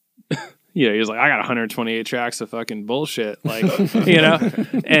 you know, he was like, I got 128 tracks of fucking bullshit, like, you know,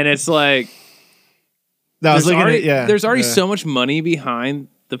 and it's like, there's already so much money behind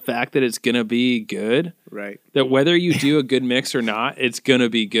the fact that it's gonna be good, Right. that whether you do a good mix or not, it's gonna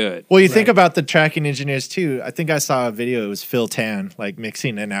be good. Well, you think about the tracking engineers too. I think I saw a video. It was Phil Tan, like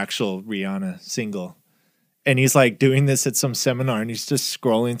mixing an actual Rihanna single, and he's like doing this at some seminar, and he's just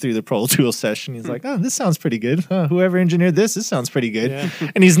scrolling through the Pro Tools session. He's like, "Oh, this sounds pretty good. Whoever engineered this sounds pretty good." Yeah.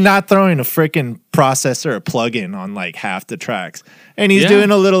 And he's not throwing a freaking processor or plug-in on like half the tracks, and he's doing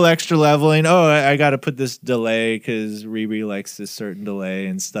a little extra leveling. Oh, I got to put this delay because Riri likes this certain delay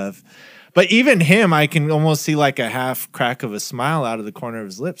and stuff. But even him, I can almost see like a half crack of a smile out of the corner of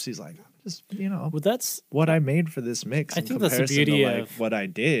his lips. He's like, just, you know, Well, that's what I made for this mix. I in think that's the comparison beauty to, like, of what I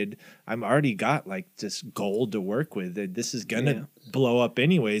did. I'm already got like just gold to work with. This is gonna blow up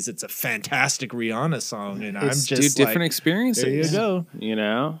anyways. It's a fantastic Rihanna song, and I'm just different like, experiences. there you go. You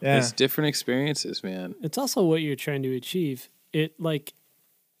know, Yeah. it's different experiences, man. it's also what you're trying to achieve. It like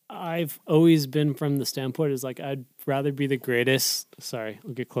I've always been from the standpoint is like I'd rather be the greatest. Sorry,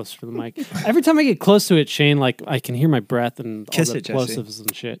 I'll get closer to the mic. Every time I get close to it, Shane, like I can hear my breath and Kiss all the it, Jesse. plosives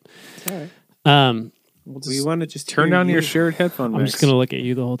and shit. All right. We want to just turn hear down you. your shared headphone I'm mix. just gonna look at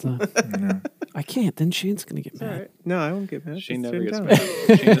you the whole time. I can't. Then Shane's gonna get All mad. right. No, I won't get mad. Shane Just never turn gets down.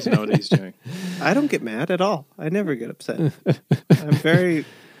 mad. Shane doesn't know what he's doing. I don't get mad at all. I never get upset. I'm very,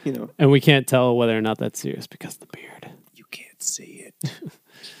 you know. And we can't tell whether or not that's serious because of the beard. You can't see it.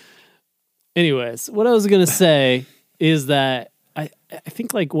 Anyways, what I was gonna say is that I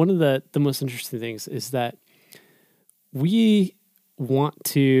think like one of the most interesting things is that we want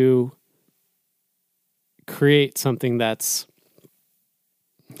to create something that's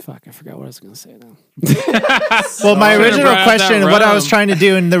fuck, I forgot what I was gonna say now. Well, my Should've original brought that question, what I was rum. trying to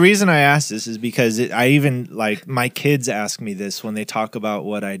do, and the reason I asked this is because I even like my kids ask me this when they talk about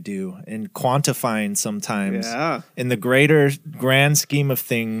what I do, and quantifying sometimes Yeah. in the greater grand scheme of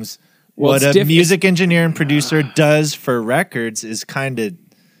things. Well, What it's a music engineer and producer does for records is kind of,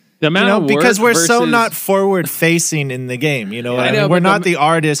 The amount of because work we're so versus- not forward facing in the game. You know, what I I know, mean? We're but not the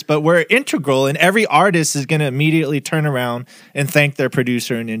artist, but we're integral, and every artist is going to immediately turn around and thank their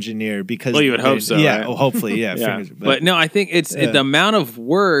producer and engineer because. Well, you would hope so, Yeah, right? well, hopefully, yeah. Yeah. fingers- But no, I think it's the amount of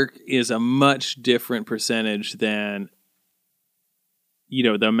work is a much different percentage than, you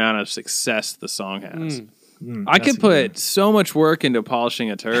know, the amount of success the song has. I that's could a good put so much work into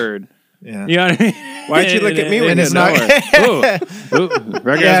polishing a turd. Yeah. You know what I mean? Why'd you look at me when it's you not- know it?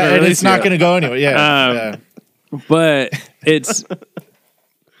 Record Yeah, has been and released it's not yet. going to go anywhere. Yeah, But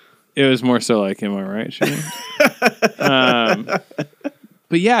it was more so like, am I right, Shane?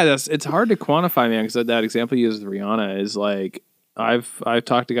 But yeah, it's hard to quantify, man, because that example you used with Rihanna is like, I've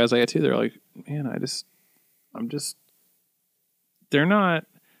talked to guys like that too. They're like, man,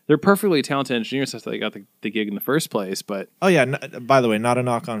 they're perfectly talented engineers since they got the gig in the first place, but Oh yeah. By the way, not a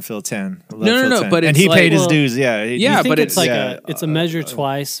knock on Phil Tan. I love No, Phil Tan. but and it's he like- paid his well, dues. Yeah, Yeah, I think but it's like yeah, it's a measure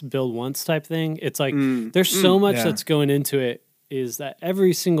twice, build once type thing. It's like there's so much yeah. that's going into it. Is that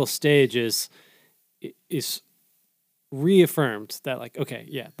every single stage is reaffirmed that like okay,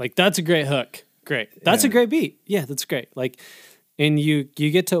 yeah, like that's a great hook, great, that's a great beat, yeah, that's great. Like, and you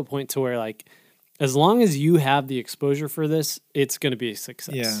get to a point to where like as long as you have the exposure for this, it's going to be a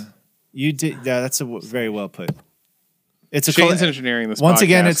success. Yeah, you did. Yeah, that's very well put. It's a Shane's engineering this once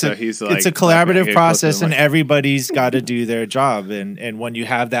again. podcast, It's so a he's like, it's a get collaborative close to process, the and mic. everybody's got to do their job. And when you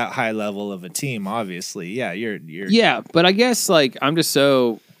have that high level of a team, obviously, yeah, you're Yeah, but I guess like I'm just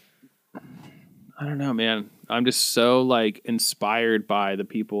so I don't know, man. I'm just so like inspired by the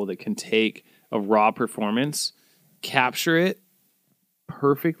people that can take a raw performance, capture it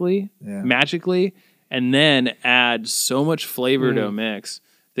perfectly, Yeah. magically, and then add so much flavor to a mix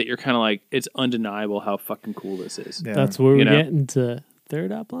that you're kind of like, it's undeniable how fucking cool this is. Yeah. That's where You we know? get into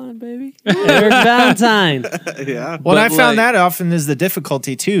third up line, baby. Eric Valentine Yeah. Well, But, I found like- that often is the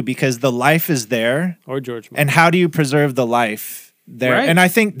difficulty too, because the life is there, or George. and how do you preserve the life there? Right. And I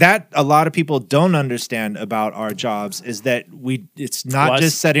think that a lot of people don't understand about our jobs is that it's not Plus-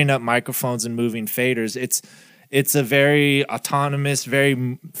 just setting up microphones and moving faders. It's a very autonomous,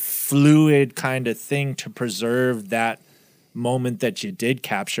 very fluid kind of thing to preserve that moment that you did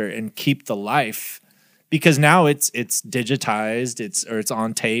capture and keep the life. Because now it's digitized, it's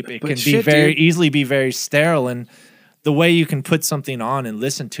on tape. It But can be shit, very dude. easily be very sterile, and the way you can put something on and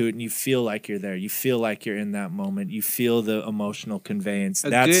listen to it and you feel like you're there, you feel like you're in that moment, you feel the emotional conveyance.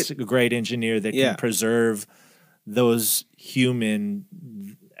 That's a great engineer that Yeah. can preserve those human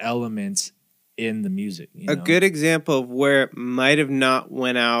elements in the music. You A know? good example of where it might have not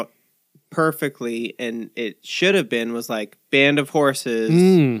went out perfectly and it should have been was like Band of Horses,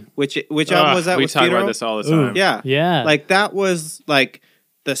 which album was that? We with talk Funeral? about this all the time. Yeah. Yeah. Like that was like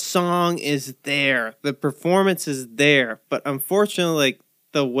the song is there, the performance is there, but unfortunately, like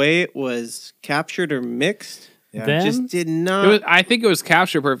the way it was captured or mixed, Them? just did not. I think it was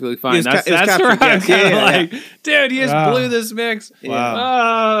captured perfectly fine. It was That's it was that's captured, where I'm yeah, kind of yeah, like, yeah. dude, you just Wow. blew this mix.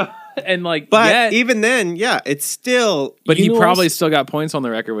 Wow. And like, But yet, even then, yeah, it's still. but You he know probably what's- still got points on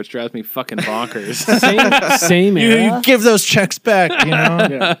the record, which drives me fucking bonkers. same You era, give those checks back, you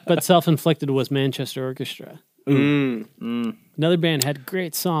know? but self-inflicted was Manchester Orchestra. Another band had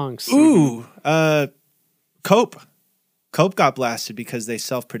great songs. Ooh, Cope. Cope got blasted because they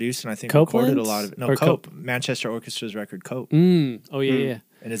self-produced and I think recorded a Copeland's? lot of it. No, Or Cope. Manchester Orchestra's record Cope. Oh yeah.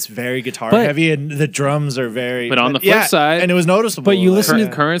 And it's very guitar But- heavy and the drums are very... But on the flip side- and it was noticeable. But you listen to-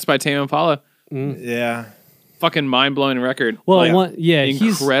 Currents by Tame Impala, Yeah. fucking mind blowing record. Well, Like,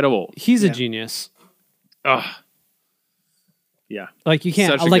 incredible. He's a genius. Ugh. Yeah, Like you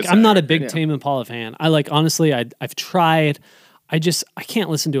can't. Such a Like good I'm not a record, big yeah. Tame Impala fan. I like honestly. I've tried. I can't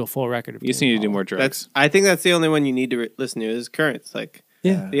listen to a full record of. you just Tame need to do Impala. more drugs. That's. I think that's the only one you need to listen to is Currents. Like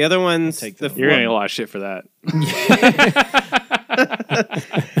Yeah. the other ones, take the that You're gonna get a lot of shit for that.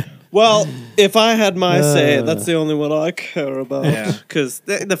 Well, if I had my say, that's the only one I care about. Yeah. Because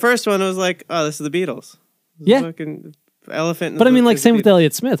the first one was like, oh, this is the Beatles. This is Yeah. fucking Elephant. But I mean, like is same the with Beatles. Beatles.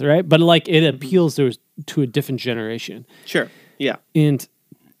 Elliott Smith, right? But like it appeals to a different generation. Sure. Yeah. And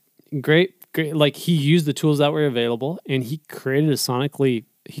great. Like he used the tools that were available, and he created a sonic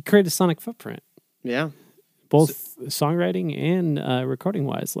footprint, Yeah. both songwriting and recording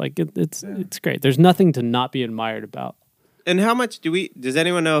wise. Like it's great. There's nothing to not be admired about. And how much does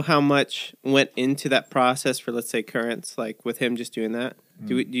anyone know how much went into that process for, let's say, Currents, like with him just doing that?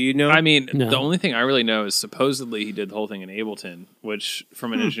 Do you know? I mean, No. the only thing I really know is supposedly he did the whole thing in Ableton, which,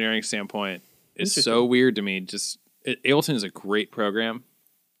 from an engineering standpoint, is so weird to me. Ableton is a great program,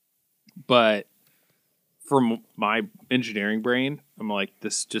 but from my engineering brain, I'm like,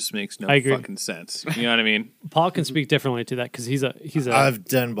 this just makes no I agree. fucking sense. You know what I mean? Paul can speak differently to that because he's a. I've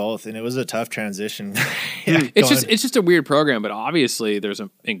done both and it was a tough transition. It's just a weird program, but obviously there's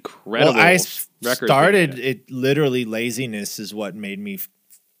an incredible Well, I record. started it literally laziness is what made me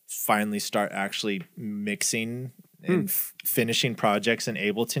finally start actually mixing and finishing projects in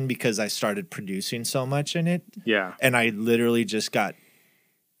Ableton because I started producing so much in it. Yeah. And I literally just got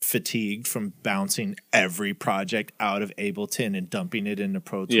fatigued from bouncing every project out of Ableton and dumping it into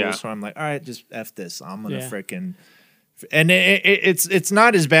Pro Tools. Yeah. So I'm like, all right, just F this. I'm going to Yeah. frickin' and it's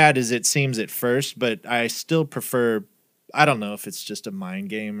not as bad as it seems at first, but I still prefer. I don't know if it's just a mind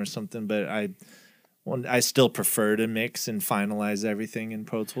game or something, but I still prefer to mix and finalize everything in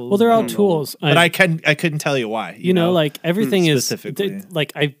Pro Tools. Well, they're I all don't know. tools. but I couldn't tell you why. You know, like everything is specifically.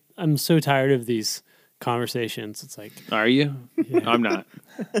 like I'm so tired of these conversations. It's like Are you? I'm not.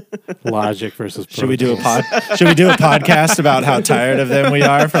 Logic versus. should we do a podcast about how tired of them we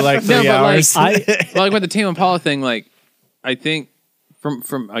are for like 3 hours? Like with the Tame Impala thing, like I think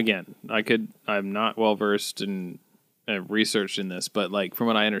from again, I'm not well versed and researched in this, but like from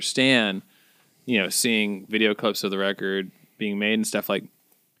what I understand, seeing video clips of the record being made and stuff, like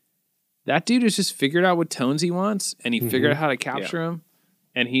that dude has just figured out what tones he wants and he figured out how to capture them,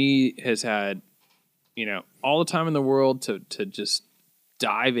 and he has had all the time in the world to just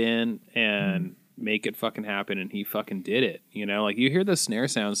dive in and make it fucking happen, and he fucking did it. Like you hear the snare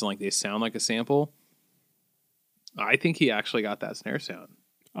sounds and like they sound like a sample. I think he actually got that snare sound.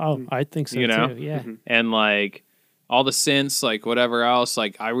 Oh, I think so You know? too. Yeah. And like all the synths, like whatever else,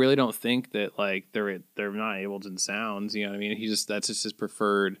 like I really don't think that like they're not Ableton sounds. You know what I mean? That's just his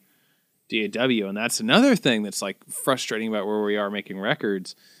preferred DAW. And that's another thing that's like frustrating about where we are making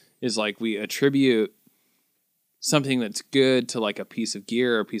records is like we attribute something that's good to like a piece of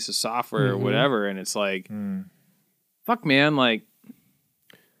gear or a piece of software or whatever. And it's like, fuck, man, like,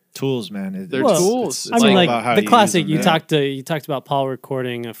 tools, man. They're tools. I mean, about how like the you classic. use them, You talked about Paul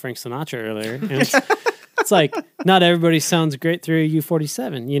recording Frank Sinatra earlier, and it's like not everybody sounds great through a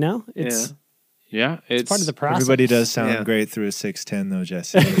U47. You know, it's it's part of the process. Everybody does sound great through a 610, though,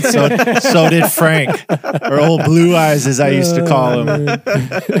 Jesse. So did Frank, or old Blue Eyes, as I used to call him.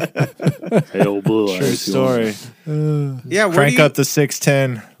 Hey, old Blue True story. Crank up the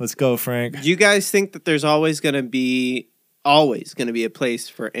 610. Let's go, Frank. Do you guys think that there's always going to be a place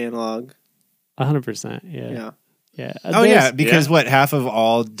for analog? 100%. Yeah. Yeah. Oh yeah, because what half of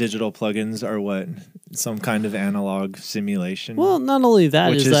all digital plugins are what some kind of analog simulation. Well, not only that,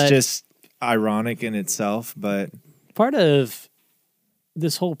 which is that just ironic in itself, but part of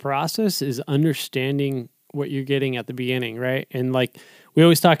this whole process is understanding what you're getting at the beginning, right? And like we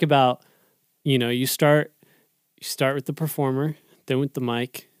always talk about, you start with the performer, then with the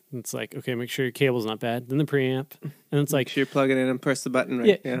mic. It's like, okay, make sure your cable's not bad. Then the preamp, and it's like, make sure you plug it in and press the button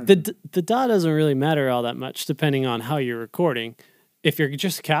right. Yeah. The DAW doesn't really matter all that much, depending on how you're recording. If you're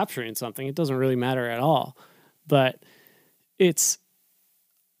just capturing something, it doesn't really matter at all. But it's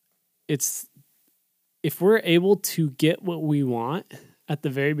if we're able to get what we want at the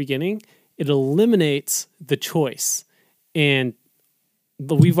very beginning, it eliminates the choice. And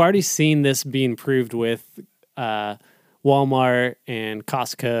we've already seen this being proved with Walmart and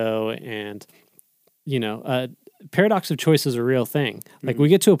Costco, and paradox of choice is a real thing. Like we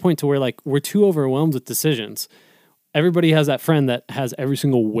get to a point to where like we're too overwhelmed with decisions. Everybody has that friend that has every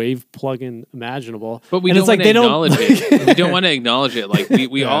single Wave plugin imaginable, but we don't want to acknowledge it. We don't want to acknowledge it. Like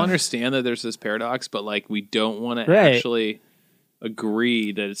we all understand that there's this paradox, but like we don't want to actually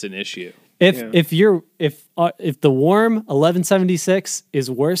agree that it's an issue. If the warm 1176 is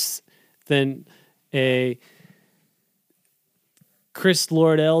worse than a Chris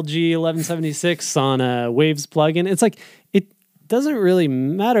Lord LG 1176 on a Waves plugin, it's like it doesn't really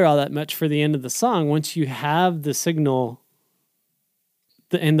matter all that much for the end of the song once you have the signal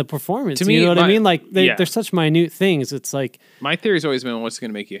and the performance. To me, you know what I mean? Like they're such minute things. It's like my theory's always been what's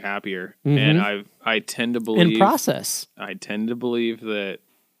going to make you happier, and I tend to believe in process. I tend to believe that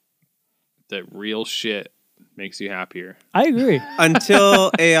real shit makes you happier. I agree.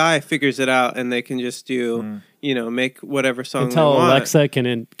 Until AI figures it out and they can just do, make whatever song they want. Alexa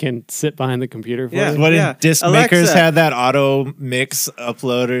can sit behind the computer for you. What if disc makers had that auto mix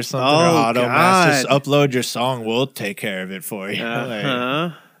upload or something, or auto master? Upload your song, we'll take care of it for you.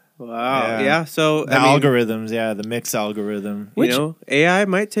 Wow. Yeah. So the algorithms, the mix algorithm. Which, AI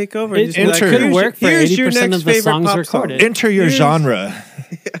might take over. It could work for 80% of the songs recorded. Enter your genre.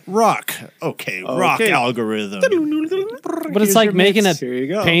 Rock. Okay, rock algorithm. But it's like making a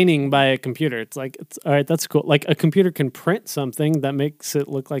painting by a computer. It's like, all right, that's cool. Like a computer can print something that makes it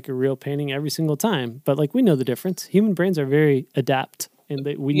look like a real painting every single time. But like we know the difference. Human brains are very adept, and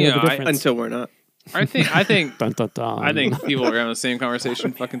we know the difference. Until we're not. I think dun, dun, dun. I think people were having the same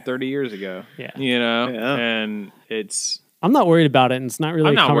conversation fucking 30 years ago. Yeah. And it's I'm not worried about it, and it's not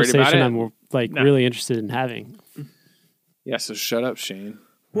really a conversation I'm like No. really interested in having. Yeah, so shut up, Shane.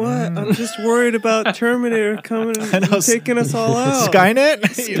 What? I'm just worried about Terminator coming and taking us all out.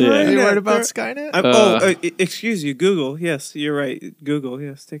 Skynet? You're worried about Skynet? Excuse you, Google. Yes, you're right. Google,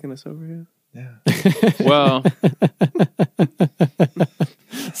 yes, taking us over. Yeah. Well,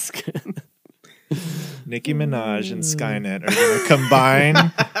 Nicki Minaj and Skynet are going to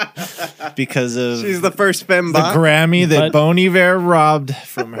combine because of she's the first fembot. The Grammy that Bon Iver robbed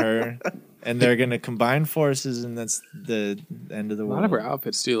from her. And they're going to combine forces, and that's the end of the world. a lot of her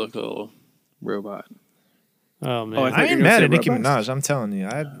outfits do look a little robot. Oh, man. I ain't mad at Nicki Minaj. I'm telling you.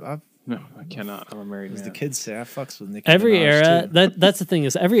 No, I cannot. I'm a married man. As the kids say, I fucks with Nicki Every Minaj era, too. that's the thing,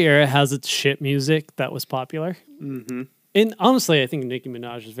 is every era has its shit music that was popular. Mm-hmm. And honestly, I think Nicki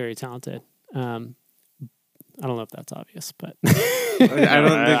Minaj is very talented. I don't know if that's obvious, but I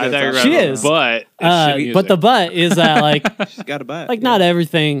don't think that's she is. But the but is that like she's got a butt. Like not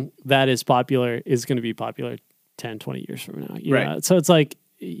everything that is popular is going to be popular 10, 20 years from now. You know? So it's like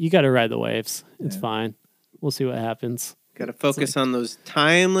you got to ride the waves. It's fine. We'll see what happens. Got to focus on those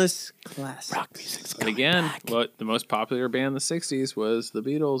timeless classics. Rock music's But again, what the most popular band in the 60s was the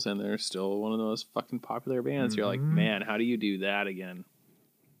Beatles, and they're still one of the most fucking popular bands. You're like, man, how do you do that again?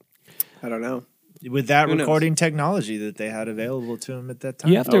 I don't know. With that recording technology that they had available to them at that time.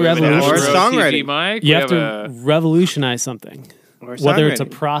 You have to revolutionize. Or songwriting. Mic. You have to revolutionize something. Or whether it's a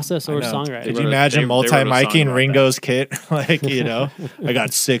songwriting. process or I know. songwriting. Could They you wrote a- imagine they wrote a song multi-micing about Ringo's kit? Like, you know, I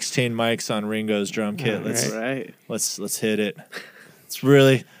got 16 mics on Ringo's drum kit. Right. Let's hit it. It's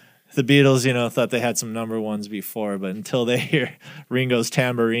really the Beatles, you know, thought they had some number ones before, but until they hear Ringo's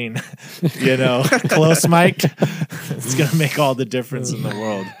tambourine, you know, close mic, it's gonna make all the difference in the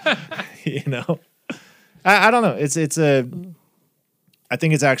world. You know, I don't know. I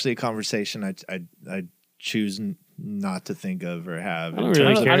think it's actually a conversation I choose not to think of or have. I don't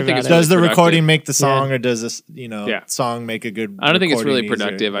really care I don't think about it's it. Does the productive. recording make the song, or does this, you know, Yeah. song make a good? I don't think it's really recording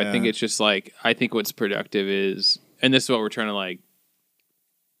productive. easier? I think Yeah. it's just like, I think what's productive is, and this is what we're trying to like,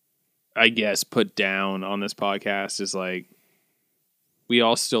 I guess, put down on this podcast is like, we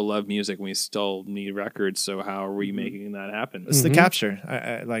all still love music. We still need records. So how are we making that happen? It's the capture.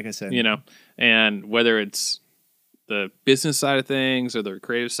 I like I said, You know, and whether it's the business side of things or the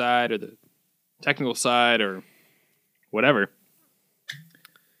creative side or the technical side or whatever,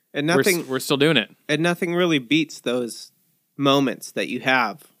 And we're still doing it. nothing really beats those moments that you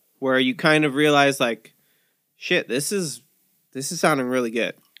have where you kind of realize like, shit, this is sounding really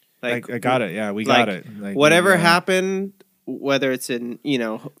good. Like I got it. Yeah, we like, got it. Like, whatever yeah. happened, whether it's in, you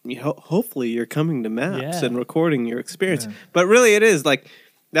know, hopefully you're coming to Maps Yeah. and recording your experience. But really it is like,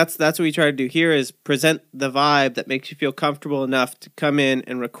 that's what we try to do here is present the vibe that makes you feel comfortable enough to come in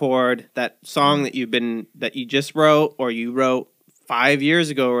and record that song that you just wrote or you wrote 5 years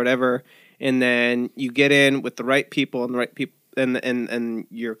ago or whatever, and then you get in with the right people and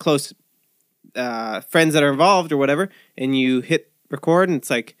your close friends that are involved or whatever, and you hit record and it's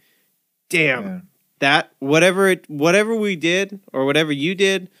like, damn, Yeah. that whatever we did or whatever you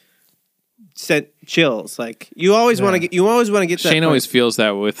did sent chills. Like you always want to get that. Shane point. always feels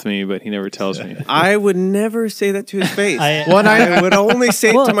that with me, but he never tells me. I would never say that to his face. I would only say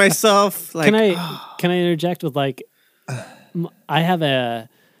it Well, to myself. Like, can I interject with like, I have an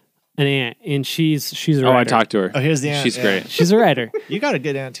aunt and she's a writer. Oh, I talked to her. Oh, here's the aunt. She's yeah. great. She's a writer, You got a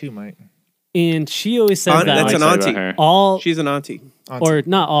good aunt too, Mike. and she always says Aunt- that that's like, an I'm excited auntie. about her. all she's an auntie. or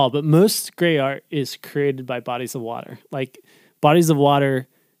not all, but most great art is created by bodies of water. Like bodies of water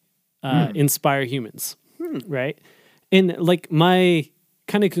inspire humans, right? And like my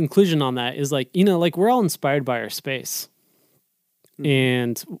kind of conclusion on that is like, you know, like we're all inspired by our space.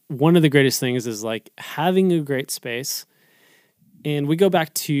 And one of the greatest things is like having a great space. And we go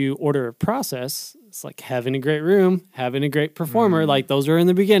back to order of process. It's like having a great room, having a great performer, like those are in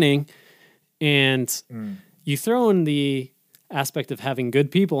the beginning. And you throw in the aspect of having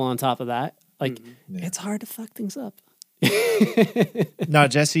good people on top of that. Like it's hard to fuck things up. No,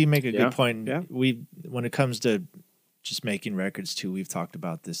 Jesse, you make a Yeah. good point. Yeah. When it comes to just making records too, we've talked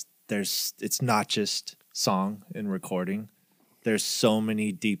about this. It's not just song and recording. There's so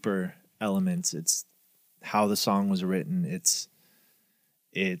many deeper elements. It's how the song was written. It's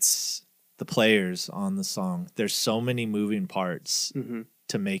the players on the song. There's so many moving parts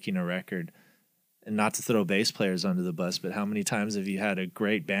to making a record. And not to throw bass players under the bus, but how many times have you had a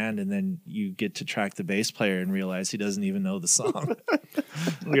great band and then you get to track the bass player and realize he doesn't even know the song?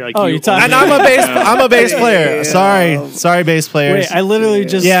 You're like, Oh, you're talking- And I'm a bass player. Sorry, bass players. Wait, I literally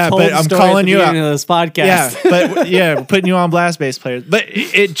just told but the I'm story calling at the you out. beginning of this podcast. Yeah, but we're putting you on blast, bass players. But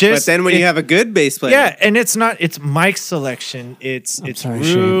it just. But then when you have a good bass player, yeah, and it's mic selection. It's sorry,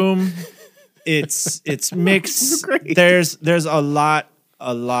 room. It's mix. Great. There's a lot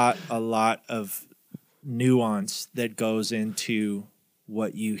of nuance that goes into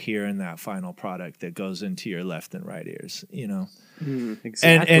what you hear in that final product that goes into your left and right ears, you know.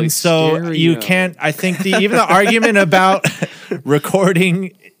 exactly, And so you stereo. can't, I think even the argument about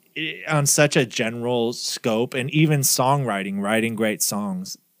recording on such a general scope and even songwriting, writing great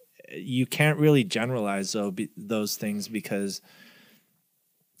songs, you can't really generalize those things because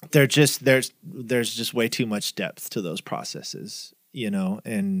there's just way too much depth to those processes, you know.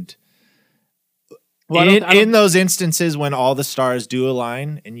 And Well, I don't- in those instances when all the stars do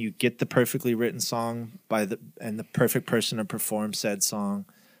align and you get the perfectly written song and the perfect person to perform said song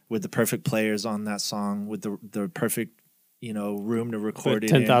with the perfect players on that song with the perfect, you know, room to record it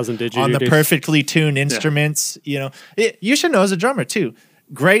 10,000 in, on the digiters. perfectly tuned instruments, you know. You should know as a drummer too.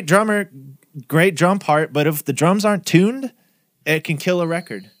 Great drummer, great drum part, but if the drums aren't tuned, it can kill a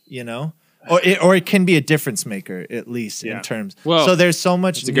record, you know. Or it can be a difference maker, at least in terms. Well, so there's so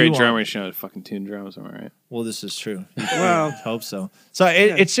much. It's a great nuance. drummer. You should know how to fucking tune drums. Am I right? Well, this is true. Well, Hope so. So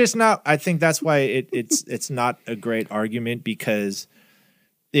it's just not. I think that's why it's not a great argument because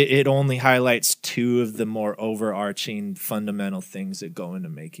it only highlights two of the more overarching fundamental things that go into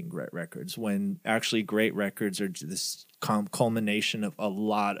making great records. When actually great records are this culmination of a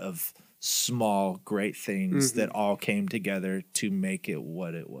lot of small great things that all came together to make it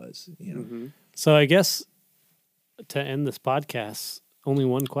what it was. You know. So I guess to end this podcast, only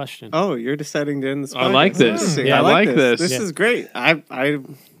one question. Oh, you're deciding to end this podcast. I like this. Yeah, I like this. This is great. I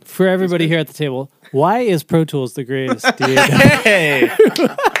For everybody here at the table, why is Pro Tools the greatest DAW? Hey.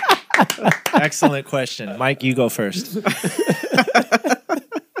 Excellent question. Mike, you go first.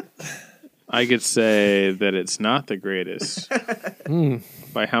 I could say that it's not the greatest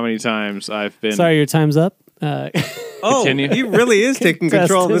by how many times I've been. Sorry, your time's up. Continue. he really is taking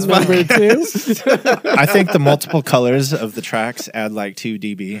control of this Number podcast. 2. I think the multiple colors of the tracks add like 2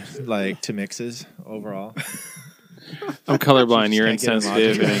 dB, like to mixes overall. I'm colorblind. You're Just can't get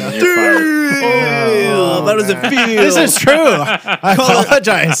insensitive, in logic and you're fired. How does it feel? This is true. I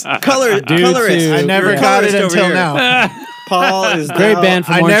apologize. Colorist. I never got it Colorist over until here. now. Paul is Great now- band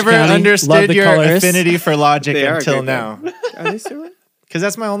from I Orange never County. Love understood the your colorists. affinity for Logic They are a until great now. band. Are they still in? Because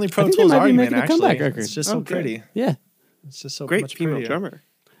that's my only Pro think they Tools might be argument, making a actually. comeback record. It's just so Okay. pretty. Yeah. It's just so Great much female prettier. drummer.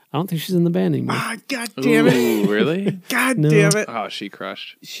 I don't think she's in the band anymore. Ah, God damn it. Ooh, really? God No. damn it. Oh, she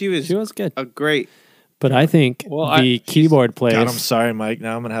crushed. She was, She was good. a great. But I think the keyboard God, I'm players, sorry, Mike.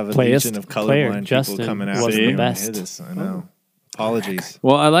 Now I'm going to have a Playist legion of player, colorblind people Justin, coming was after the me when I best. hear this. I know. Apologies.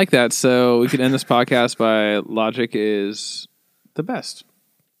 Well, I like that. So we could end this podcast by Logic is the best.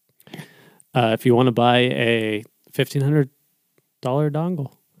 if you want to buy a $1,500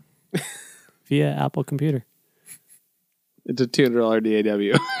 dongle via Apple Computer. It's a $200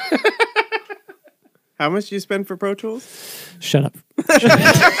 DAW. How much do you spend for Pro Tools? Shut up.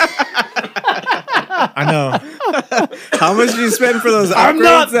 I know. How much do you spend for those I'm upgrades?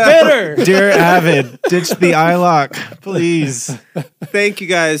 not bitter. Dear Avid, ditch the iLock, please. Thank you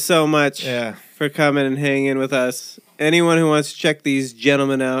guys so much Yeah. for coming and hanging with us. Anyone who wants to check these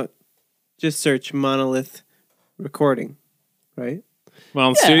gentlemen out, just search Monolith Recording, right?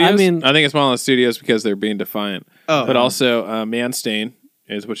 Monolith Yeah, Studios? I mean- I think it's Monolith Studios because they're being defiant. Oh. But also, Manstain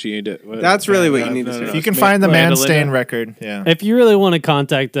is what you need to... That's really what you need to no, search. If you can find the Rhoda, Manstain record, yeah. If you really want to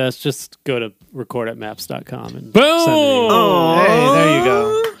contact us, just go to recordatmaps.com and Boom! send an email. Aw. Hey, there you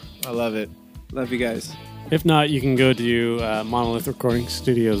go. I love it. Love you guys. If not, you can go to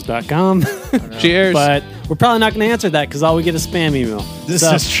monolithrecordingstudios.com. Cheers. But we're probably not going to answer that because all we get is spam email. This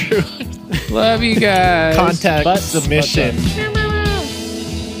So- is true. Love you guys. Contact But- submission.